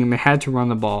raining and they had to run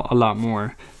the ball a lot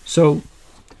more. So,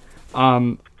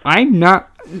 I'm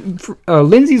not...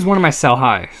 Lindsey's one of my sell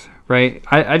highs, right?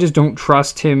 I just don't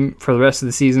trust him for the rest of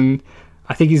the season.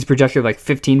 I think he's projected like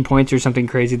 15 points or something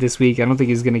crazy this week. I don't think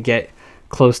he's going to get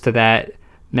close to that.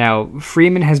 Now,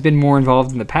 Freeman has been more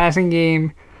involved in the passing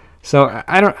game. So,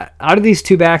 out of these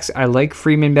two backs, I like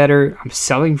Freeman better. I'm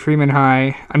selling Freeman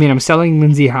high. I'm selling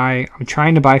Lindsey high. I'm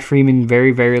trying to buy Freeman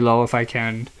very, very low if I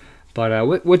can.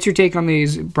 But what's your take on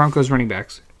these Broncos running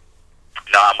backs?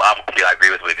 No, I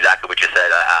agree with exactly what you said.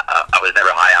 I was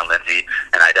never high on Lindsey,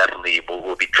 and I definitely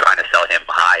will be trying to sell him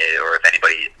high, or if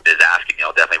anybody is asking me,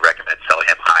 I'll definitely recommend selling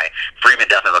him high. Freeman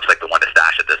definitely looks like the one to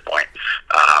stash at this point.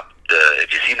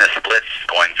 If you've seen the splits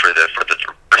going for the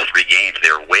first 3 games,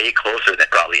 they were way closer than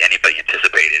probably anybody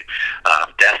anticipated.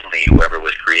 Definitely whoever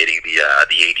was creating the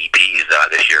ADPs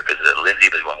this year, because Lindsey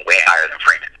was going way higher than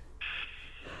Freeman.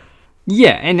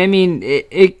 Yeah, and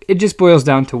it just boils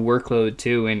down to workload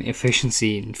too and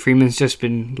efficiency. And Freeman's just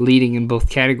been leading in both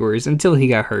categories until he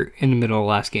got hurt in the middle of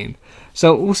last game.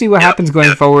 So we'll see what happens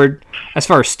going forward. As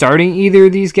far as starting either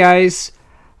of these guys,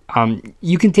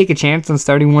 you can take a chance on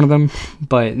starting one of them,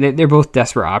 but they're both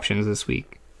desperate options this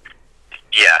week.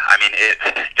 Yeah, I mean,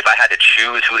 if I had to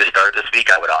choose who to start this week,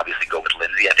 I would obviously go with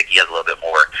Lindsay. I think he has a little bit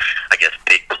more, I guess,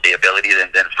 big play ability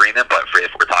than Freeman. But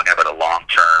if we're talking about a long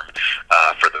term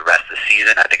for the rest of the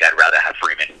season, I think I'd rather have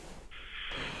Freeman.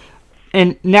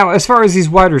 And now, as far as these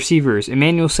wide receivers,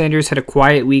 Emmanuel Sanders had a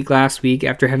quiet week last week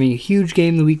after having a huge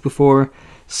game the week before.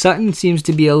 Sutton seems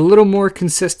to be a little more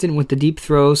consistent with the deep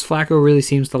throws. Flacco really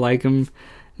seems to like him.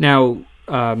 Now,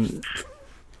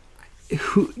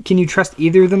 can you trust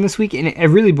either of them this week? And it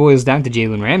really boils down to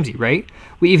Jalen Ramsey, right?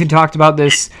 We even talked about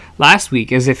this last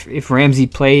week, as if Ramsey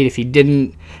played, if he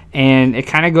didn't, and it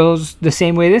kind of goes the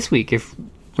same way this week. If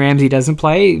Ramsey doesn't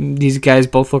play, these guys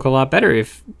both look a lot better.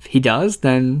 If he does,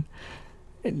 then,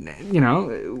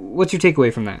 what's your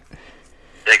takeaway from that?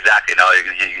 Exactly. No,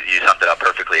 you summed it up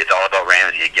perfectly. It's all about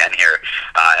Ramsey again here.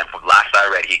 And from last I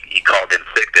read, he called in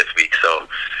sick this week, so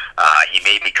he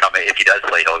may be coming. If he does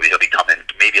play, he'll be coming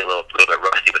maybe a little bit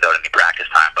rusty without any practice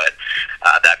time. But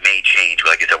that may change.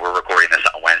 Like I said, we're recording this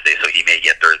on Wednesday, so he may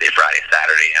get Thursday, Friday,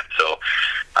 Saturday, and so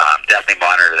definitely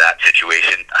monitor that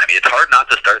situation. I mean, it's hard not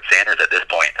to start Sanders at this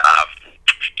point.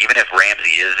 Even if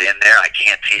Ramsey is in there, I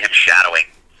can't see him shadowing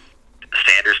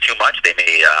Sanders too much. They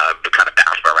may kind of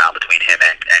bounce around between him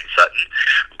and Sutton.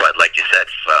 But like you said,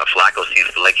 Flacco seems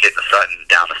to like hitting Sutton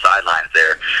down the sidelines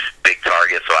there, big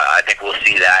target. So I think we'll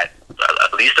see that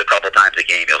at least a couple times a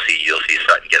game. You'll see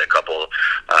Sutton get a couple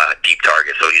deep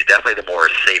targets. So he's definitely the more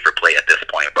safer play at this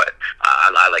point. But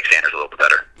I like Sanders a little bit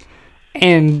better.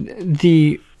 And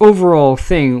the overall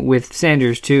thing with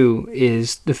Sanders, too,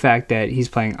 is the fact that he's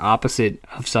playing opposite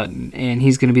of Sutton, and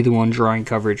he's going to be the one drawing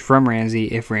coverage from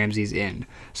Ramsey if Ramsey's in.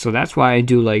 So that's why I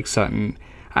do like Sutton.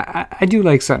 I do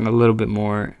like Sutton a little bit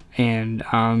more. And,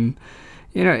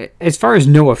 as far as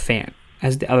Noah Fant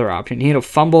as the other option, he had a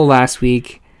fumble last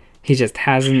week. He just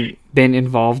hasn't been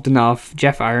involved enough.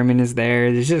 Jeff Ireman is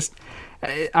there. There's just...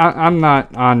 I'm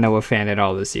not on Noah Fant at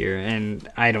all this year, and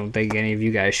I don't think any of you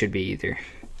guys should be either.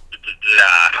 Nah,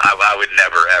 I would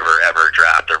never, ever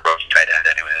draft a rookie tight end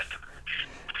anyways.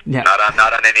 Yeah.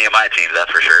 Not on any of my teams, that's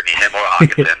for sure. Need him or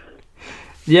Hawkinson.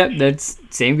 Yep, that's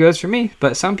same goes for me.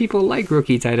 But some people like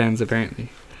rookie tight ends, apparently.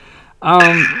 The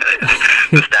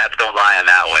stats don't lie on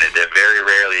that one. Very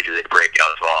rarely do they break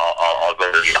out, so I'll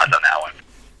go with the odds on that one.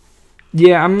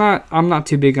 Yeah, I'm not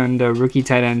too big on the rookie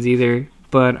tight ends either.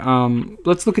 But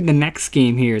let's look at the next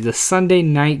game here, the Sunday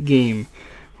night game.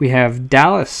 We have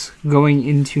Dallas going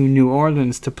into New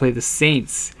Orleans to play the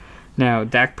Saints. Now,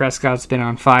 Dak Prescott's been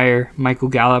on fire. Michael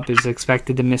Gallup is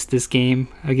expected to miss this game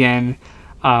again.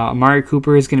 Amari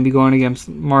Cooper is going to be going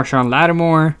against Marshawn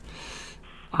Lattimore.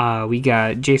 We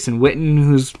got Jason Witten,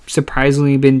 who's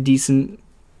surprisingly been decent,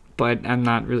 but I'm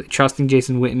not really trusting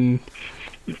Jason Witten.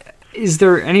 Is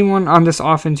there anyone on this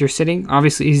offense you're sitting?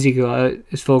 Obviously, Ezekiel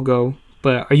is full go.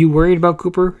 But are you worried about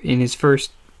Cooper in his first,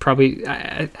 probably,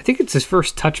 I think it's his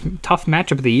first tough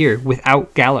matchup of the year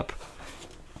without Gallup?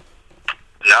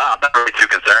 No, I'm not really too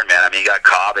concerned, man. I mean, you got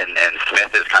Cobb and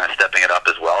Smith is kind of stepping it up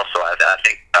as well. So I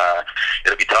think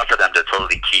it'll be tough for them to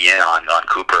totally key in on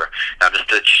Cooper. Now, I'm just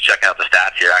checking out the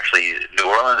stats here. Actually, New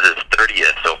Orleans is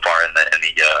 30th so far in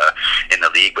the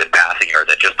league with passing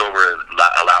yards,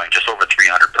 allowing just over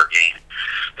 300 per game.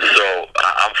 So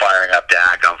I'm firing up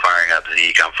Dak, I'm firing up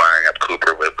Zeke, I'm firing up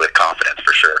Cooper with confidence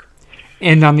for sure.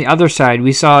 And on the other side,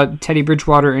 we saw Teddy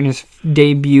Bridgewater in his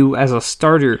debut as a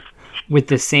starter with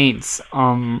the Saints.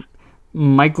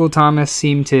 Michael Thomas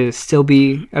seemed to still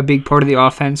be a big part of the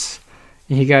offense.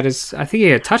 And I think he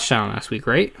had a touchdown last week,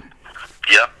 right?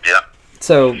 Yep.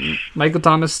 So Michael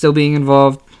Thomas still being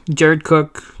involved. Jared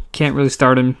Cook, can't really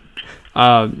start him.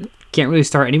 Can't really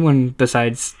start anyone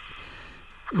besides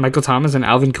Michael Thomas and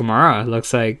Alvin Kamara.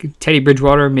 Looks like Teddy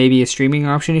Bridgewater may be a streaming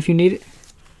option if you need it.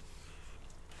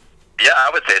 Yeah,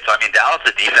 I would say so. I mean,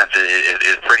 Dallas' defense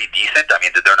is pretty decent. I mean,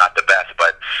 they're not the best,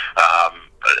 but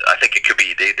I think it could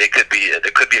be they could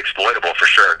be exploitable for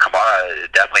sure.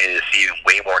 Kamara definitely is seeing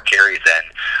way more carries than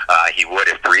he would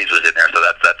if Breeze was in there. So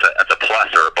that's a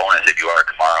plus or a bonus if you are a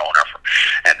Kamara owner.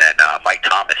 And then Mike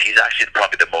Thomas, he's actually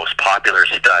probably the most popular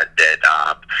stud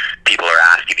that people are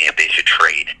asking me if they should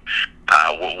trade.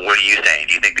 What are you saying?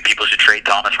 Do you think the people should trade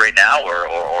Thomas right now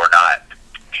or not?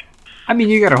 I mean,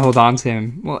 you got to hold on to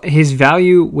him. Well, his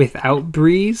value without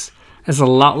Breeze is a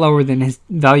lot lower than his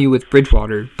value with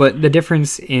Bridgewater, but the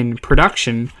difference in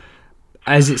production,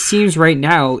 as it seems right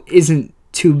now, isn't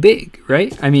too big,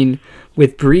 right? I mean,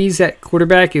 with Breeze at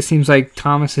quarterback, it seems like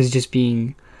Thomas is just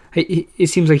being... It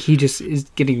seems like he just is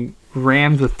getting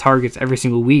rammed with targets every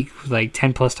single week, like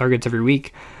 10-plus targets every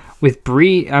week. With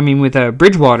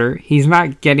Bridgewater, he's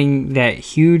not getting that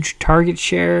huge target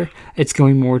share. It's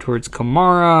going more towards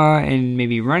Kamara and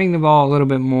maybe running the ball a little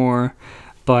bit more.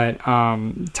 But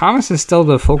Thomas is still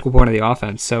the focal point of the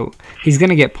offense, so he's going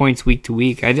to get points week to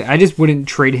week. I just wouldn't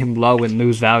trade him low and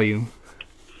lose value.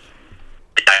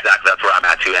 Yeah, exactly. That's where I'm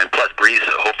at too. And plus, Breeze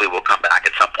hopefully will come back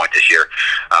at some point this year.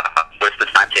 What's the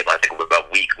timetable? I think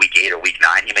about week 8 or week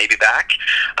 9 he may be back,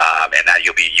 and now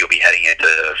you'll be heading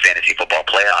into fantasy football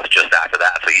playoffs just after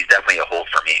that. So he's definitely a hold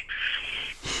for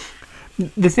me.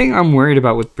 The thing I'm worried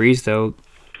about with Breeze though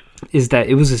is that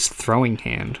it was his throwing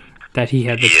hand that he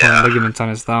had the torn ligaments on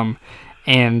his thumb,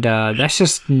 and that's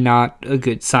just not a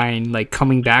good sign. Like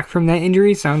coming back from that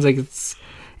injury sounds like it's.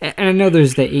 And I know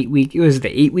there's the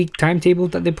 8-week timetable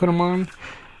that they put him on,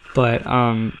 but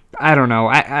I don't know.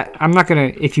 I'm not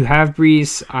gonna. If you have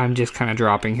Breeze, I'm just kind of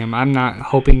dropping him. I'm not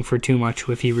hoping for too much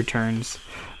if he returns,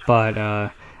 but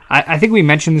I think we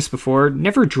mentioned this before.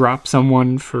 Never drop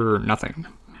someone for nothing.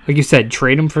 Like you said,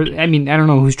 trade him for. I mean, I don't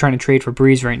know who's trying to trade for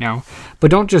Breeze right now,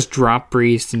 but don't just drop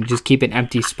Breeze and just keep an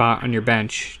empty spot on your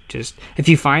bench. Just if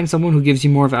you find someone who gives you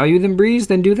more value than Breeze,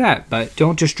 then do that. But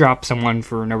don't just drop someone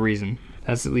for no reason.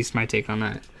 That's at least my take on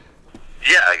that.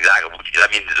 Yeah, exactly. I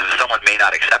mean, someone may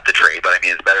not accept the trade, but I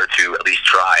mean, it's better to at least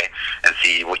try and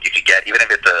see what you could get, even if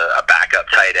it's a backup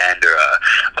tight end or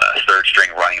a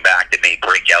third-string running back that may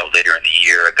break out later in the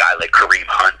year, a guy like Kareem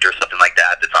Hunt or something like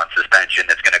that that's on suspension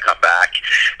that's going to come back.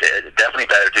 Definitely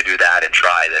better to do that and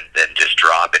try than just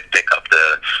drop and pick up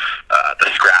the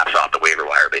scraps off the waiver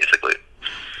wire, basically.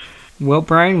 Well,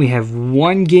 Brian, we have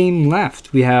one game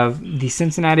left. We have the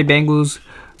Cincinnati Bengals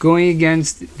going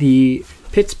against the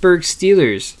Pittsburgh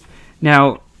Steelers.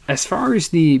 Now, as far as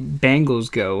the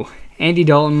Bengals go, Andy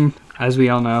Dalton, as we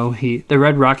all know, the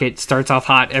Red Rocket starts off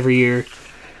hot every year,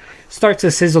 starts to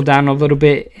sizzle down a little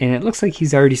bit, and it looks like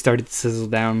he's already started to sizzle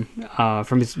down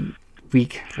from his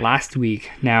last week.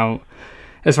 Now,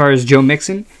 as far as Joe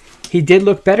Mixon, he did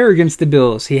look better against the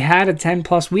Bills. He had a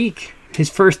 10-plus week, his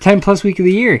first 10-plus week of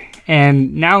the year,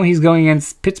 and now he's going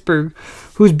against Pittsburgh,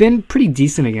 who's been pretty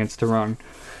decent against the run.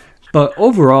 But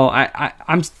overall,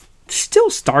 I'm still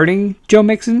starting Joe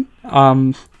Mixon.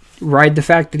 Ride the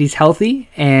fact that he's healthy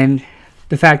and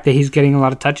the fact that he's getting a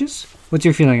lot of touches. What's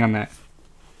your feeling on that?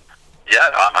 Yeah,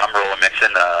 I'm rolling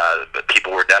Mixon.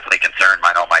 People were definitely concerned.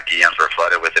 I know my DMs were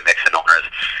flooded with the Mixon owners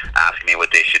asking me what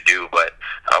they should do, but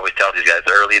I always tell these guys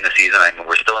early in the season. I mean,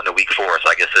 we're still into week 4, so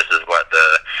I guess this is what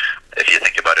if you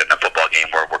think about it in a football game,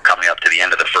 we're coming up to the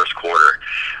end of the first quarter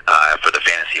for the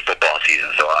fantasy football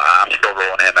season. So I'm still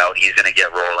rolling him out. He's going to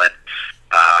get rolling.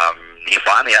 He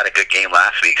finally had a good game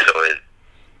last week, so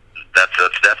that's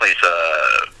definitely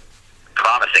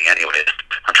promising. Anyways,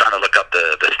 I'm trying to look up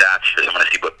the stats here. I want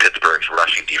to see what Pittsburgh's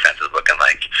rushing defense is looking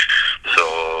like.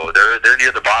 So they're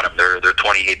near the bottom. They're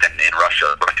 28th in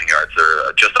rushing yards.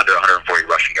 They're just under 140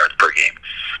 rushing yards per game.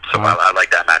 So I like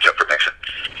that matchup for Mixon.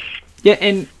 Yeah,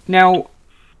 and now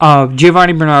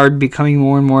Giovanni Bernard becoming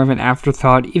more and more of an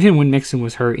afterthought. Even when Mixon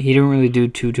was hurt, he didn't really do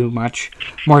too much,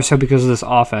 more so because of this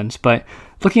offense. But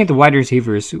looking at the wide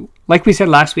receivers, like we said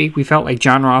last week, we felt like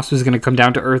John Ross was going to come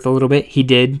down to earth a little bit. He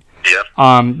did.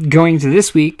 Yep. Going into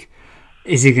this week,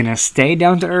 is he going to stay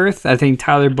down to earth? I think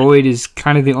Tyler Boyd is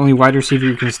kind of the only wide receiver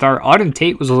you can start. Auden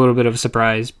Tate was a little bit of a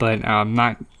surprise, but I'm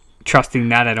not trusting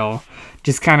that at all.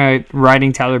 Just kind of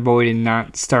riding Tyler Boyd and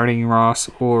not starting Ross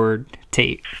or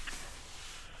Tate.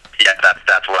 Yeah,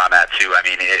 that's where I'm at too. I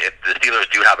mean, the Steelers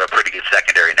do have a pretty good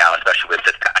secondary now, especially with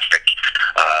Fitzpatrick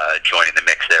joining the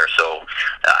mix there. So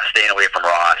staying away from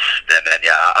Ross, and then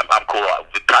I'm cool.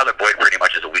 Tyler Boyd pretty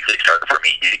much is a weekly starter for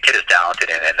me. The kid is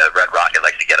talented, and the Red Rocket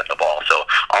likes to get him the ball. So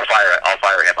I'll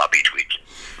fire him up each week.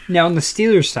 Now on the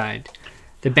Steelers side,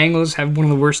 the Bengals have one of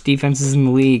the worst defenses in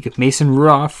the league. Mason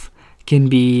Rudolph can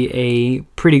be a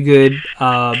pretty good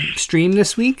stream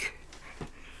this week.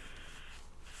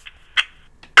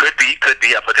 Could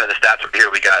be. I'm looking at the stats from here.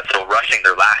 We got, so rushing,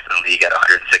 they're last in the league at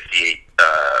 168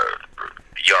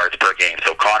 yards per game.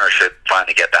 So Connor should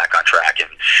finally get back on track, and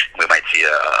we might see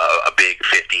a big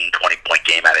 15, 20-point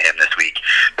game out of him this week.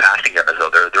 Passing yards, though,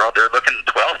 they're looking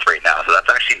 12th right now, so that's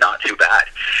actually not too bad.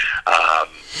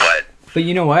 But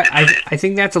you know what? I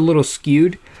think that's a little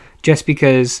skewed, just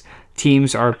because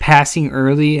teams are passing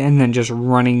early and then just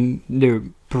running their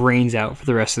brains out for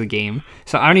the rest of the game.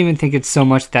 So I don't even think it's so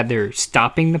much that they're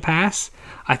stopping the pass.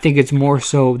 I think it's more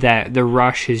so that the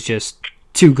rush is just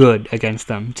too good against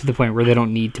them to the point where they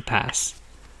don't need to pass.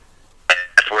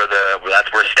 That's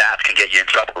where stats can get you in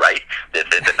trouble, right?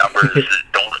 The numbers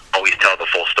don't always tell the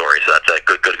full story. So that's a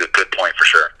good point for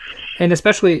sure. And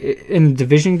especially in the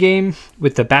division game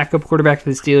with the backup quarterback for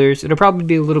the Steelers, it'll probably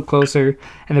be a little closer,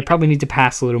 and they probably need to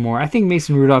pass a little more. I think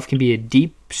Mason Rudolph can be a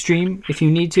deep stream if you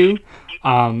need to.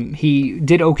 He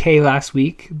did okay last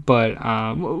week, but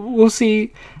we'll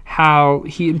see how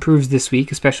he improves this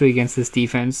week, especially against this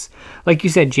defense. Like you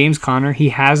said, James Conner, he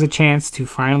has a chance to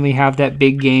finally have that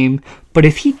big game, but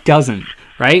if he doesn't,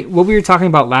 right, what we were talking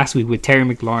about last week with Terry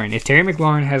McLaurin, if Terry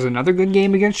McLaurin has another good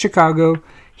game against Chicago,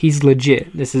 he's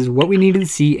legit. This is what we needed to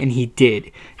see, and he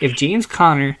did. If James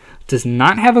Conner does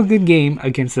not have a good game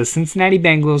against the Cincinnati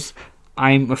Bengals,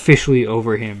 I'm officially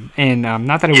over him. And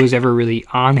not that I was ever really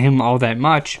on him all that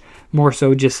much, more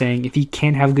so just saying if he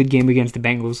can't have a good game against the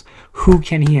Bengals, who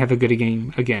can he have a good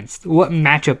game against? What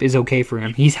matchup is okay for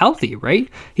him? He's healthy, right?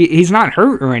 He's not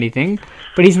hurt or anything,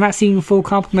 but he's not seeing a full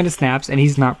complement of snaps, and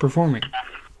he's not performing.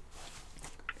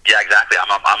 Yeah, exactly.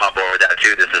 I'm on board with that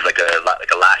too. This is like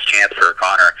a last chance for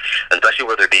Connor, especially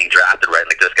where they're being drafted, right?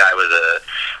 Like this guy was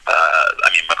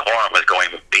McLaurin was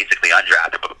going basically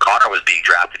undrafted, but Connor was being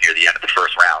drafted near the end of the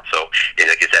first round. So,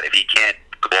 like I said, if he can't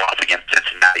go off against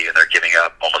Cincinnati and they're giving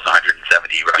up almost 170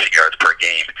 rushing yards per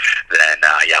game, then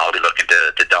I'll be looking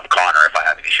to dump Connor if I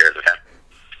have any shares of him.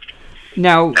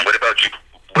 Now, and what about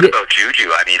Juju?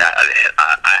 I mean,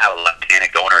 I have a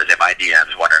left-handed donors in my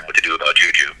DMs wondering what to do about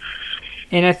Juju.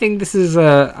 And I think this is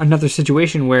another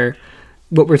situation where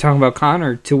what we're talking about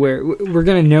Connor, to where we're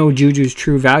going to know Juju's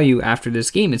true value after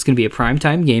this game. It's going to be a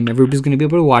primetime game. Everybody's going to be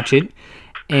able to watch it.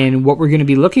 And what we're going to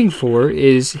be looking for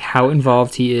is how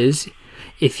involved he is.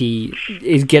 If he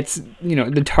gets,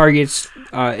 the targets,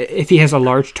 if he has a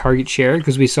large target share,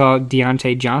 because we saw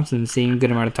Deontay Johnson seeing a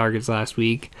good amount of targets last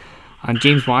week.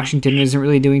 James Washington isn't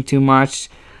really doing too much.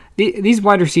 These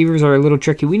wide receivers are a little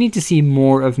tricky. We need to see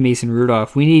more of Mason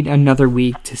Rudolph. We need another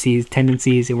week to see his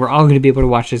tendencies, and we're all going to be able to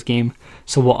watch this game,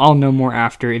 so we'll all know more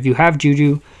after. If you have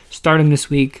Juju, start him this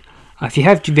week. If you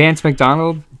have Vance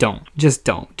McDonald, don't. Just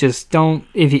don't. I don't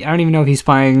even know if he's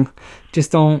playing.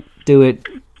 Just don't do it.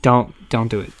 Don't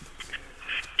do it.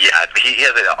 Yeah, he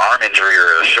has an arm injury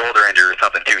or a shoulder injury or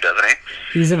something too, doesn't he?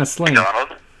 He's in a sling.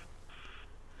 McDonald?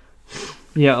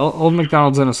 Yeah, old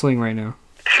McDonald's in a sling right now.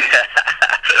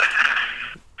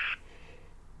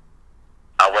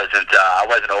 I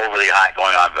wasn't overly high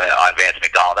going on Vance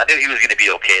McDonald. I knew he was going to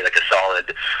be okay, like a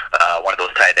solid one of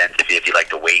those tight ends if you like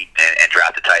to wait and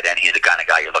draft a tight end. He's the kind of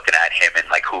guy you're looking at, him and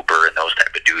like Hooper and those type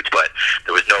of dudes. But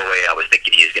there was no way I was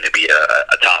thinking he was going to be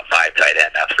a top 5 tight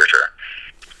end. That's for sure.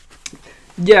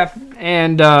 Yeah,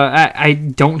 and I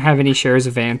don't have any shares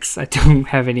of Vance. I don't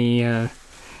have any.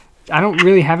 I don't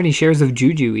really have any shares of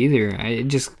Juju either. I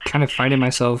just kind of finding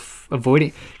myself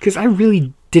avoiding, because I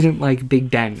really didn't like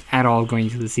Big Ben at all going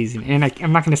into the season. And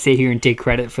I'm not going to sit here and take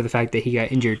credit for the fact that he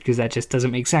got injured, because that just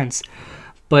doesn't make sense.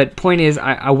 But point is,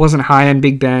 I wasn't high on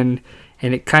Big Ben,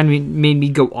 and it kind of made me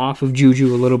go off of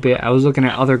Juju a little bit. I was looking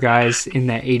at other guys in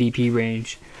that ADP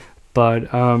range. But,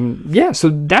 so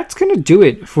that's going to do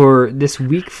it for this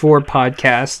Week 4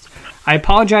 podcast. I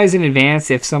apologize in advance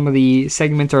if some of the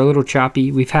segments are a little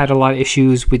choppy. We've had a lot of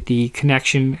issues with the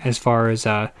connection as far as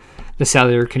the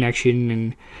cellular connection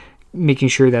and making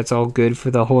sure that's all good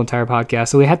for the whole entire podcast.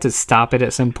 So we had to stop it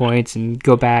at some points and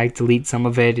go back, delete some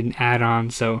of it, and add on.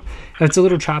 So if it's a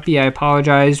little choppy, I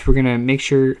apologize. We're going to make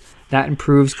sure that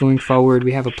improves going forward.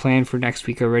 We have a plan for next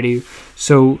week already.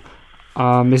 So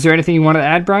is there anything you want to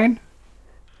add, Brian?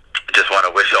 I just want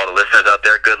to wish all the listeners out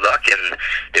there good luck, and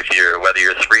whether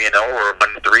you're 3-0 or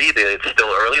 1-3, it's still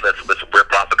early. Let's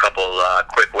rip off a couple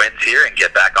quick wins here and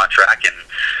get back on track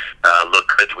and look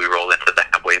good as we roll into the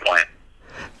halfway point.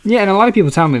 Yeah, and a lot of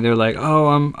people tell me, they're like, "Oh,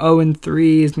 I'm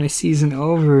 0-3. Is my season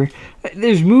over?"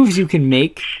 There's moves you can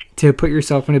make to put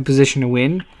yourself in a position to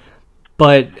win,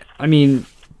 but I mean,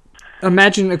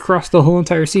 imagine across the whole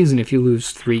entire season if you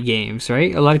lose 3 games,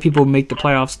 right? A lot of people make the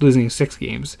playoffs losing 6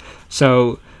 games,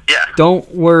 so. Yeah. Don't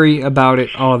worry about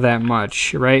it all that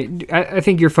much, right? I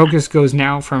think your focus goes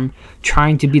now from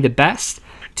trying to be the best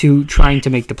to trying to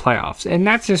make the playoffs. And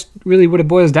that's just really what it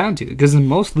boils down to. Because in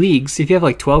most leagues, if you have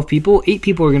like 12 people, 8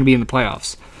 people are going to be in the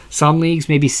playoffs. Some leagues,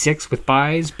 maybe 6 with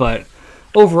byes, but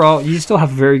overall, you still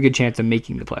have a very good chance of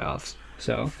making the playoffs.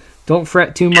 So don't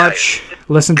fret too much.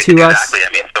 Listen to us. Exactly.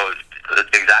 I mean,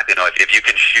 exactly. No, if you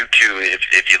can shoot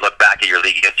if you look back at your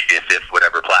league history, if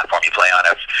whatever platform you play on,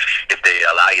 if they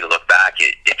allow you to look back,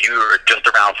 if you're just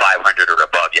around 500 or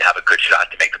above, you have a good shot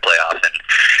to make the playoffs.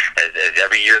 And as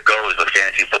every year goes with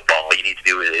fantasy football, all you need to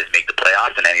do is make the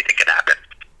playoffs, and anything can happen.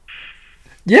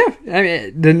 Yeah, I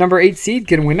mean, the number 8 seed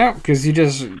can win out, because you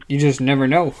just never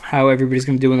know how everybody's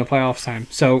going to do in the playoffs time.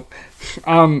 So,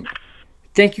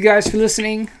 thank you guys for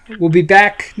listening. We'll be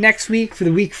back next week for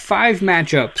the Week 5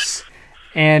 matchups.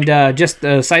 And just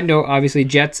a side note, obviously,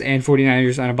 Jets and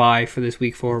 49ers on a bye for this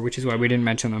week 4, which is why we didn't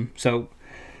mention them. So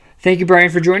thank you, Brian,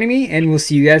 for joining me, and we'll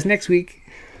see you guys next week.